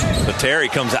 Exactly. So Terry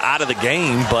comes out of the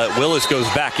game, but Willis goes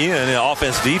back in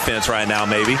offense-defense right now,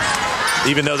 maybe.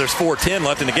 Even though there's 4:10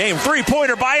 left in the game.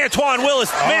 Three-pointer by Antoine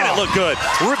Willis. Man, it looked good.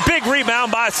 Big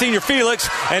rebound by Senior Felix,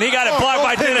 and he got it blocked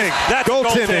by Dennis. That's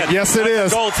goaltending. Yes, it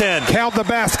is. Goaltend. Count the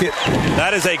basket.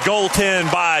 That is a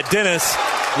goaltend by Dennis.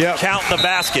 Yep. Count the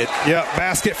basket. Yep,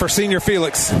 basket for Senior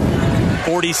Felix.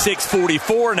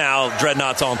 46-44 now.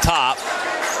 Dreadnaughts on top.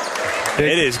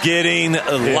 It is getting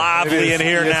lively in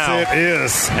here now. Yes, it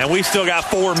is. And we still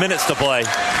got 4 minutes to play.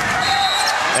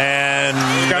 And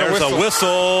there's a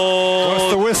whistle. What's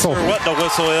the whistle? What the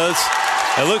whistle is.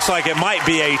 It looks like it might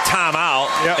be a timeout.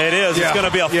 Yep. It is. Yeah. It's going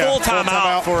to be a full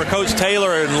timeout for Coach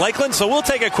Taylor in Lakeland. So we'll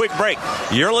take a quick break.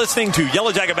 You're listening to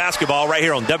Yellow Jacket Basketball right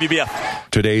here on WBF.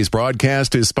 Today's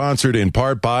broadcast is sponsored in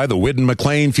part by the Whidden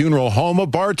McLean Funeral Home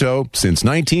of Bartow since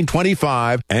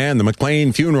 1925 and the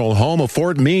McLean Funeral Home of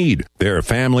Fort Meade. They're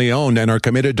family-owned and are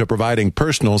committed to providing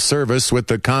personal service with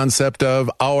the concept of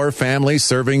our family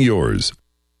serving yours.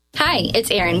 Hi, it's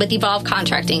Erin with Evolve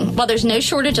Contracting. While there's no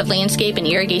shortage of landscape and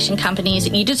irrigation companies,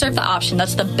 you deserve the option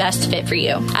that's the best fit for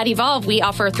you. At Evolve, we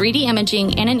offer 3D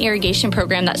imaging and an irrigation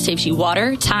program that saves you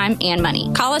water, time, and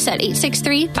money. Call us at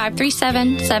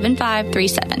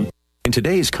 863-537-7537. In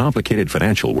today's complicated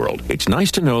financial world, it's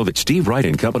nice to know that Steve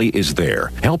Wright & Company is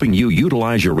there, helping you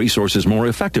utilize your resources more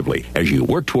effectively as you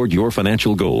work toward your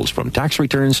financial goals, from tax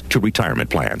returns to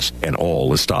retirement plans and all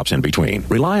the stops in between.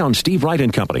 Rely on Steve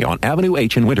Wright & Company on Avenue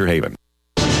H in Winter Haven.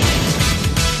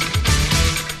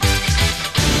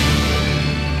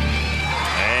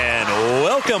 And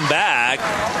welcome back.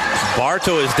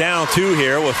 Bartow is down 2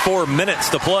 here with 4 minutes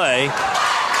to play.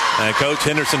 And Coach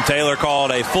Henderson Taylor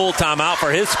called a full timeout for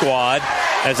his squad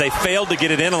as they failed to get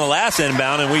it in on the last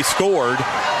inbound, and we scored.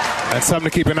 That's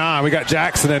something to keep an eye on. We got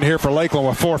Jackson in here for Lakeland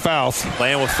with 4 fouls.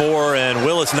 Playing with 4, and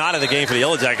Willis not in the game for the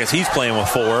Yellow Jackets. He's playing with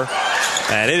 4.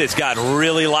 And it has gotten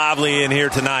really lively in here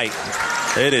tonight.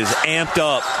 It is amped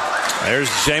up. There's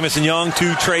Jamison Young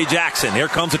to Trey Jackson. Here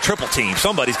comes a triple team.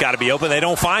 Somebody's got to be open. They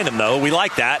don't find him, though. We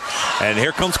like that. And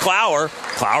here comes Clower.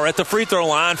 Clower at the free throw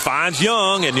line finds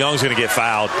Young, and Young's going to get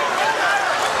fouled.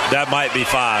 That might be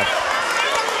 5.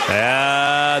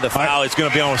 Yeah, the foul is going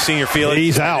to be on Senior Felix.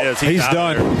 He's out. He's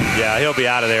done. Yeah, he'll be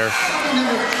out of there.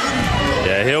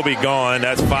 Yeah, he'll be gone.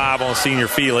 That's 5 on Senior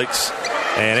Felix.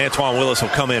 And Antoine Willis will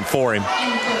come in for him.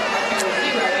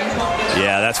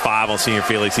 Yeah, that's 5 on Senior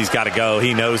Felix. He's got to go.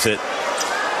 He knows it.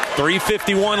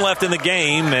 3:51 left in the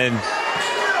game. And,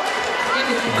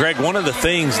 Greg, one of the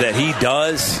things that he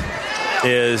does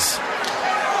is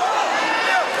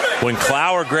when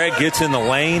Clower, Greg, gets in the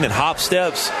lane and hop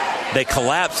steps, they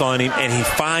collapse on him, and he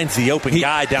finds the open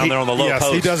guy down there on the low post.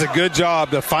 Yes, he does a good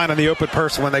job of finding the open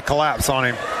person when they collapse on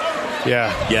him.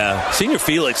 Yeah. Senior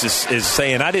Felix is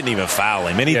saying, I didn't even foul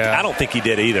him. And I don't think he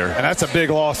did either. And that's a big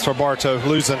loss for Bartow,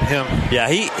 losing him. Yeah,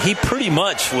 he pretty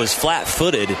much was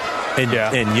flat-footed, and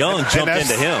Young jumped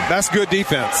into him. That's good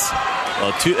defense.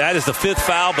 Well, that is the 5th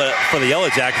foul for the Yellow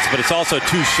Jackets, but it's also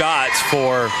 2 shots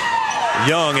for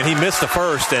Young, and he missed the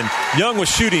first. And Young was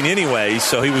shooting anyway,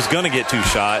 so he was going to get 2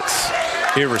 shots,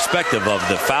 irrespective of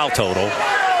the foul total.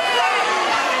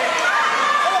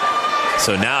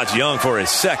 So now it's Young for his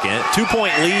second.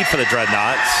 2-point lead for the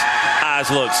Dreadnaughts. Eyes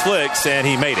looks, flicks, and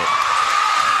he made it.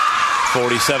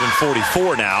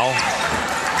 47-44 now.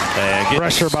 And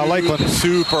pressure by Lakeland.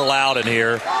 Super loud in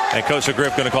here. And Coach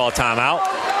McGriff going to call a timeout.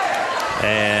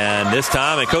 And this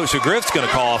time, Coach McGriff's going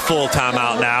to call a full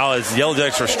timeout now as the Yellow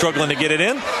Jackets are struggling to get it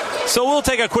in. So we'll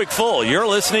take a quick full. You're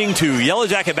listening to Yellow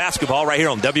Jacket Basketball right here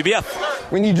on WBF.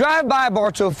 When you drive by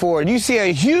Bartow Ford, you see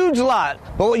a huge lot.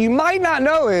 But what you might not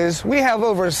know is we have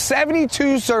over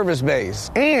 72 service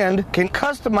bays and can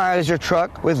customize your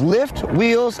truck with lift,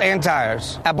 wheels, and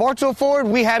tires. At Bartow Ford,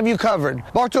 we have you covered.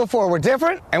 Bartow Ford, we're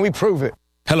different, and we prove it.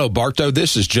 Hello, Bartow.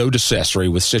 This is Joe DeCessory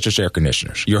with Citrus Air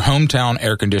Conditioners, your hometown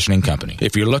air conditioning company.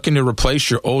 If you're looking to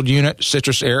replace your old unit,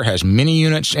 Citrus Air has many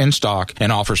units in stock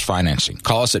and offers financing.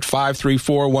 Call us at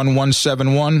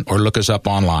 534-1171 or look us up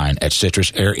online at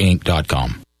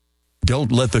citrusairinc.com.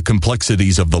 Don't let the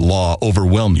complexities of the law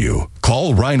overwhelm you.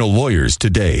 Call Rhino Lawyers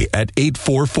today at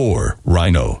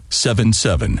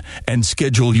 844-RHINO-77 and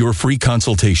schedule your free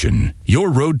consultation.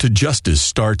 Your road to justice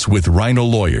starts with Rhino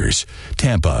Lawyers,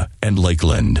 Tampa and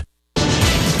Lakeland.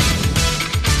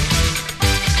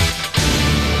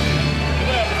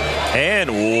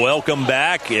 And welcome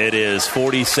back. It is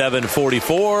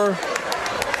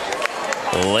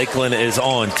 47-44. Lakeland is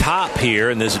on top here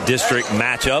in this district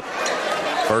matchup.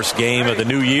 First game of the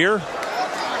new year.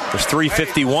 There's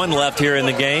 3:51 left here in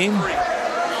the game.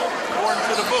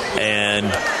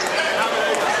 And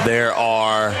there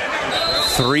are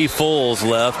 3 fulls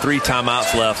left, 3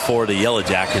 timeouts left for the Yellow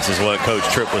Jackets is what Coach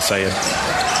Tripp was saying.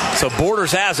 So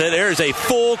Borders has it. There's a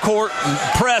full court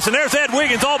press, and there's Ed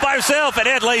Wiggins all by himself, and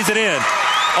Ed lays it in.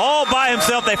 All by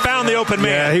himself, they found the open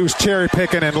man. Yeah, he was cherry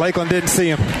picking, and Lakeland didn't see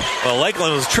him. Well,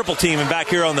 Lakeland was triple teaming back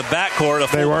here on the backcourt, a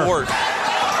full court.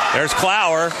 There's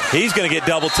Clower. He's going to get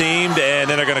double teamed, and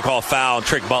then they're going to call foul on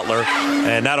Trick Butler,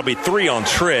 and that'll be 3 on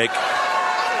Trick.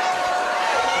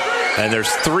 And there's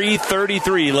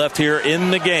 3:33 left here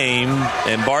in the game,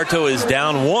 and Bartow is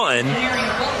down 1.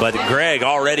 But Greg,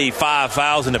 already 5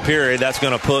 fouls in the period. That's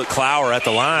going to put Clower at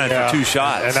the line for 2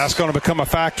 shots, and that's going to become a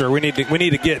factor. We need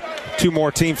to get 2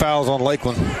 more team fouls on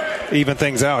Lakeland, even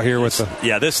things out here with the.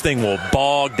 Yeah, this thing will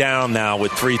bog down now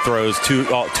with free throws, 2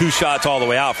 shots all the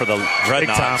way out for the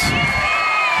Dreadnaughts,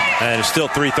 and there's still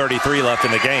 3:33 left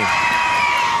in the game.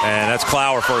 And that's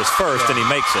Clower for his first, and he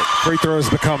makes it. Free throws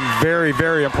become very,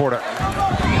 very important.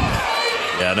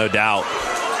 Yeah, no doubt.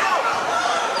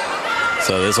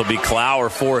 So this will be Clower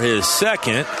for his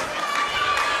second.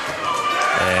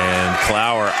 And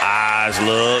Clower eyes,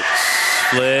 looks,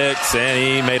 flicks, and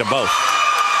he made them both.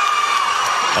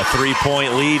 A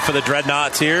 3-point lead for the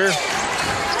Dreadnaughts here.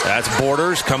 That's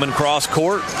Borders coming cross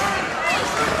court.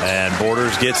 And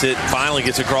Borders finally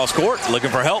gets it cross court,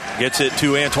 looking for help, gets it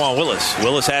to Antoine Willis.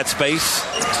 Willis had space.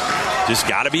 Just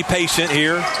got to be patient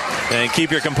here and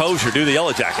keep your composure. Do the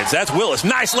Yellow Jackets. That's Willis.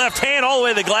 Nice left hand all the way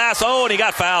to the glass. Oh, and he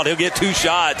got fouled. He'll get 2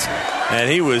 shots. And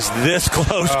he was this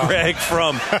close, Greg,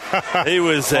 he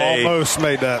was almost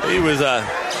made that. He was a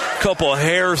couple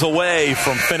hairs away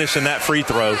from finishing that free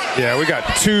throw. Yeah, we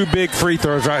got 2 big free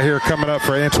throws right here coming up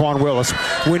for Antoine Willis.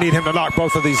 We need him to knock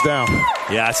both of these down.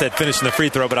 Yeah, I said finishing the free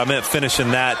throw, but I meant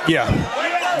finishing that. Yeah.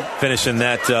 Finishing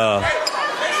that.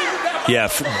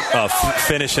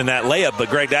 Finishing that layup. But,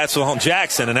 Greg, that's on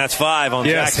Jackson, and that's 5 on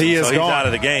Jackson. He is so gone. He's out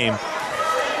of the game.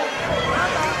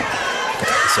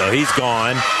 So he's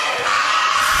gone.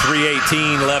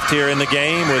 3:18 left here in the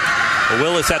game with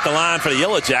Willis at the line for the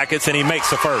Yellow Jackets, and he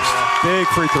makes the first. Big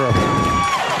free throw.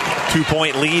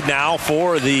 2-point lead now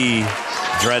for the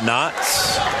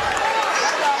Dreadnaughts.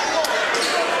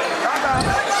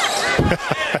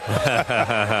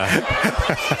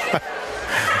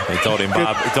 He told him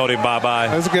bye-bye.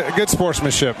 That was good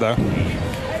sportsmanship, though.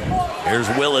 Here's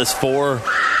Willis for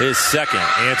his second.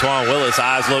 Antoine Willis,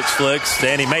 eyes, looks, flicks,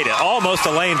 and he made it. Almost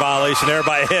a lane violation there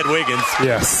by Ed Wiggins.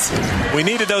 Yes. We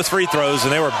needed those free throws,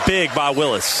 and they were big by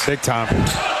Willis. Big time.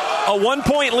 A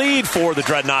 1-point lead for the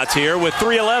Dreadnaughts here with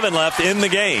 3:11 left in the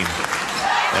game.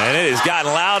 And it has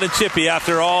gotten loud and chippy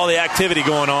after all the activity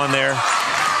going on there.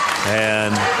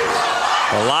 And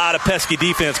a lot of pesky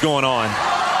defense going on.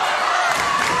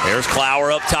 There's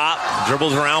Clower up top,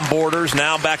 dribbles around Borders,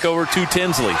 now back over to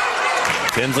Tinsley.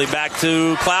 Tinsley back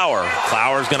to Clower.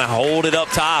 Clower's going to hold it up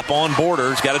top on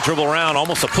Borders. Got to dribble around,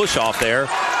 almost a push-off there.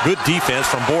 Good defense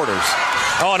from Borders.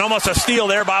 Oh, and almost a steal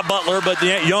there by Butler, but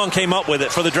Young came up with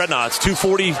it for the Dreadnaughts.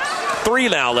 2:43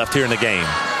 now left here in the game.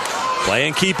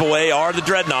 Playing keep away are the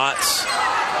Dreadnaughts.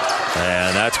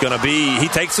 And that's going to be, he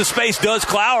takes the space, does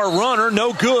Clower, runner,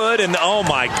 no good. And oh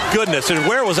my goodness, and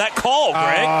where was that call,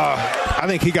 Greg? I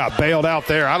think he got bailed out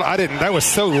there. I didn't, that was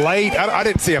so late. I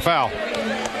didn't see a foul.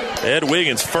 Ed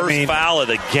Wiggins' first foul of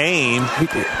the game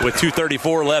with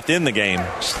 2:34 left in the game.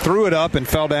 Just threw it up and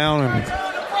fell down and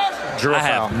drew a foul.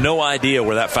 I have no idea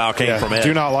where that foul came from, Ed.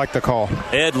 Do not like the call.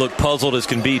 Ed looked puzzled as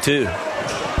can be, too.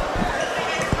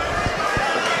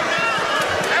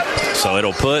 So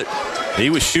it'll put,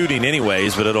 he was shooting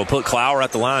anyways, but it'll put Clower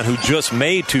at the line, who just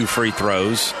made 2 free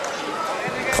throws.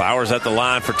 Clower's at the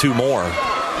line for 2 more.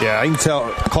 Yeah, you can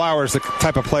tell Clower's the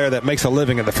type of player that makes a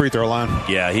living at the free throw line.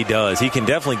 Yeah, he does. He can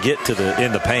definitely get to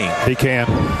in the paint. He can.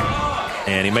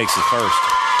 And he makes his first.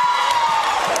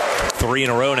 3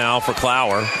 in a row now for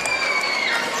Clower.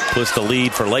 Puts the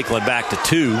lead for Lakeland back to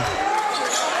 2.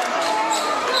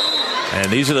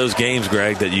 And these are those games,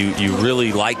 Greg, that you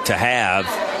really like to have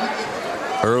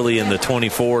early in the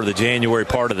January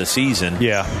part of the season.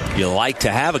 Yeah. You like to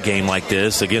have a game like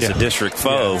this against a district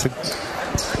foe.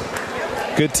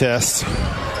 Good test.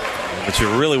 But you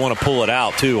really want to pull it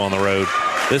out, too, on the road. But you really want to pull it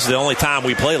out, too, on the road. This is the only time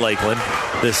we play Lakeland,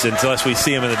 unless we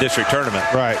see them in the district tournament.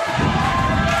 Right.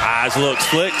 Eyes, looks,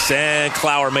 flicks, and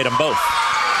Clower made them both.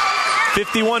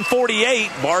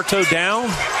 51-48, Bartow down.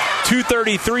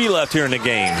 2:33 left here in the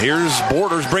game. Here's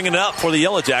Borders bringing it up for the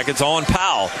Yellow Jackets on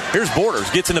Powell. Here's Borders,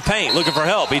 gets in the paint, looking for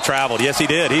help. He traveled. Yes, he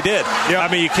did. He did. Yep. I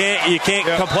mean, you can't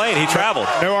complain. He traveled.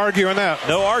 No arguing that.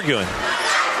 No arguing.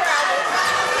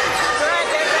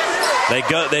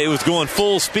 They was going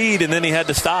full speed, and then he had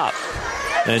to stop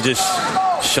and just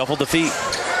shuffled the feet.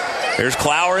 Here's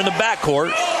Clower in the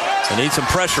backcourt. They need some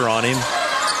pressure on him.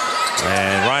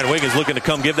 And Ryan Wiggins looking to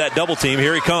come give that double team.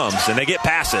 Here he comes. And they get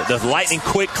past it. The lightning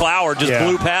quick Clower just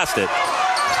blew past it.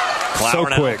 Clower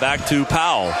now quick. Back to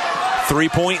Powell.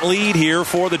 3-point lead here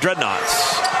for the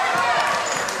Dreadnaughts.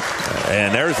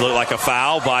 And there's looked like a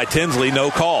foul by Tinsley. No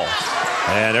call.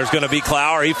 And there's going to be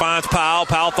Clower. He finds Powell.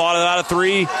 Powell thought about a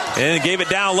three and gave it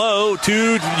down low.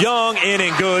 Too young, in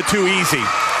and good. Too easy.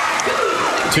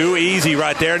 Too easy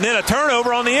right there. And then a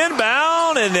turnover on the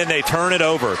inbound, and then they turn it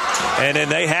over. And then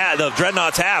the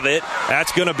Dreadnaughts have it.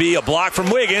 That's going to be a block from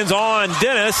Wiggins on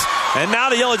Dennis. And now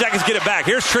the Yellow Jackets get it back.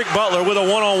 Here's Trick Butler with a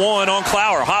one-on-one on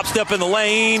Clower. Hop step in the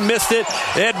lane, missed it.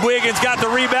 Ed Wiggins got the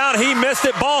rebound. He missed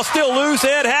it. Ball still loose.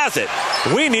 Ed has it.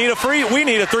 We need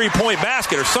a three-point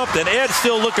basket or something. Ed's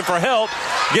still looking for help.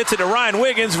 Gets it to Ryan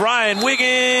Wiggins. Ryan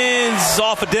Wiggins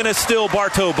off of Dennis. Still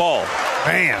Bartow ball.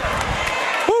 Man.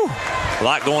 A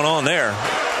lot going on there.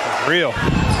 Real.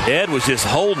 Ed was just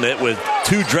holding it with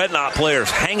two Dreadnought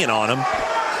players hanging on him.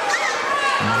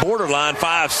 Borderline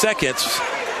 5 seconds.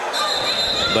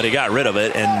 But he got rid of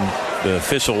it, and the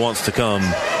official wants to come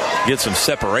get some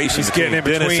separation. He's getting in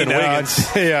Dennis between and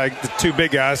Wiggins. The two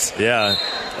big guys. Yeah.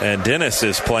 And Dennis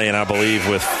is playing, I believe,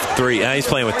 with 3. He's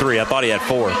playing with 3. I thought he had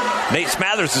 4. Nate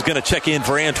Smathers is going to check in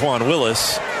for Antoine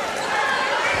Willis.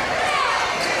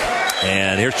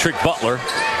 And here's Trick Butler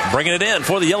bringing it in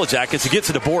for the Yellow Jackets. He gets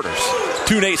it to Borders.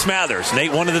 To Nate Smathers.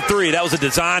 Nate wanted the 3. That was a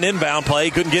design inbound play.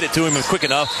 Couldn't get it to him quick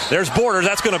enough. There's Borders.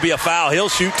 That's going to be a foul. He'll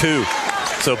shoot 2.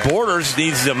 So Borders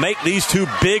needs to make these 2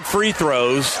 big free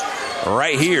throws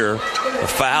right here. The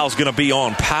foul's going to be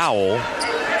on Powell.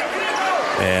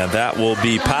 And that will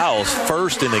be Powell's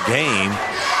first in the game.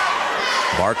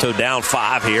 Bartow down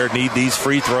 5 here. Need these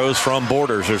free throws from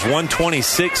Borders. There's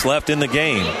 1:26 left in the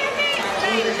game.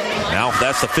 Now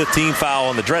that's the 15th foul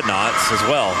on the Dreadnaughts as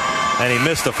well. And he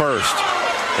missed the first.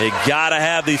 They got to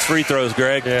have these free throws,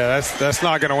 Greg. Yeah, that's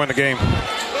not going to win the game.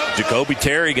 Jacoby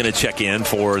Terry going to check in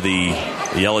for the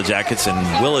Yellow Jackets, and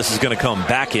Willis is going to come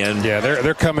back in. Yeah,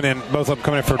 they're coming in. Both of them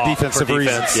coming in for defensive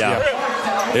reasons. Yeah.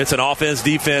 Yep. It's an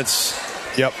offense-defense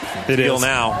deal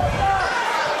now.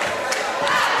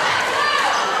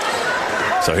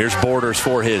 So here's Borders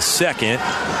for his second.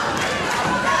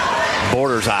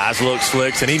 Borders' eyes, looks,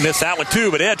 flicks, and he missed that one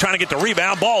too. But Ed trying to get the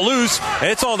rebound. Ball loose.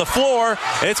 It's on the floor.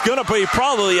 It's going to be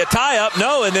probably a tie-up.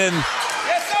 No, and then,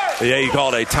 he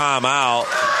called a timeout.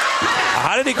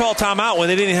 How did he call timeout when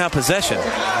they didn't have possession?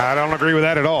 I don't agree with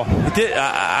that at all.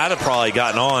 I'd have probably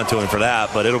gotten on to him for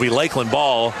that, but it'll be Lakeland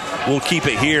ball. We'll keep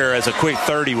it here as a quick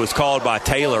 30 was called by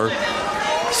Taylor.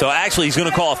 So actually, he's going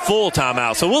to call a full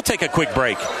timeout. So we'll take a quick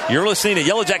break. You're listening to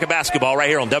Yellow Jacket Basketball right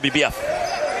here on WBF.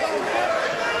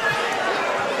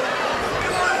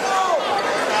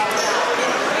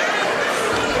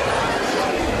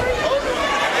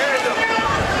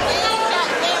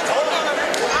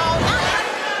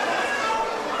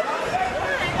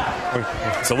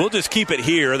 So we'll just keep it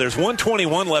here. There's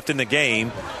 1:21 left in the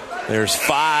game. There's a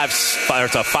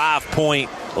 5-point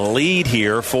lead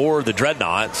here for the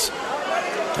Dreadnaughts.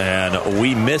 And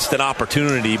we missed an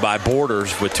opportunity by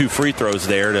Borders with 2 free throws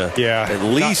there to at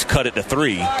least cut it to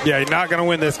 3. Yeah, you're not going to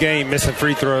win this game missing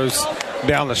free throws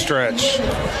down the stretch.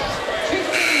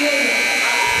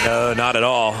 No, not at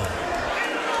all.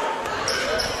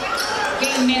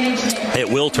 It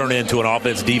will turn into an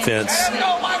offense-defense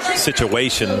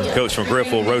situation. Coach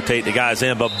McGriff will rotate the guys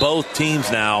in, but both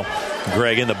teams now,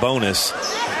 Greg, in the bonus.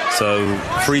 So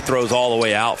free throws all the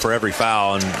way out for every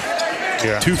foul, and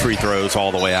 2 free throws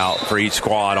all the way out for each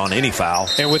squad on any foul.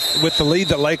 And with the lead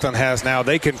that Lakeland has now,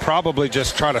 they can probably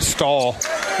just try to stall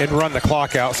and run the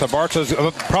clock out. So Bartow's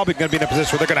probably going to be in a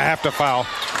position where they're going to have to foul.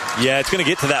 Yeah, it's going to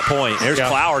get to that point. There's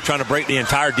Clower trying to break the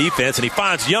entire defense, and he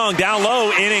finds Young down low,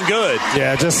 in and good.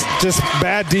 Yeah, just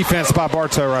bad defense by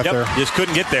Bartow right there. Just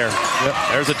couldn't get there.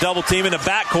 There's a double team in the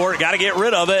backcourt. Got to get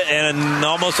rid of it, and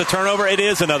almost a turnover. It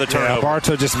is another turnover. Yeah,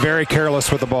 Bartow just very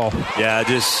careless with the ball. Yeah,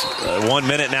 just 1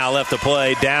 minute now left to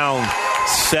play. Down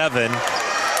 7.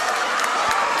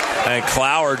 And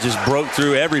Clower just broke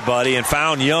through everybody and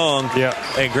found Young. Yeah.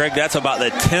 And, Greg, that's about the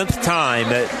 10th time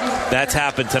that's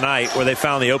happened tonight where they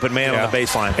found the open man on the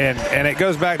baseline. And it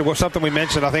goes back to something we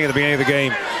mentioned, I think, at the beginning of the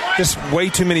game. Just way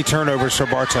too many turnovers for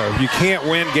Bartow. You can't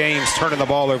win games turning the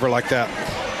ball over like that.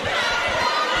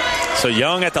 So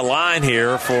Young at the line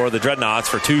here for the Dreadnaughts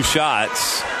for 2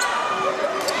 shots.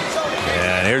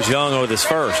 And here's Young with his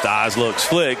first. Eyes looks,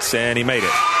 flicks, and he made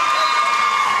it.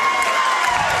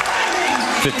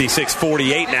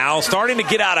 56-48 now. Starting to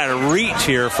get out of reach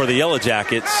here for the Yellow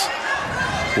Jackets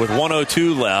with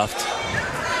 1:02 left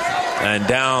and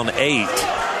down 8.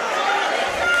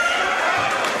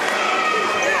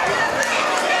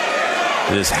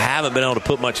 Just haven't been able to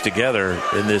put much together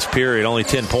in this period. Only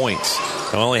 10 points.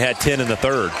 I only had 10 in the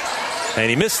third. And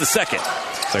he missed the second.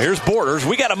 So here's Borders.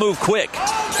 We got to move quick.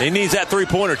 He needs that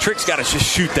three-pointer. Trick's got to just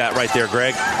shoot that right there,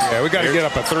 Greg. Yeah, we got to get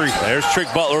up a 3. There's Trick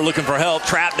Butler looking for help.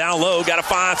 Trapped down low. Got to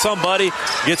find somebody.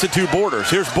 Gets it to Borders.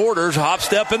 Here's Borders. Hop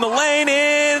step in the lane.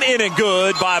 In and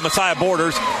good by Messiah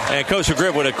Borders. And Coach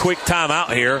Gribb with a quick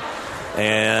timeout here.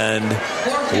 And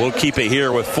we'll keep it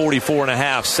here with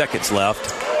 44.5 seconds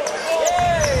left.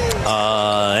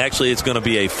 Actually, it's going to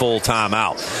be a full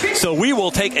timeout. So we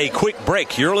will take a quick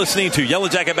break. You're listening to Yellow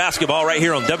Jacket Basketball right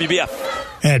here on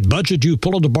WBF. At Budget You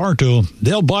Pull into Bartow,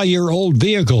 they'll buy your old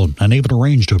vehicle and even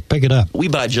arrange to pick it up. We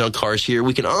buy junk cars here.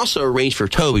 We can also arrange for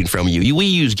towing from you. We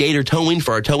use Gator Towing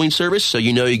for our towing service, so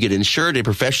you know you get insured a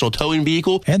professional towing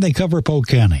vehicle. And they cover Polk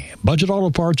County. Budget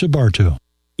Auto Parts of Bartow.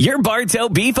 Your Bartow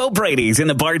Beef O'Brady's in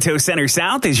the Bartow Center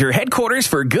South is your headquarters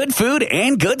for good food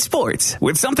and good sports.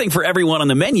 With something for everyone on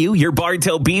the menu, your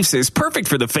Bartow Beefs is perfect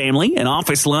for the family, an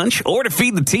office lunch, or to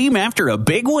feed the team after a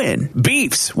big win.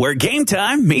 Beefs, where game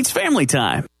time meets family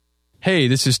time. Hey,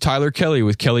 this is Tyler Kelly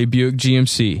with Kelly Buick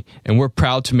GMC, and we're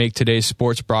proud to make today's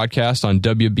sports broadcast on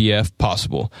WBF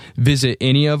possible. Visit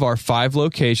any of our 5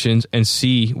 locations and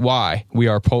see why we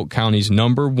are Polk County's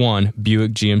 #1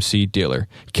 Buick GMC dealer.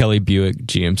 Kelly Buick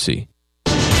GMC.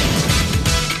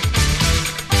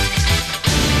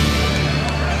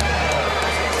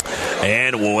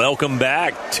 And welcome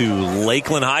back to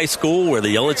Lakeland High School, where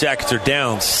the Yellow Jackets are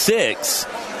down 6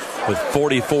 with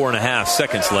 44.5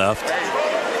 seconds left.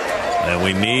 And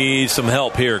we need some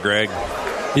help here, Greg.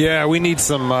 Yeah, we need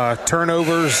some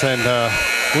turnovers, and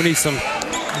we need some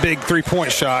big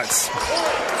three-point shots.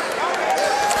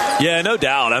 Yeah, no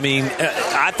doubt. I mean,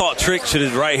 I thought Trick should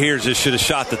have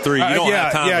shot the 3. You don't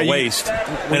have time to waste.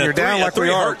 When you're down like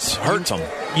we are, hurts them.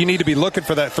 You need to be looking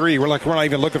for that 3. We're not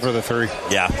even looking for the 3.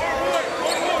 Yeah.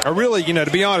 I really,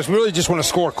 to be honest, we really just want to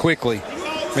score quickly.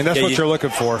 I mean, that's what you're looking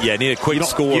for. Yeah, need a quick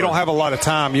score. You don't have a lot of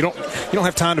time. You don't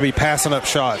have time to be passing up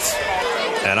shots.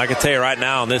 And I can tell you right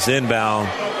now on this inbound,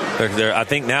 I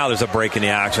think now there's a break in the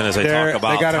action as they talk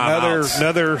about. They got timeouts.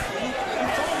 another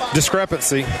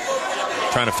discrepancy.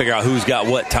 Trying to figure out who's got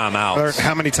what timeouts.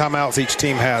 How many timeouts each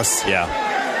team has. Yeah,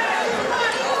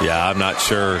 I'm not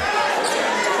sure.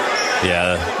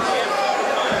 Yeah.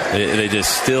 They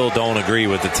just still don't agree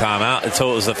with the timeout.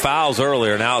 So it was the fouls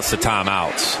earlier. Now it's the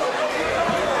timeouts.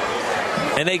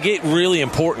 And they get really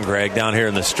important, Greg, down here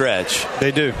in the stretch.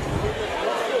 They do.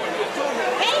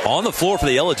 On the floor for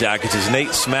the Yellow Jackets is Nate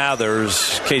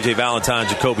Smathers, KJ Valentine,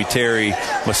 Jacoby Terry,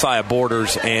 Messiah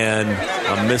Borders, and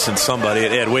I'm missing somebody,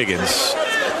 Ed Wiggins.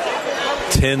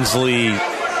 Tinsley,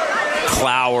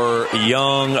 Clower,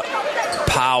 Young,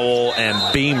 Powell,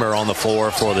 and Beamer on the floor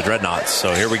for the Dreadnaughts.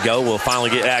 So here we go. We'll finally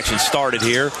get action started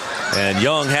here. And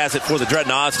Young has it for the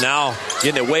Dreadnaughts. Now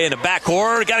getting it way in the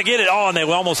backcourt. Got to get it on. They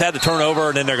almost had the turnover,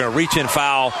 and then they're going to reach in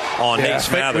foul on Nate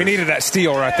Smathers. We needed that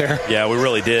steal right there. Yeah, we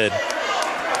really did.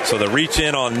 So the reach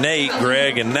in on Nate,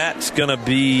 Greg, and that's going to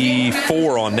be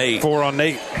 4 on Nate. 4 on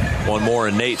Nate. One more,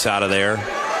 and Nate's out of there.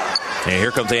 And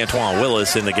here comes Antoine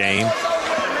Willis in the game.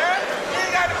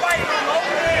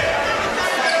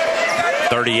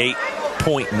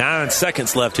 38.9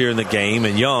 seconds left here in the game,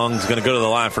 and Young's going to go to the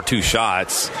line for 2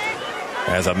 shots.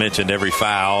 As I mentioned, every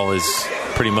foul is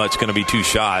pretty much going to be 2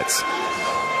 shots.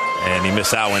 And he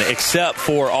missed that one, except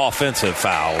for offensive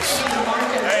fouls.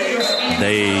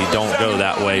 They don't go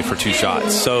that way for 2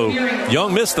 shots. So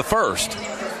Young missed the first.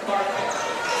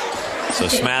 So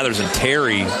Smathers and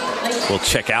Terry will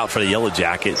check out for the Yellow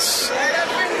Jackets.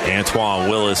 Antoine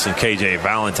Willis and KJ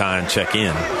Valentine check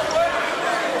in.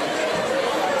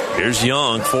 Here's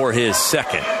Young for his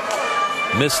second.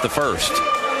 Missed the first.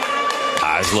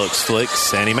 Eyes looks,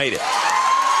 flicks, and he made it.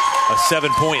 A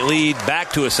 7-point lead,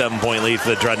 back to a 7-point lead for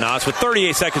the Dreadnaughts with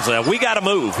 38 seconds left. We got to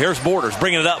move. Here's Borders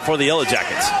bringing it up for the Yellow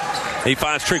Jackets. He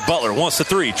finds Trick Butler, wants the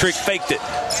 3. Trick faked it.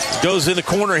 Goes in the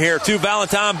corner here to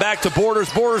Valentine, back to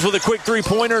Borders. Borders with a quick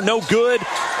 3-pointer, no good.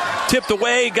 tipped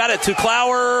away, got it to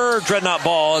Clower, Dreadnaught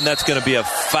ball, and that's going to be a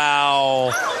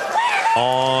foul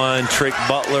on Trick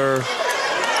Butler.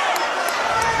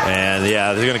 And,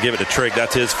 yeah, they're going to give it to Trick.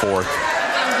 That's his fourth.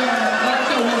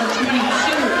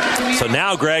 So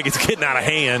now, Greg, it's getting out of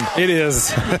hand. It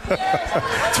is.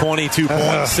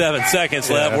 22.7 seconds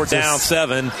left. We're down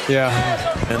 7.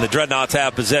 Yeah. And the Dreadnaughts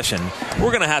have possession. We're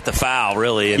going to have to foul,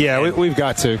 really. We've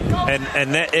got to.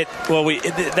 And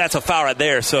that's a foul right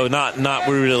there. So not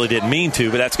we really didn't mean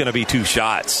to, but that's going to be 2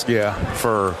 shots. Yeah.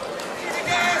 For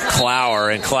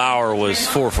Clower, and Clower was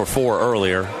 4 for 4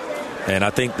 earlier. And I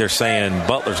think they're saying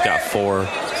Butler's got 4.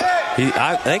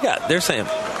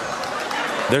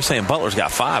 They're saying Butler's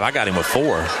got 5. I got him with 4.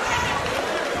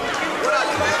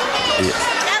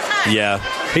 Yeah.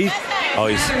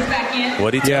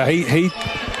 What he? Yeah, he.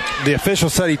 The official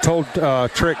said he told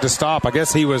Trick to stop. I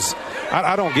guess he was.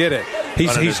 I don't get it.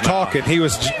 He's talking. He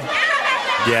was.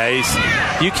 Yeah,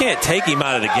 you can't take him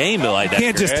out of the game like that. You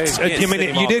can't just.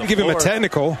 You didn't give him a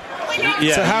technical.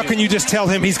 Yeah, so how can you just tell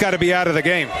him he's got to be out of the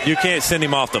game? You can't send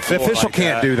him off the floor. The official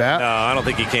can't do that. No, I don't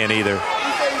think he can either.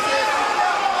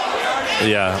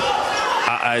 Yeah,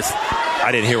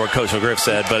 I didn't hear what Coach McGriff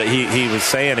said, but he was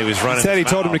saying he was running. He said he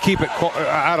told him to keep it.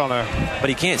 I don't know, but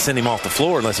he can't send him off the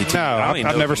floor unless he. No,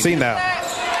 I've never seen that.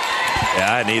 Yeah,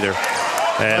 I hadn't either.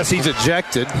 Unless he's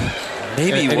ejected.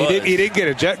 Maybe he didn't get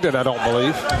ejected. I don't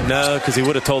believe. No, because he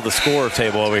would have told the score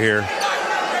table over here.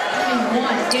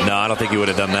 No, I don't think he would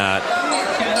have done that.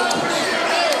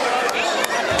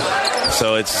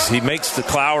 So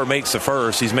Clower makes the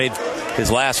first. He's made his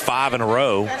last 5 in a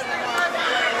row.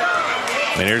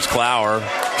 And here's Clower.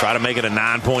 Try to make it a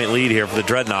 9-point lead here for the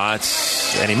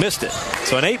Dreadnaughts. And he missed it.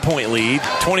 So an 8-point lead,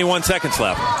 21 seconds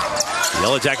left.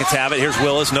 Yellow Jackets have it. Here's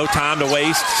Willis. No time to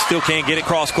waste. Still can't get it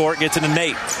cross court. Gets it to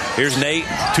Nate. Here's Nate.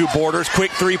 2 boarders.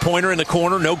 Quick 3-pointer in the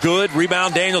corner. No good.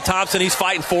 Rebound Daniel Thompson. He's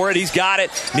fighting for it. He's got it.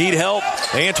 Need help.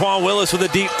 Antoine Willis with a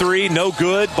deep 3. No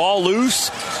good. Ball loose.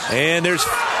 And there's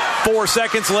 4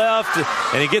 seconds left.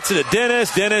 And he gets it to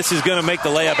Dennis. Dennis is going to make the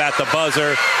layup at the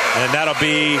buzzer. And that'll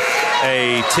be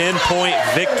a 10-point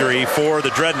victory for the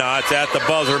Dreadnaughts at the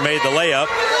buzzer. Made the layup.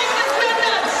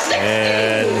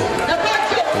 And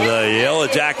the Yellow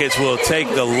Jackets will take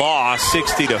the loss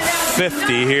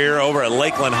 60-50 here over at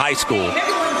Lakeland High School.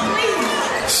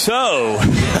 So,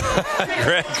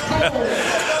 Greg,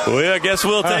 I guess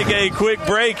we'll take a quick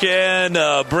break and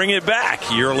bring it back.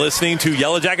 You're listening to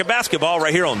Yellow Jacket Basketball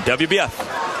right here on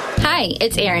WBF. Hi,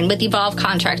 it's Erin with Evolve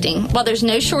Contracting. While there's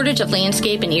no shortage of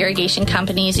landscape and irrigation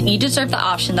companies, you deserve the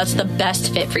option that's the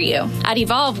best fit for you. At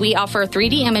Evolve, we offer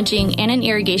 3D imaging and an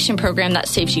irrigation program that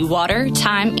saves you water,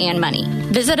 time, and money.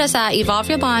 Visit us at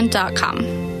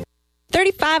evolveyourlawn.com.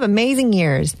 35 amazing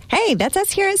years. Hey, that's us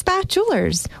here at Spath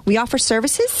Jewelers. We offer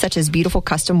services such as beautiful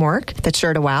custom work that's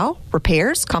sure to wow,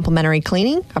 repairs, complimentary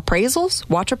cleaning, appraisals,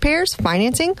 watch repairs,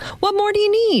 financing. What more do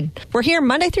you need? We're here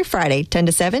Monday through Friday, 10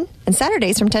 to 7, and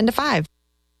Saturdays from 10 to 5.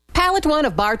 Pallet One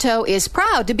of Bartow is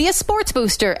proud to be a sports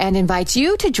booster and invites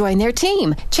you to join their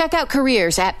team. Check out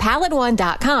careers at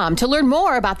pallet1.com to learn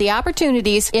more about the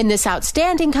opportunities in this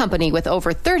outstanding company with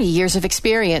over 30 years of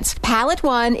experience. Pallet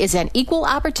One is an equal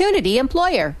opportunity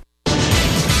employer.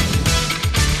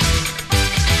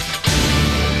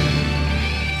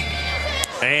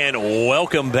 And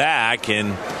welcome back.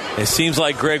 And it seems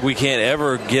like, Greg, we can't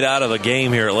ever get out of a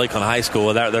game here at Lakeland High School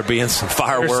without there being some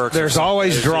fireworks. There's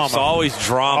always drama. There's always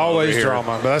drama. Always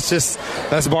drama. But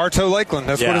that's Bartow Lakeland.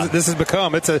 That's what this has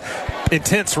become. It's a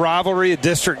intense rivalry, a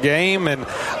district game, and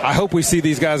I hope we see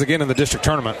these guys again in the district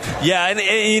tournament. Yeah, and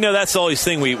you know, that's the always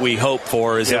thing we hope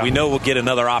for is that we know we'll get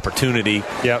another opportunity.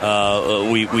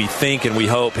 Yep. We think and we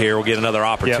hope here we'll get another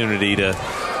opportunity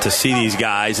to see these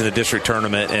guys in the district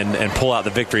tournament and pull out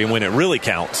the victory and when it really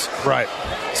counts. Right.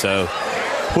 So,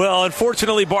 well,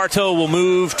 unfortunately, Bartow will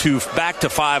move back to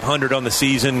 500 on the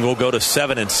season. We'll go to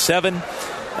 7-7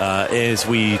 as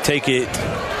we take it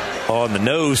on the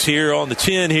nose here, on the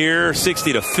chin here,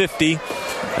 60-50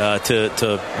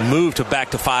 to move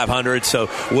back to 500. So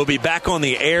we'll be back on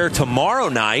the air tomorrow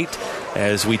night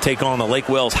as we take on the Lake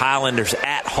Wales Highlanders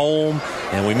at home.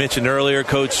 And we mentioned earlier,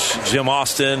 Coach Jim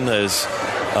Austin is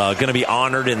going to be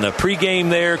honored in the pregame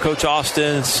there, Coach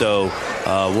Austin. So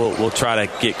we'll try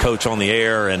to get Coach on the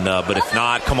air. And but if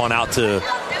not, come on out to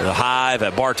the Hive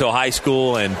at Bartow High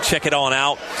School and check it on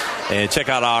out. And check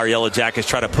out our Yellow Jackets.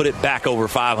 Try to put it back over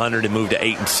 500 and move to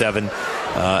 8-7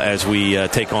 as we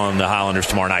take on the Highlanders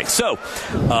tomorrow night. So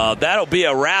that'll be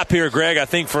a wrap here, Greg. I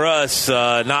think for us,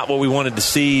 not what we wanted to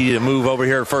see to move over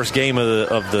here first game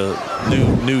of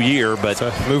the new year, but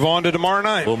move on to tomorrow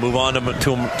night. We'll move on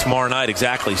to tomorrow night,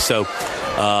 exactly. So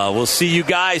We'll see you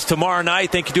guys tomorrow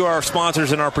night. Thank you to our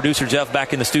sponsors and our producer, Jeff,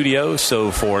 back in the studio.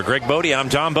 So for Greg Bodie, I'm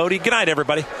John Bodie. Good night,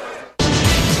 everybody.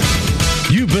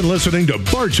 You've been listening to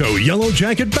Bartow Yellow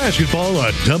Jacket Basketball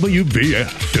on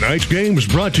WBF. Tonight's game was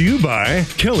brought to you by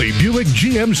Kelly Buick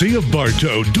GMC of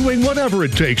Bartow, doing whatever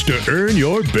it takes to earn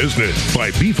your business.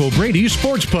 By Beef O'Brady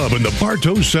Sports Pub in the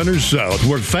Bartow Center South,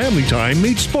 where family time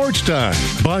meets sports time.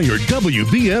 By your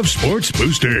WBF Sports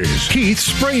Boosters. Keith's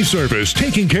Spray Service,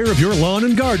 taking care of your lawn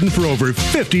and garden for over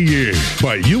 50 years.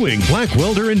 By Ewing, Black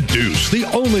Welder, and Deuce, the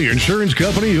only insurance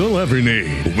company you'll ever need.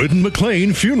 Whitten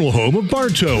McLean Funeral Home of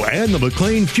Bartow and the McLean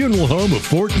Funeral Home of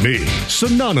Fort Meade,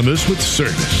 synonymous with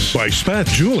service. By Spath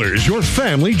Jewelers, your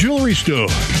family jewelry store.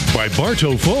 By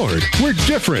Bartow Ford, we're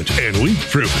different and we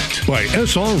prove it. By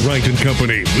S.R. Wright &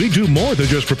 Company, we do more than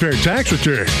just prepare tax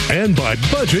return. And by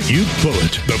Budget You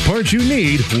Bullet, the parts you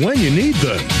need when you need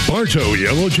them. Bartow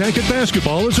Yellow Jacket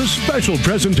Basketball is a special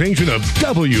presentation of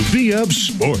WBF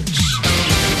Sports.